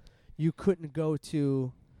time, you couldn't go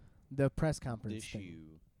to the press conference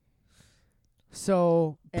thing.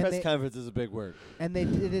 So and Press they, conference is a big word. and they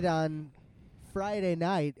did it on Friday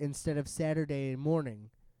night instead of Saturday morning.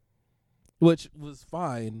 Which was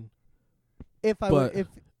fine. If I But- would, if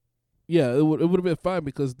Yeah, it would have been fine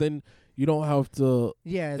because then you don't have to.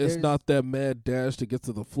 yeah, It's there's- not that mad dash to get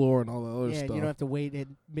to the floor and all that other yeah, stuff. and you don't have to wait at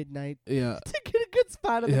midnight Yeah. to get a good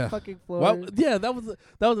spot on Yeah. the fucking floor. Well, yeah, that was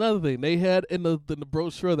another thing. They had in the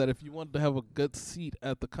brochure that if you wanted to have a good seat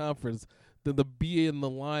at the conference, then to be in the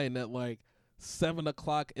line at like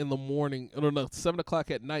 7:00 in the morning, or no,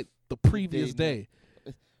 7:00 at night the previous day.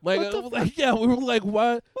 Like, What the I was like, yeah, we were like,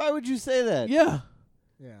 what? Why would you say that? Yeah,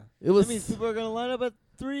 yeah. it was. That means people are gonna line up at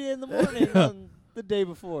 3 in the morning on the day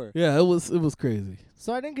before. Yeah, it was crazy.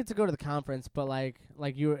 So I didn't get to go to the conference, but like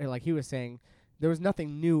he was saying, there was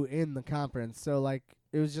nothing new in the conference. So like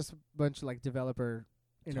it was just a bunch of like developer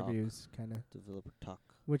interviews, kind of, Developer talk.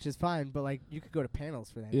 which is fine. But like you could go to panels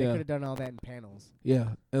for that. They Yeah. could have done all that in panels.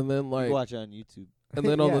 Yeah, and then You like, can watch it on YouTube. and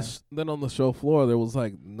then on Yeah. on the show floor there was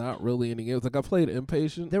like not really any games. Like I played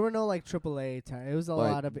Impatient, There were no like AAA time. It was a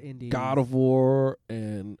Like, lot of indies. God of War,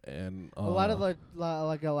 and a lot of the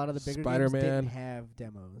like a lot of the bigger games Spider-Man. didn't have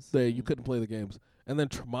demos. you couldn't play the games. And then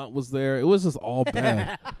Tremont was there. It was just all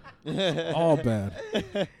bad. All bad.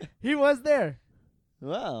 He was there.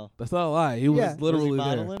 Wow. That's not a lie. He was Yeah. literally was he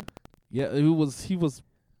there. modeling? Yeah, he was He was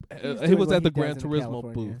he doing was what at the he Gran does in Turismo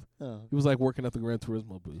California. booth. Oh. He was like working at the Gran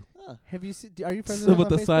Turismo booth. Have you seen? Are you friends So with him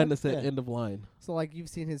with on the sign Facebook? that said Yeah. end of line. So like you've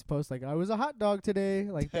seen his post like I was a hot dog today.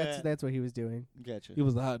 Like that's what he was doing. Gotcha. He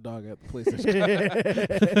was a hot dog at the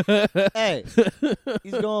PlayStation. Hey,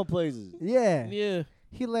 he's going places. Yeah. Yeah.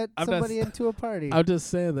 He let I'm not somebody s- into a party. I'm just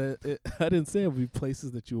saying that I didn't say it would be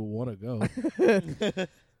places that you would want to go.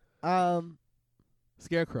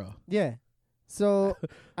 Scarecrow. Yeah. So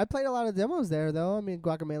I played a lot of demos there though. I mean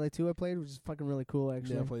Guacamelee 2 I played, which is fucking really cool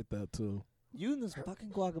actually. Yeah, I played that too. You and this fucking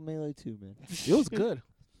Guacamelee too, man. It was good.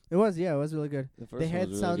 It was really good. The first They one had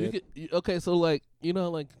was sound- really You good. okay, so like you know,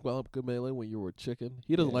 like Guacamelee when you were chicken.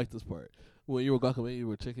 He doesn't Yeah. like this part. When you were Guacamelee, you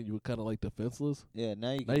were chicken. You were kind of like defenseless. Yeah,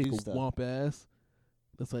 now you Now can you do can stuff. womp ass.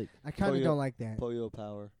 That's like I kind of Pollo- don't like that. Pollo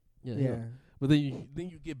power. Yeah. But then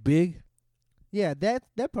you get big. Yeah, that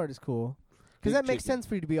part is cool. Because Big that makes chicken. sense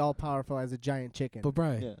for you to be all powerful as a giant chicken. But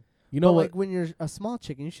Brian, Yeah. you know but what? like when you're a small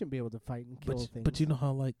chicken, you shouldn't be able to fight and kill things. But you know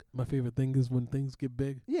how like my favorite thing is when things get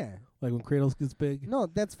big. Yeah. Like when Kratos gets big. No,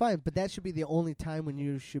 that's fine, but that should be the only time when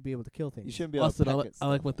you should be able to kill things. You shouldn't be able Austin, to I, peck li- at I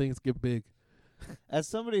like stuff. when things get big. As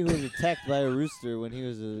somebody who was attacked by a rooster when he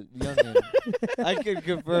was a youngin, I can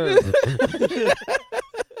confirm.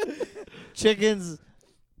 Chickens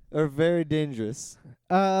are very dangerous.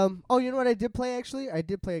 Oh, you know what I did play actually? I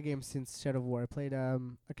did play a game since Shadow of War. I played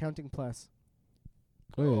Accounting Plus.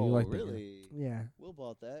 Oh, yeah, you like that game. really? Yeah. Will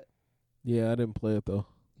bought that. Yeah, I didn't play it though.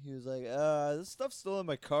 He was like, this stuff's still in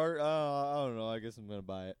my cart. I don't know. I guess I'm gonna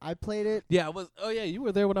buy it. I played it. Yeah, I was. Oh yeah, you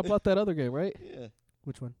were there when I bought that other game, right? Yeah.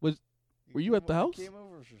 Which one? Were you at the house? Came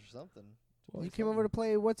over for something. You came over to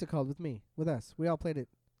play what's it called with me, with us. We all played it.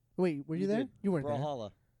 Wait, were you there? did. You weren't there. Brawlhalla.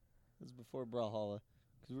 It was before Brawlhalla.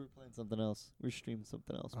 Because we were playing something else. We were streaming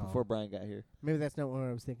something else Oh. before Brian got here. Maybe that's not what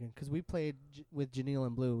I was thinking. Because we played with Janelle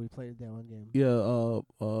and Blue. We played that one game. Yeah,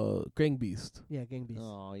 Gang Beast. Yeah, Gang Beasts.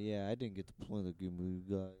 Oh, yeah. I didn't get to play the game with you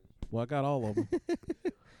guys. Well, I got all of them.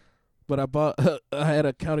 But I bought. I had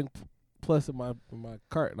Accounting Plus in my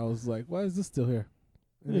cart, and I was like, "Why is this still here?"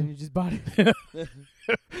 And then you just bought it.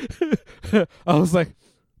 I was like,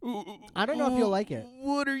 "Ooh, I don't know if you'll like it.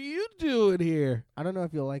 What are you doing here? I don't know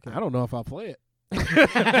if you'll like it. I don't know if I'll play it.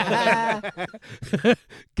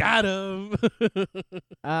 Got him.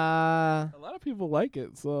 A lot of people like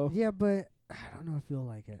it, so Yeah, but I don't know if you'll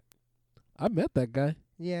like it. I met that guy.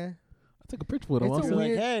 Yeah. I took a picture with him. It's a once. You're like,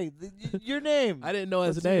 weird- hey, your name. I didn't know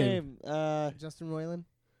his What's your name. Justin Roiland.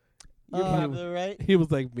 You're Uh, popular, right? He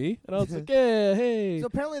was like me, and I was like, yeah, hey. So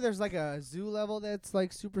apparently there's like a zoo level that's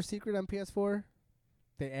like super secret on PS4.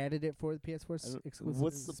 They added it for the PS4 exclusive.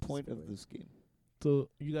 What's the point of this game? So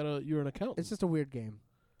you're an accountant. It's just a weird game.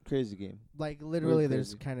 Crazy game. Like literally, there's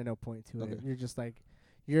crazy. kind of no point to Okay. it. You're just like,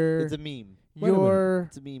 you're It's a meme. Wait a you're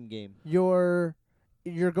It's a meme game. you're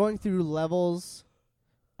going through levels.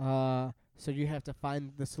 So you have to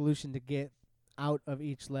find the solution to get out of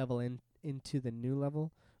each level into the new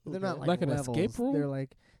level. But they're not Okay. like Like an levels. escape room? They're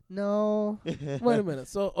like no. Wait a minute.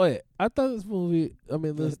 So wait, I thought this movie. I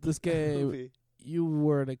mean, this game. You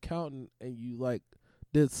were an accountant and you like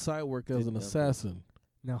did side work as Did an nothing. assassin,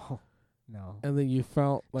 No. and then you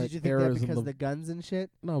found like Did you think that errors in because the of the guns and shit?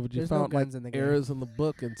 no, but you There's no found like guns in the game. errors in the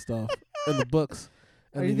book and stuff in the books.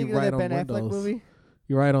 And Are you then thinking of write that on Ben Affleck windows. movie?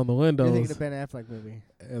 You write on the You're thinking windows, of Ben Affleck movie.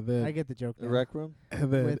 and then I get the joke. The now. rec room?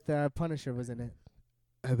 and then With Punisher was in it.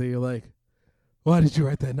 and then you're like, why did you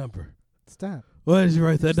write that number? Stop. Why did you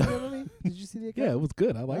write Did that you see number? that movie? Did you see the Yeah, it was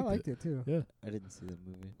good. I liked, liked it too. Yeah, I didn't see that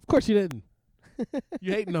movie. of course you didn't.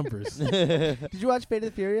 You hate numbers. Did you watch Fate of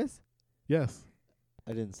the Furious? Yes.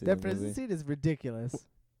 I didn't see That that prison movie. scene is ridiculous.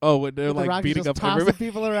 Oh, when they're With the like Rock beating just up tossing everybody.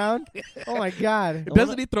 people around. Oh my god.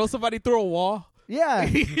 Doesn't he throw somebody through a wall? Yeah.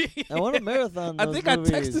 I want a marathon. I those think I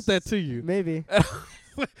movies. texted that to you. Maybe.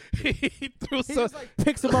 He threw He some. just like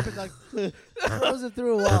picks him up and like throws it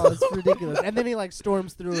through a wall. It's ridiculous. And then he like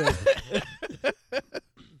storms through it.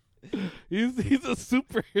 He's a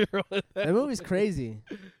superhero. in That movie's crazy.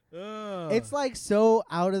 Oh. It's like so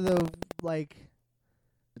out of the like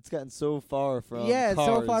It's gotten so far from yeah, it's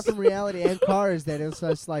so far Cars. from reality and Cars that it's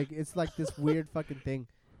just like it's like this weird fucking thing.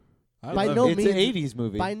 I by love no it. It's an means- 80s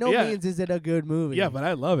movie. By no Yeah. means is it a good movie. Yeah, but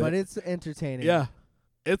I love it. but it's entertaining. yeah,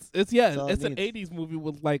 it's That's all it's it an needs. '80s movie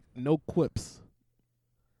with like no quips,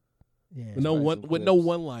 Yeah. no probably one some with no quips.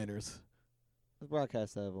 one-liners. The Rock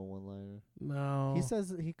has to have a one-liner. No, He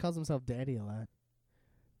says he calls himself daddy a lot.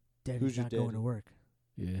 Daddy's Who's your not going daddy? to work.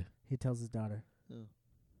 yeah. He tells his daughter.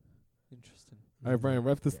 Interesting. All right, Brian,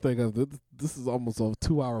 wrap this thing up. This is almost a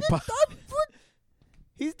 2-hour podcast.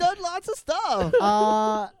 He's done lots of stuff.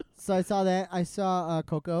 So I saw that. I saw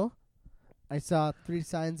Coco. I saw 3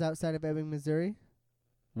 Signs Outside of Ebbing, Missouri.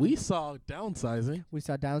 We saw downsizing. We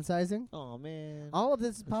saw Downsizing. Oh man. All of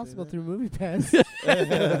this is Can I say possible that? through MoviePass.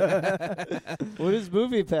 What is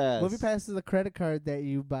Movie Pass? MoviePass is a credit card that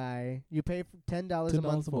you buy. You pay for $10 a $10 month a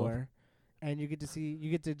month. for, and you get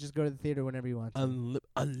to just go to the theater whenever you want. To.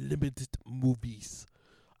 Unlimited movies.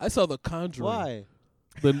 I saw The Conjuring. Why?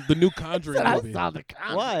 The new Conjuring I movie. saw the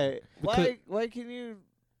Why? Because-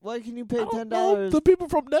 Why can you pay I don't $10? know. The people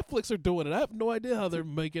from Netflix are doing it. I have no idea how they're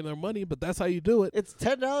making their money, but that's how you do it. It's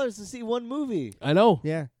 $10 to see one movie. I know.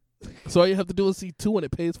 Yeah, So all you have to do is see 2 and it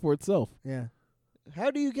pays for itself. yeah. How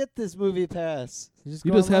do you get this Movie Pass? You just,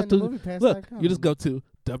 You go just have to online MoviePass.com. look. You just go to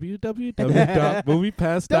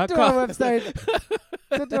www.moviepass.com. Don't do our website.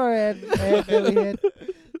 Don't do our ad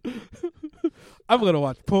that we had. I'm gonna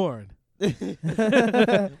watch porn.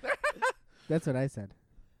 That's what I said.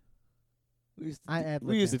 We used to I be-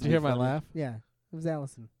 ad-libbed we used that. to Did you hear be my funny. laugh? Yeah, it was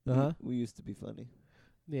Allison. Uh huh. We used to be funny.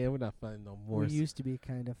 Yeah, we're not funny no more. We used to be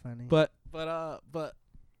kind of funny. But what other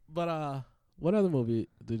movie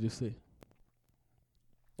did you see?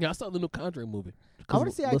 Yeah, I saw the new Conjuring movie. I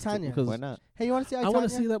wanna see I, Let's- Tonya. because Why not? hey, you want to see? I want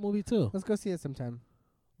to see that movie too. Let's go see it sometime.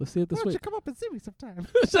 Let's see it Why this don't you week. come up and see me sometime?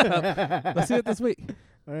 Shut up. Let's see it this week.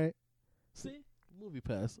 All right. See, Movie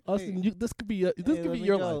Pass. Austin, Hey. this could be this Hey, could let be me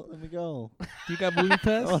your go. life. Let me go. Do you got Movie I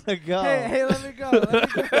Pass? want to go. Hey, let me go.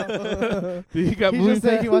 Let me go. Do you got He Movie just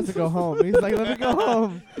said Pass? he wants to go home. He's like, let me go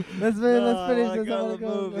home. Let's No, I finish wanna this. I go want to to the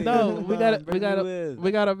go. movie. No, Come we on, gotta bring me with.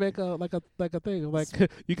 we gotta make a like a thing like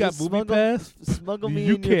you got Just Movie smuggle- Pass. Smuggle me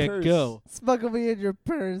You in your can't purse. go. Smuggle me in your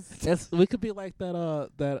purse. We could be like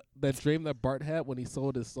that dream that Bart had when he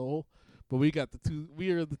sold his soul. But we got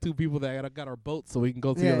we are the 2 people that got our boat so we can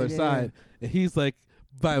go to the Yeah, other yeah, side. And he's like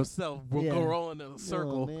by himself. We'll Yeah. go rolling in a Come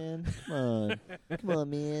circle. on, man. Come on. Come on,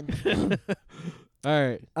 man. All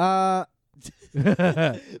right. Who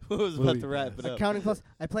was about Movie to wrap it up? Accounting Plus.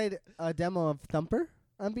 I played a demo of Thumper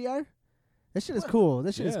on VR. This shit is cool.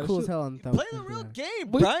 This shit Yeah, is cool this as hell on Thumper. Play the real VR.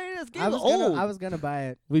 game, Wait. Brian. This game I is was old. gonna buy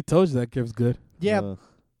it. We told you that game's good. Yeah, Uh,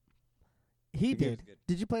 he the game's did. good.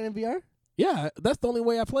 Did you play it in VR? Yeah, that's the only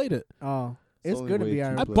way I played it. Oh, It's only good in way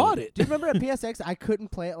VR. to I play bought it. Do you remember at PSX? I couldn't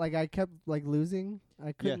play it. Like I kept like losing.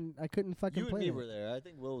 I couldn't fucking You and play me it. were there. I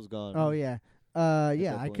think Will was gone. Oh yeah. that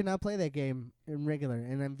Yeah. I point. could not play that game in regular,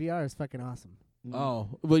 and then VR is fucking awesome. Mm.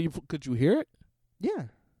 Oh, well, could you hear it? Yeah.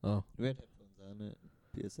 Oh, We had headphones on it.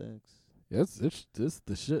 PSX. it's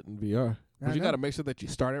the shit in VR. But I you know. got to make sure that you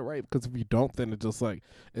start it right, because if you don't, then it just like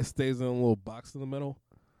it stays in a little box in the middle,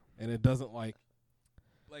 and it doesn't like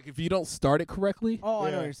if you don't start it correctly, Oh, I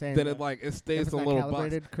know what you're saying. then it stays it's in a not little box.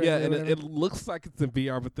 calibrated Yeah, correctly and or it whatever. looks like it's in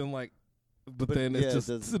VR, but then But then yeah, it it just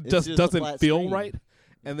doesn't- it's just just a doesn't flat feel screen. right.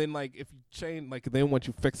 And then if you change then once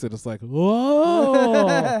you fix it, it's like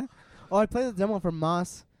whoa. Oh, I played the demo for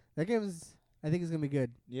Moss. That game is. I think it's gonna be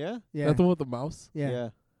good. Yeah? Yeah. That's the one with the mouse. Yeah.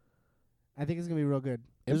 I think it's gonna be real good.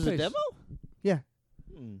 There's a Impatient- demo? Yeah.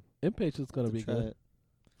 Hmm. Impatient's gonna Have to be try good. it.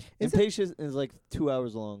 Is it? Impatient is like 2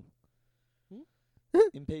 hours long. Hmm?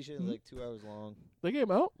 Impatient is like 2 hours long. They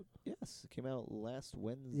came out. Yes, it came out last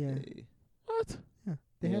Wednesday. What? Yeah.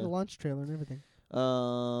 They had Yeah. a launch trailer and everything.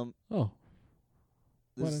 Oh, Why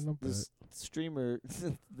This, didn't I play this streamer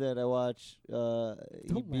that I watch, he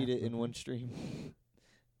Don't beat laugh, it in man. one stream,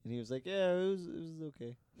 and he was like, "Yeah, it was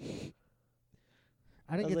okay."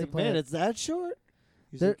 I didn't was get like, to play "Man, it. it's that short?"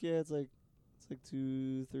 He's There- like, "Yeah, it's like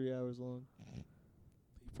 2-3 hours long."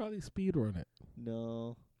 you probably speedrun it.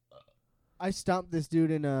 No. I stomped this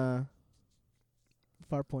dude in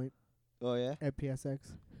Farpoint Oh yeah. at PSX.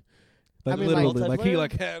 Like I mean, like- literally, he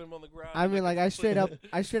Multiplayer? had him on the ground. I mean, like I straight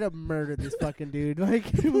up murdered this fucking dude.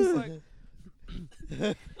 Like it was like,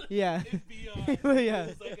 yeah,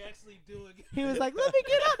 yeah. actually doing it. He was like, "Let me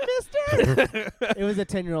get up, Mister." It was a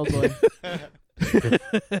 10-year-old boy.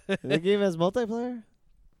 The game has multiplayer.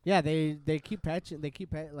 Yeah, they keep patching. They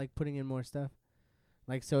keep like putting in more stuff.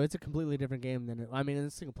 Like so, it's a completely different game than it. I mean, the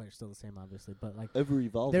single player's still the same, obviously, but like Ever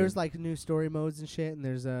evolving. there's like new story modes and shit, and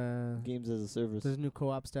there's games as a service. there's new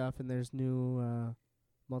co-op stuff, and there's new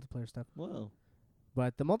multiplayer stuff. Wow,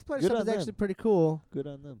 But the multiplayer Good stuff on is them. actually pretty cool. good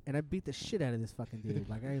on them. And I beat the shit out of this fucking dude.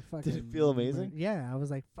 Like I fucking. Did it feel amazing? Yeah, I was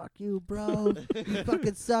like, "Fuck you, bro. You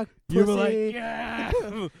fucking suck, pussy." You were like, yeah.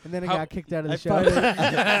 And then I How- got kicked out of the I show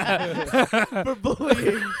find for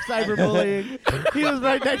bullying, cyberbullying. He was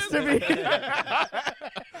right next to me.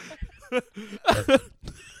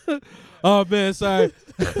 Oh man, sorry.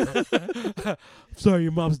 Sorry,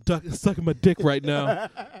 your mom's sucking my dick right now.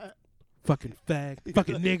 Fucking fag,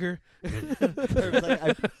 fucking nigger.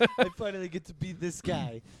 I finally get to be this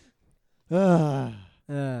guy. So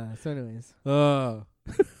anyways.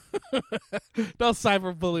 Don't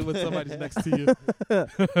cyberbully when somebody's next to you.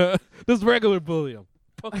 Just regular bully him.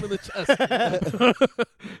 Poke him in the chest.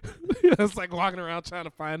 It's like walking around trying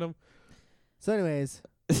to find him. So anyways.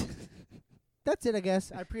 That's it, I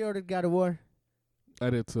guess. I pre-ordered God of War.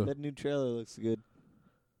 I did too. That new trailer looks good.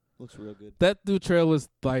 Looks real good. That new trailer was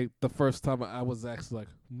like the first time I was actually like,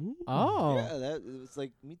 Oh. Yeah, that it was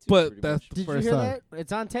like me too. But pretty that's much. the Did you first hear time. that?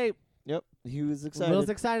 It's on tape. Yep, he was excited. Will's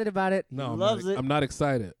excited about it. No, He I'm loves not, it. I'm not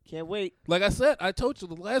excited. Can't wait. Like I said, I told you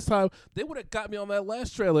the last time they would have got me on that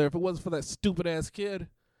last trailer if it wasn't for that stupid ass kid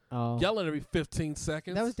Oh. yelling every 15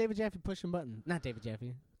 seconds. That was David Jaffe pushing buttons. Not David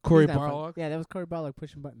Jaffe. Corey He's not fun. Barlog. Yeah, that was Corey Barlog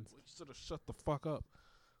pushing buttons. You should have shut the fuck up.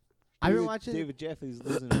 I've been watching. David Jaffe's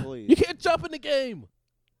losing employees. You can't jump in the game.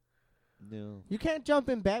 No, You can't jump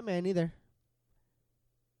in Batman either.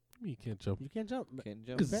 You can't jump. You can't jump. can't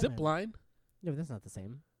jump. Because Batman. zip line. Yeah, but that's not the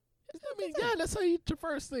same. I mean, yeah, that's how you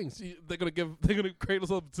traverse things. They're gonna create a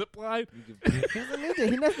little zip line. You can- He doesn't need to.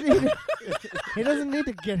 He doesn't need to, he doesn't need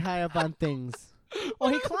to get high up on things. Oh,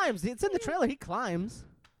 he climbs. It's in the trailer. He climbs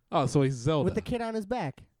Oh, so he's Zelda. with the kid on his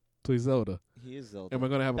back. So he's Zelda. he is Zelda. Am I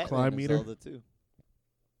gonna have a Batman climb is meter? Zelda too.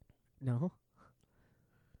 No.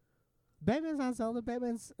 Batman's not Zelda.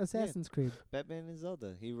 Batman's Assassin's Creed. Batman is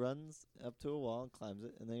Zelda. He runs up to a wall and climbs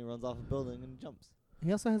it, and then he runs off a building and jumps.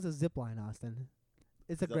 He also has a zip line, Austin.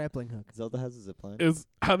 It's a Zel- grappling hook. Zelda has a zip line. Is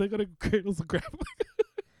how they gonna create a grappling?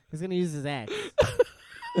 He's gonna use his axe.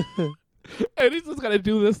 And he's just gonna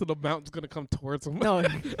do this, and the mountain's gonna come towards him. No.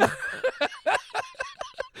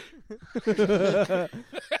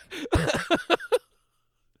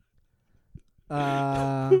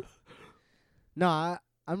 No,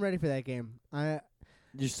 I'm ready for that game.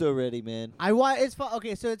 You're so ready, man. It's fun.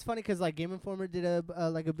 Okay, so it's funny 'cause like Game Informer did a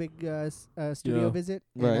like a big studio Yeah. visit,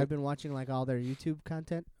 and Right. I've been watching like all their YouTube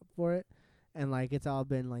content for it, and like it's all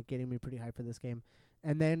been like getting me pretty hyped for this game.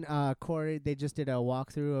 And then Corey, they just did a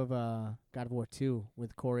walkthrough of God of War 2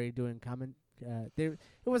 with Corey doing it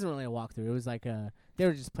wasn't really a walkthrough. It was like they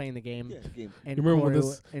were just playing the game. Yeah, game. And You remember Corey, when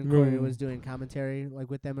this- and you Corey remember- was doing commentary like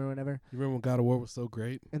with them or whatever. You remember when God of War was so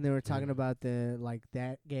great? And they were talking about the like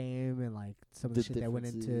that game and like some of the The shit that went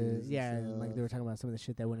into differences and and like they stuff. were talking about some of the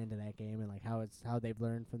shit that went into that game and like how they've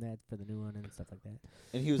learned from that for the new one and stuff like that.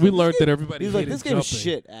 And he was We like, learned this that game- everybody he was like, hated this game is jumping.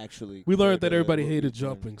 shit, actually. We learned that compared to everybody what we hated were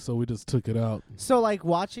playing. jumping, so we just took it out. So like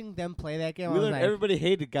watching them play that game, We I was learned like, everybody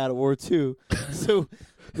hated God of War 2, so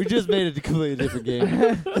we just made it a completely different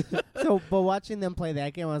game. but watching them play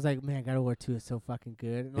that game, I was like, man, God of War 2 is so fucking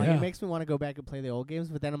good. And, like Yeah. it makes me want to go back and play the old games,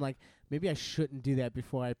 but then I'm like, maybe I shouldn't do that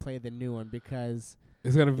before I play the new one because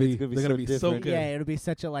It's gonna be. It's gonna be they're so gonna be so different. good. yeah, it'll be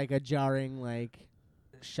such a jarring like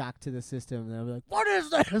shock to the system. And I'll be like, what is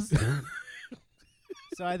this?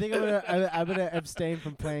 So I think I'm gonna abstain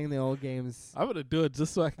from playing the old games. I'm gonna do it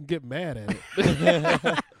just so I can get mad at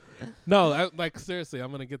it. No, like seriously,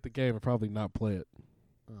 I'm gonna get the game and probably not play it.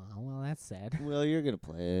 Oh, well, that's sad. Well, you're gonna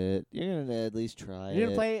play it. You're gonna at least try You're it.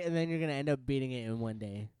 gonna play it, and then you're gonna end up beating it in one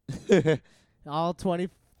day. All 20,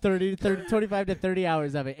 30, 25 to 30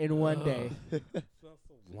 hours of it in one day.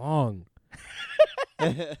 Long.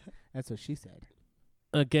 That's what she said.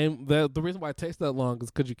 A game. The reason why it takes that long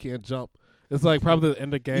is because you can't jump. It's like probably the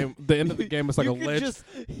end of game. The end of the game is like you a could ledge.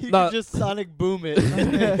 He No. could just Sonic Boom it.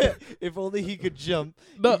 If only he could jump.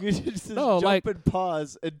 No, You could just no, jump like- and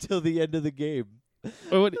pause until the end of the game.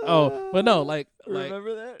 but no, like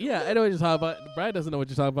Remember that? yeah, I know what you're talking about. Brad doesn't know what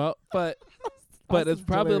you're talking about, but it's Austin's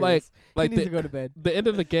probably hilarious. like he needs to the go to bed. the end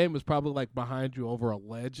of the game is probably like behind you over a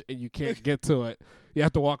ledge and you can't get to it. You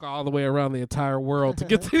have to walk all the way around the entire world to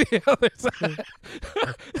get to the other side.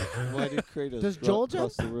 Why did Kratos Does Joel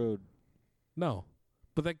cross the road? No,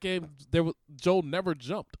 but that game Joel never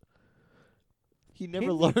jumped. He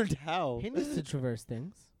never learned how. He needs to traverse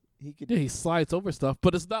things. He could. Yeah, he slides over stuff,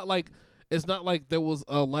 but it's not like there was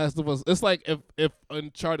Last of Us. It's like if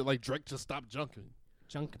Uncharted, like Drake just stopped jumping.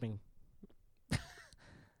 Junkming.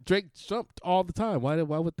 Drake jumped all the time. Why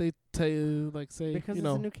would they tell you say Because you it's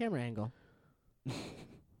know a new camera angle. I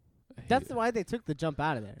That's hate it. why they took the jump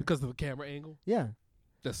out of there. Because of the camera angle. Yeah,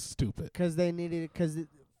 That's stupid. because they needed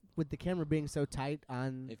with the camera being so tight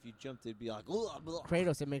on If you jumped, it'd be like. Blah, blah.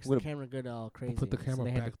 Kratos, it makes What the camera good all crazy. Put the So camera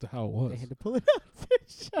they had back to how it was. They had to pull it out.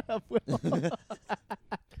 Shut up, Will.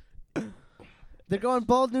 They're going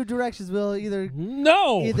bold new directions, Will. Either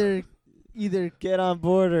Get on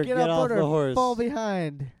board or get get on off board the or horse. fall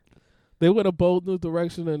behind. They went a bold new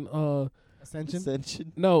direction and Ascension.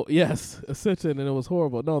 Ascension. Ascension, and it was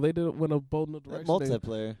horrible. No, they didn't went a bold new direction.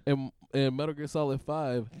 Multiplayer. in Metal Gear Solid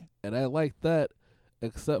 5, and I like that,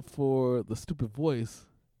 except for the stupid voice.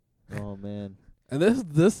 Oh man. And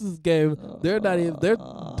this is game. They're not even. They're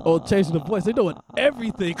changing the voice. They're doing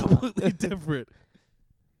everything completely different.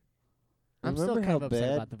 I'm still Remember kind how of upset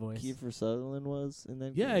bad about the voice. Kiefer Sutherland was in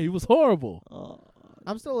that Yeah, game? he was horrible. Oh.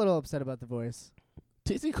 I'm still a little upset about the voice.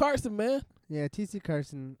 T.C. Carson, man. Yeah, T.C.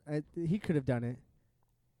 Carson, he could have done it.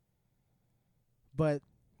 But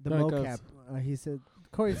the No, it mocap,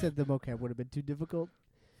 Corey said the mocap would have been too difficult.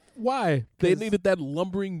 Why? They 'Cause- needed that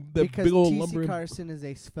lumbering, that Because big old T.C. lumbering. Carson is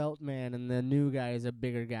a svelte man, and the new guy is a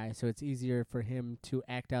bigger guy, so it's easier for him to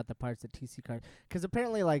act out the parts that T.C. Carson. Because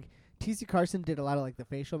apparently, like T.C. Carson did a lot of like the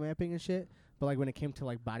facial mapping and shit, but like when it came to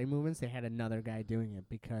like body movements, they had another guy doing it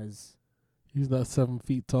because He's not 7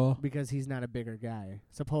 feet tall. he's not a bigger guy.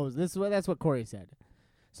 That's what Corey said.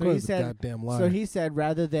 So Corey's he a said. goddamn liar. So he said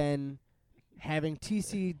rather than having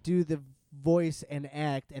TC do the voice and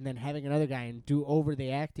act, and then having another guy and do over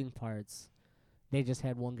the acting parts, they just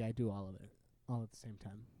had one guy do all of it, all at the same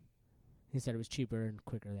time. He said it was cheaper and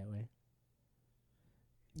quicker that way.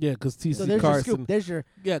 Yeah, because So T.C. there's your Carson. scoop. There's your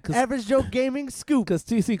Yeah, because average Joe gaming scoop.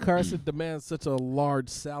 T.C. Carson demands such a large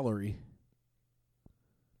salary.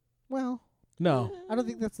 Well, No. I don't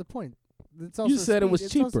think that's the point. It's also said it was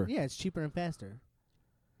It's also- cheaper. yeah, it's cheaper and faster.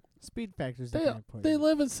 Speed factors. They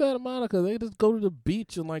live in Santa Monica. They just go to the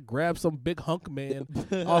beach and like grab some big hunk man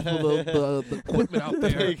off of the equipment out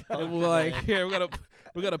there, you go. and we're like, here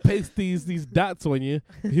we're gonna paste these dots on you.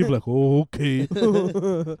 And he'd be like, oh, okay.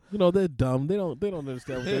 You know they're dumb. They don't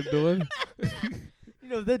understand what they're doing. You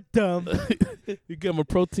know they're dumb. You give them a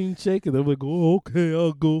protein shake and they're like, oh, okay,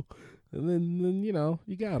 I'll go. And then you know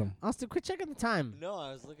you got them. Austin, quit checking the time. No,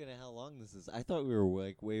 I was looking at how long this is. I thought we were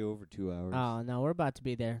like way over 2 hours. Oh no, we're about to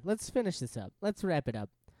be there. Let's finish this up. Let's wrap it up.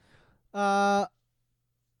 Are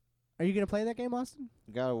you gonna play that game, Austin?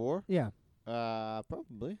 God of War? Yeah.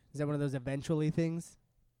 Probably. Is that one of those eventually things,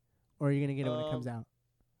 or are you gonna get it when it comes out?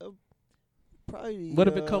 Probably. What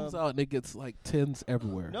if it comes out and it gets like 10s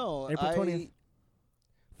everywhere? No, April 20th.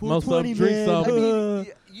 Most of 420, them drink man. some. I mean,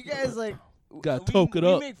 you guys like Gotta toke it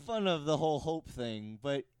up. We make fun of the whole Hope thing,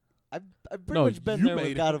 but I've pretty No, much been you there with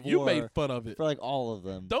made God of War. You made fun of it. For like all of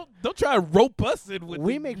them. Don't try to rope us in with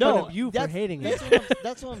We the- make No, fun of you for hating it.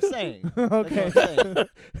 That's what I'm saying. Okay. That's what I'm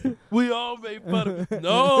saying. We all made fun of it.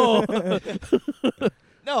 No.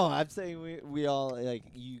 No, I'm saying we all, like,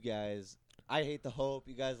 you guys. I hate the Hope.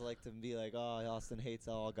 You guys like to be like, oh, Austin hates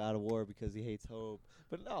all God of War because he hates Hope.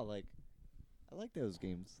 But no, like, I like those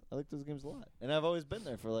games. I like those games a lot. And I've always been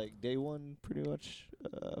there for, like, day one pretty much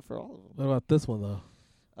for all of them. What about this one though?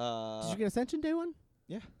 Did you get Ascension day one?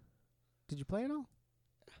 Yeah. Did you play it all?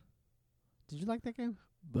 Did you like that game?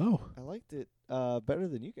 No. I liked it better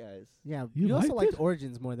than you guys. Yeah. You also liked liked it?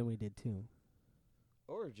 Origins more than we did too.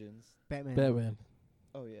 Origins. Batman.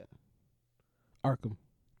 Oh, yeah. Arkham.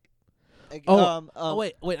 Like, Oh,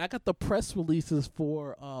 wait. I got the press releases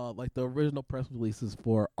for like the original press releases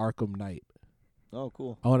for Arkham Knight. Oh,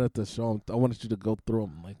 cool. I wanted to show them. I wanted you to go through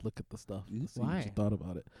them, like look at the stuff, and see what Why? you thought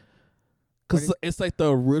about it. Because it's like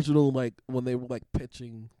the original, like when they were like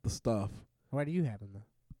pitching the stuff. Why do you have them though?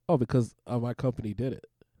 Oh, because my company did it,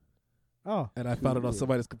 Oh. and I found it on Cool.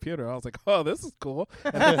 somebody's computer. I was like, "Oh, this is cool,"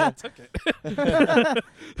 and then I took it.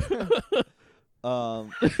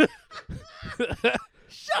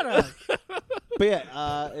 Shut up. But yeah,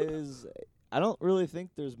 I don't really think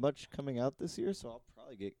there's much coming out this year, so I'll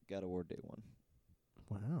probably get God of War day one,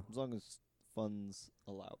 Wow. as long as funds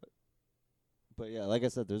allow it. But yeah, like I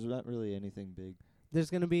said, there's not really anything big. There's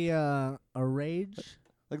gonna be a Rage.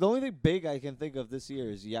 Like the only thing big I can think of this year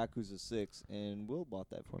is Yakuza 6, and Will bought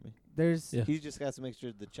that for me. There's Yeah. He just has to make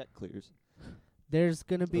sure the check clears. there's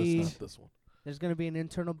gonna That's be not this one. there's gonna be an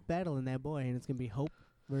internal battle in that boy, and it's gonna be Hope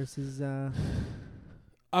versus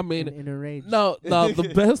I mean, in a Rage. no.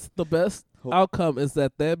 The best Hope. outcome is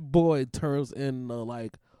that boy turns into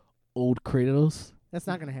like old Kratos. That's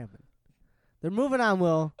not gonna happen. They're moving on,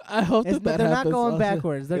 Will. I hope It's, that they're not happens going also.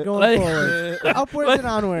 backwards. They're going Like- forward, upwards like- and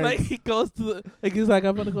onwards. Like he goes to the, like he's like,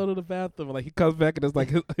 I'm gonna go to the bathroom. And like he comes back and it's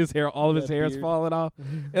like his hair, all of his That hair is beard. falling off,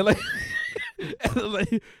 and like,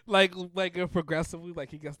 and like progressively,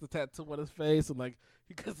 like he gets the tattoo on his face, and like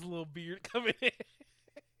he gets a little beard coming in,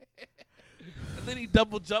 and then he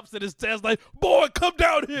double jumps in his chest like, boy, come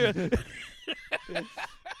down here.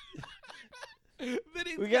 Then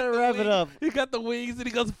he's We got gotta the wrap it wings- up. He got the wings and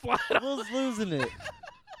he goes flying off. Will's losing it.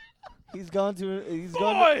 He's gone to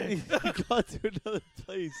Boy! gone to another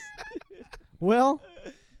place. Will,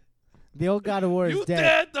 the old God of War is You dead.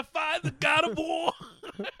 dare defy the God of War?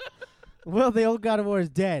 Will, the old God of War is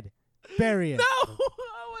dead. Bury it. No,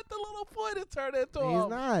 I want the little boy to turn into He's him.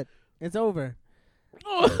 not. It's over.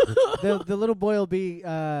 the The little boy will be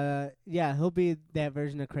he'll be that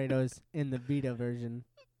version of Kratos in the Vita version,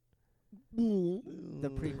 the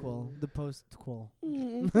prequel, the post-quel.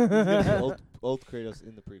 He's gonna be old Kratos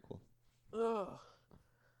in the prequel.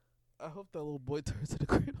 I hope that little boy turns into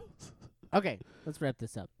Kratos. Okay, let's wrap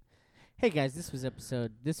this up. Hey guys, this was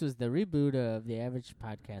the reboot of the Average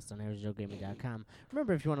Podcast on AverageJoeGaming.com.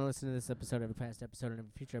 Remember, if you want to listen to this episode, every past episode, and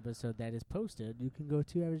every future episode that is posted, you can go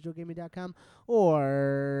to AverageJoeGaming.com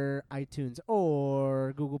or iTunes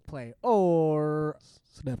or Google Play or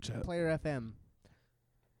Snapchat. Player FM.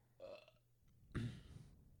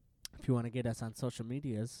 If you want to get us on social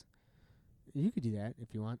medias, you could do that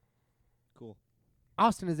if you want. Cool.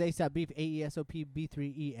 Austin is ASAP Beef, AESOP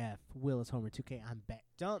B3EF. Will is Homer 2K. I'm Back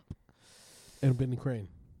Dump. And Benny Crane.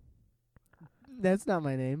 That's not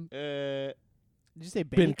my name. Did you say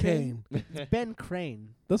Ben Benny Crane? Kane. It's Ben Crane.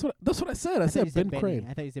 That's what I said. I thought you said Ben Benny. Crane.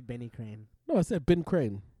 I thought you said Benny Crane. No, I said Ben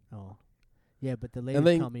Crane. Oh. Yeah, but the And ladies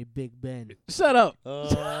then- call me Big Ben. Shut up.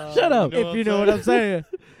 Shut up. If you know what I'm saying.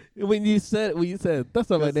 When you said that's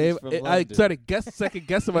not my Because name, he's from I London. started second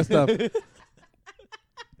guessing my stuff.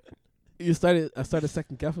 I started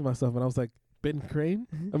second guessing myself, and I was like, Ben Crane?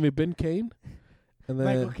 I mean Ben Kane? And then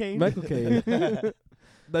Michael Caine. Michael Caine.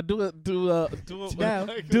 Now Now,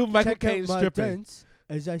 do Michael check out Caine my stripping. dance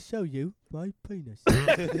as I show you my penis.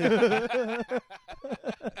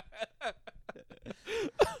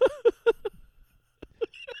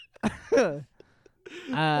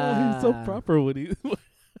 He's so proper when he's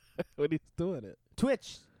doing it.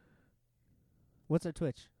 Twitch. What's our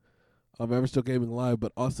Twitch? I'm still gaming live,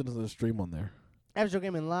 but Austin is on a stream on there. Average Joe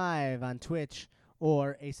Gaming Live on Twitch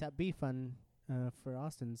or ASAP Beef on for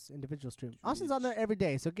Austin's individual stream. Austin's on there every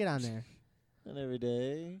day, so get on there. Not every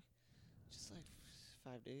day. Just like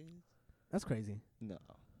 5 days. That's crazy. No.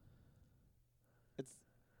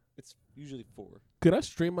 It's usually 4. Could I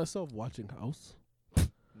stream myself watching House?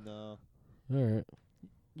 No. All right.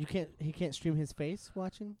 He can't stream his face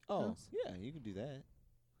watching. Oh, House? yeah, you can do that.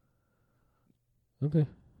 Okay.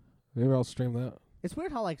 Maybe I'll stream that. It's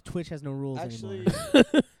weird how like Twitch has no rules Actually,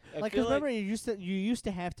 anymore. I Like, feel cause remember you used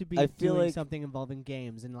to have to be I feel doing like- something involving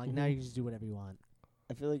games, and like now you can just do whatever you want.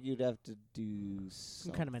 I feel like you'd have to do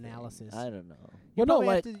some kind of analysis. I don't know. Well, no, probably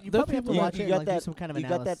have like to- you there are probably have to people watch you it got and, like, do that- some kind of you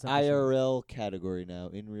got that analysis of the show. IRL category now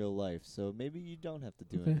in real life, so maybe you don't have to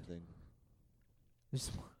do Okay. anything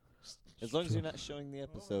Just as long as you're not showing the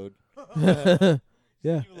episode.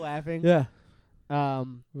 yeah, you laughing. yeah. Yeah,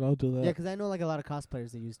 I'll do that. because I know like a lot of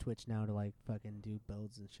cosplayers that use Twitch now to like fucking do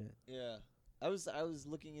builds and shit. Yeah, I was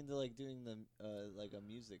looking into like doing the like a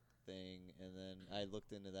music thing, and then I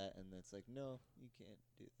looked into that, and it's like, no, you can't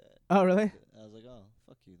do that. Oh, really? I was like, oh,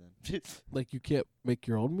 fuck you then. Like you can't make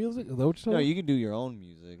your own music. Is that what you're No, saying? you can do your own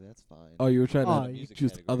music. That's fine. Oh, you were trying Oh, to you music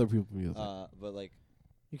choose category. other people's music. But like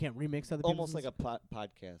You can't remix other almost people's like a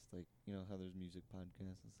podcast, like you know how there's music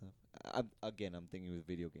podcasts and stuff. I'm thinking with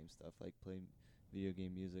video game stuff, like playing video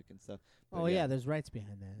game music and stuff. Oh yeah, there's rights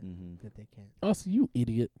behind that Mm-hmm. that they can't. Also, you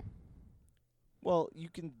idiot. Well, you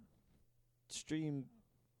can stream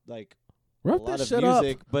like Wrap a lot this of shit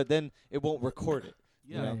music, but then it won't record it.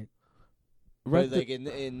 you know? Right. Wrap But like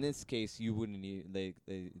in this case, you wouldn't need they.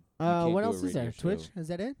 you What can't do else a is there? radio Twitch? show. Is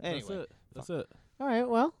that it? Anyway, That's it. All right.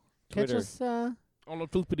 Well, Twitter. catch us. On the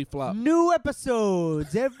flippity flop. New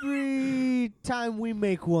episodes every time we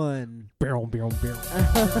make one. Barrel, barrel, barrel.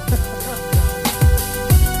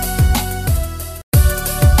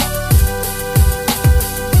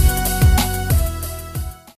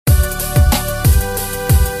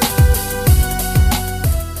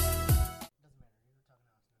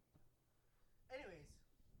 Anyways,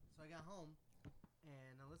 so I got home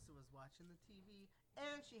and Alyssa was watching the TV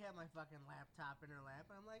and she had my fucking laptop in her lap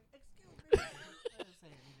and I'm like, excuse me. I didn't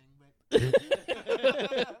say anything,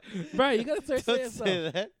 but Right, you gotta start saying Don't stuff.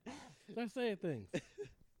 say that. Start saying things.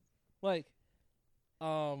 Like,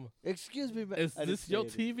 Excuse me, but is I didn't this say your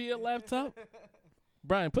anything. TV and laptop?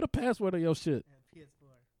 Brian, put a password on your shit. PS4.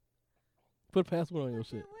 Put a password on your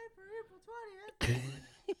shit. Wait for April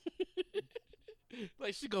 20th.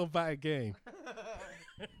 Like she gonna buy a game.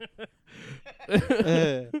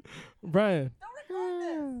 Uh, Brian,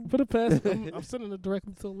 put a password. I'm sending it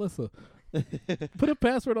directly to Alyssa. Put a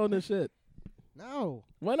password on this shit. No.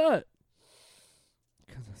 Why not?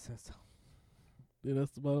 Because I said so. Yeah,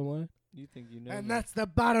 that's the bottom line. You think you know? And me. that's the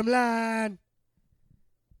bottom line.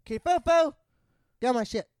 Okay, Fofo. Get my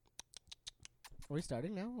shit. Are we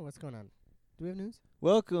starting now? Or what's going on? Do we have news?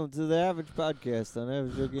 Welcome to the Average Podcast on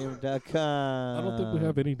AverageJoeGamer.com. I don't think we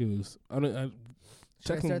have any news. I don't.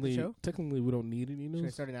 Should I start the show? Technically, we don't need any Should I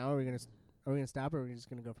news. start it now? Or are we gonna stop, or are we just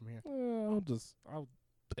gonna go from here? I'll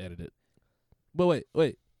edit it. But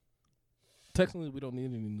wait. Technically, we don't need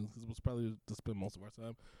any news. This was probably to spend most of our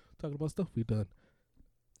time talking about stuff we've done.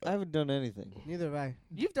 I haven't done anything. Neither have I.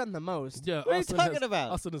 You've done the most. Yeah, What are you Austin talking has,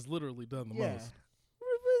 about? Austin has literally done the Yeah. most.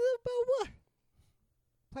 About what?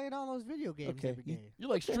 Playing all those video games Okay. every day. You're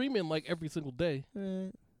like streaming like every single day.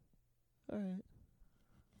 All right.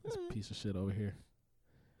 This piece of shit over here.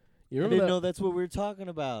 I You remember didn't that? know that's what we were talking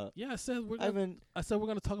about. Yeah, I said we're I gonna, haven't. I said we're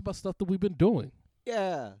gonna talk about stuff that we've been doing.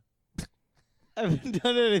 Yeah. I haven't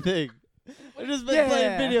done anything. I've just been Yeah.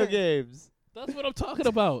 playing video games. That's what I'm talking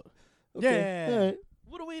about. Okay. Yeah. All right.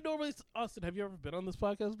 What do we normally? Austin, have you ever been on this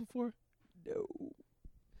podcast before? No.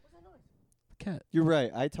 Cat. You're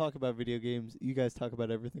right. I talk about video games. You guys talk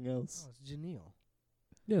about everything else. Oh, it's Janelle.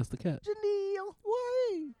 Yes, the cat. Janelle,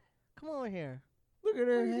 why? Come over here. Look at What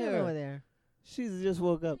her are you doing over hair. there? She's just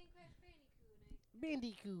woke up.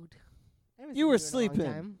 Bandicoot. I haven't You seen were in a long sleeping.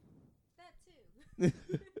 time. That too.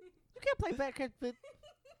 You can't play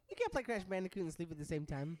you can't play Crash Bandicoot and sleep at the same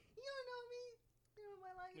time. You don't know me. You know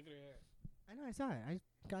my life. Look at her hair. I know. I saw it.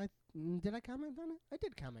 Did I comment on it? I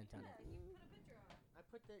did comment on it.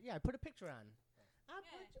 I put a picture on.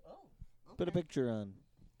 Put a picture on.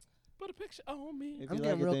 Put a picture on me. If I'm you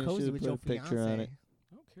getting like it, real then you cozy should with put your a picture fiance. on it.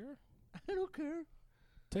 I don't care. I don't care.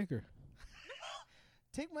 Take her.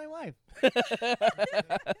 Take my wife.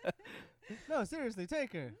 No, seriously,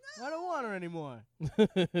 take her. I don't want her anymore.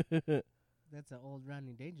 That's an old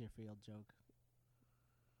Rodney Dangerfield joke.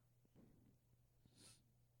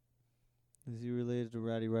 Is he related to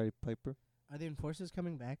Roddy Piper? Are the Enforcers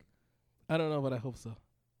coming back? I don't know, but I hope so.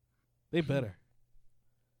 They better.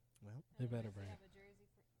 Well, They better, Brian.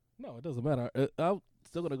 No, it doesn't matter. I'm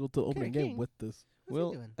still gonna go to the opening King. game with this. what's he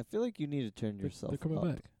Well, doing? I feel like you need to turn They're yourself coming up.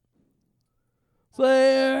 back.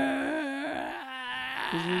 Slayer.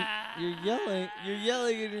 'Cause you're yelling. You're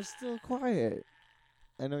yelling and you're still quiet.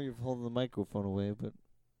 I know you're holding the microphone away, but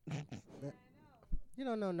You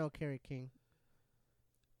don't know no Kerry King.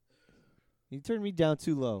 you turned me down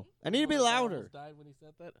too low. I need to be louder. Died when he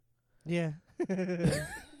said that. Yeah.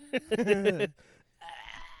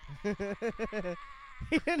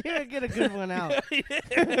 He didn't even get a good one out.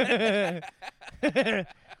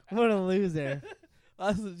 What a loser.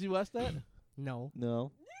 Austin, did you watch that? No.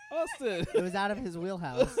 No. Austin. It was out of his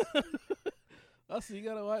wheelhouse. Austin, you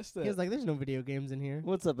gotta watch that. He was like, there's no video games in here.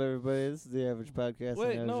 What's up, everybody? This is the Average Podcast.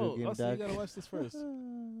 Wait, and no. Average Game Austin, Doc. you gotta watch this first.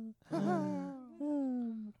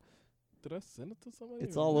 Did I send it to somebody?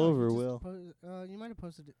 It's or all not? over, You Will. You might have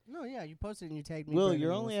posted it. No, yeah, you posted it and you tagged me. Will, Brendan,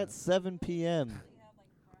 you're and only we'll at send 7 p.m. it.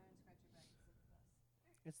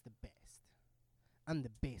 It's the best. I'm the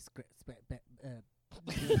best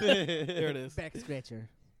There it is. back scratcher.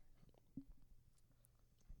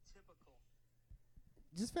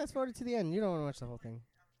 Just fast forward to the end. You don't want to watch the whole thing.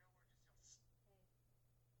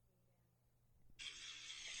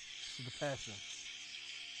 The passion.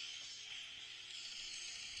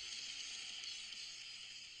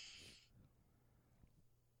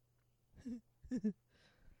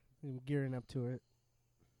 I'm gearing up to it.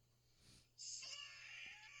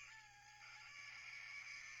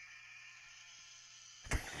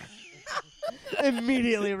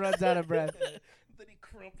 Immediately runs out of breath. Then he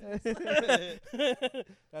crumples.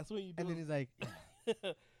 That's when you do. And then he's like,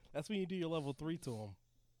 That's when you do your level 3 to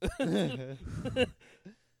him.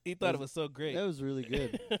 He thought it was so great. That was really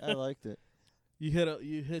good. I liked it. You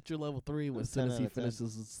hit your level 3 as soon 10 as out he of 10.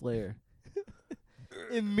 finishes the Slayer.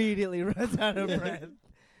 immediately runs out of breath.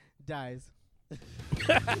 Dies.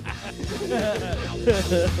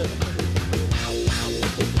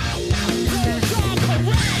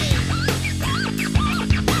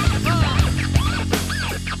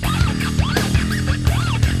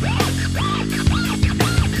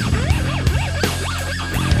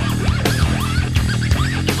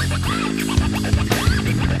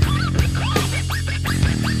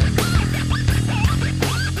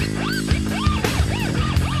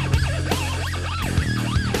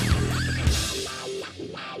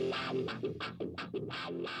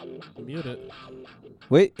 Mute it.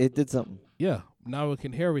 Wait, it did something. Yeah, now we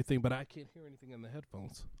can hear everything, but I can't hear anything in the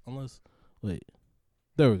headphones. Unless, wait.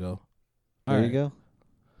 There we go. There All you go.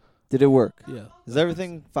 Did it work? Yeah. Is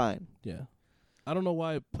everything fine? Yeah. I don't know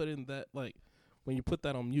why I put in that, like, when you put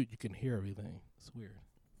that on mute, you can hear everything. It's weird.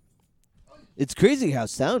 It's crazy how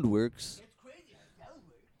sound works.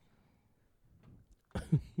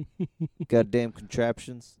 Goddamn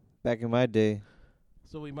contraptions. Back in my day,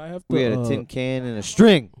 So we might have to. we had a tin can and a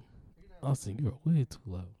string. Austin, you're way too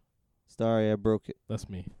loud. Sorry, I broke it. That's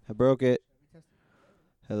me. I broke it.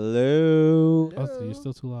 Hello. Austin, you're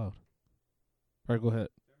still too loud. All right, go ahead.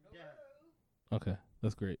 Okay,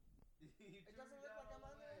 that's great.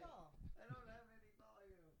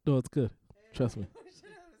 No, it's good. Trust me.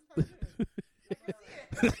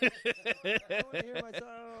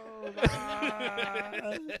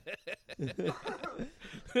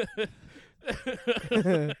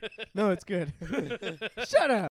 No, it's good. Shut up.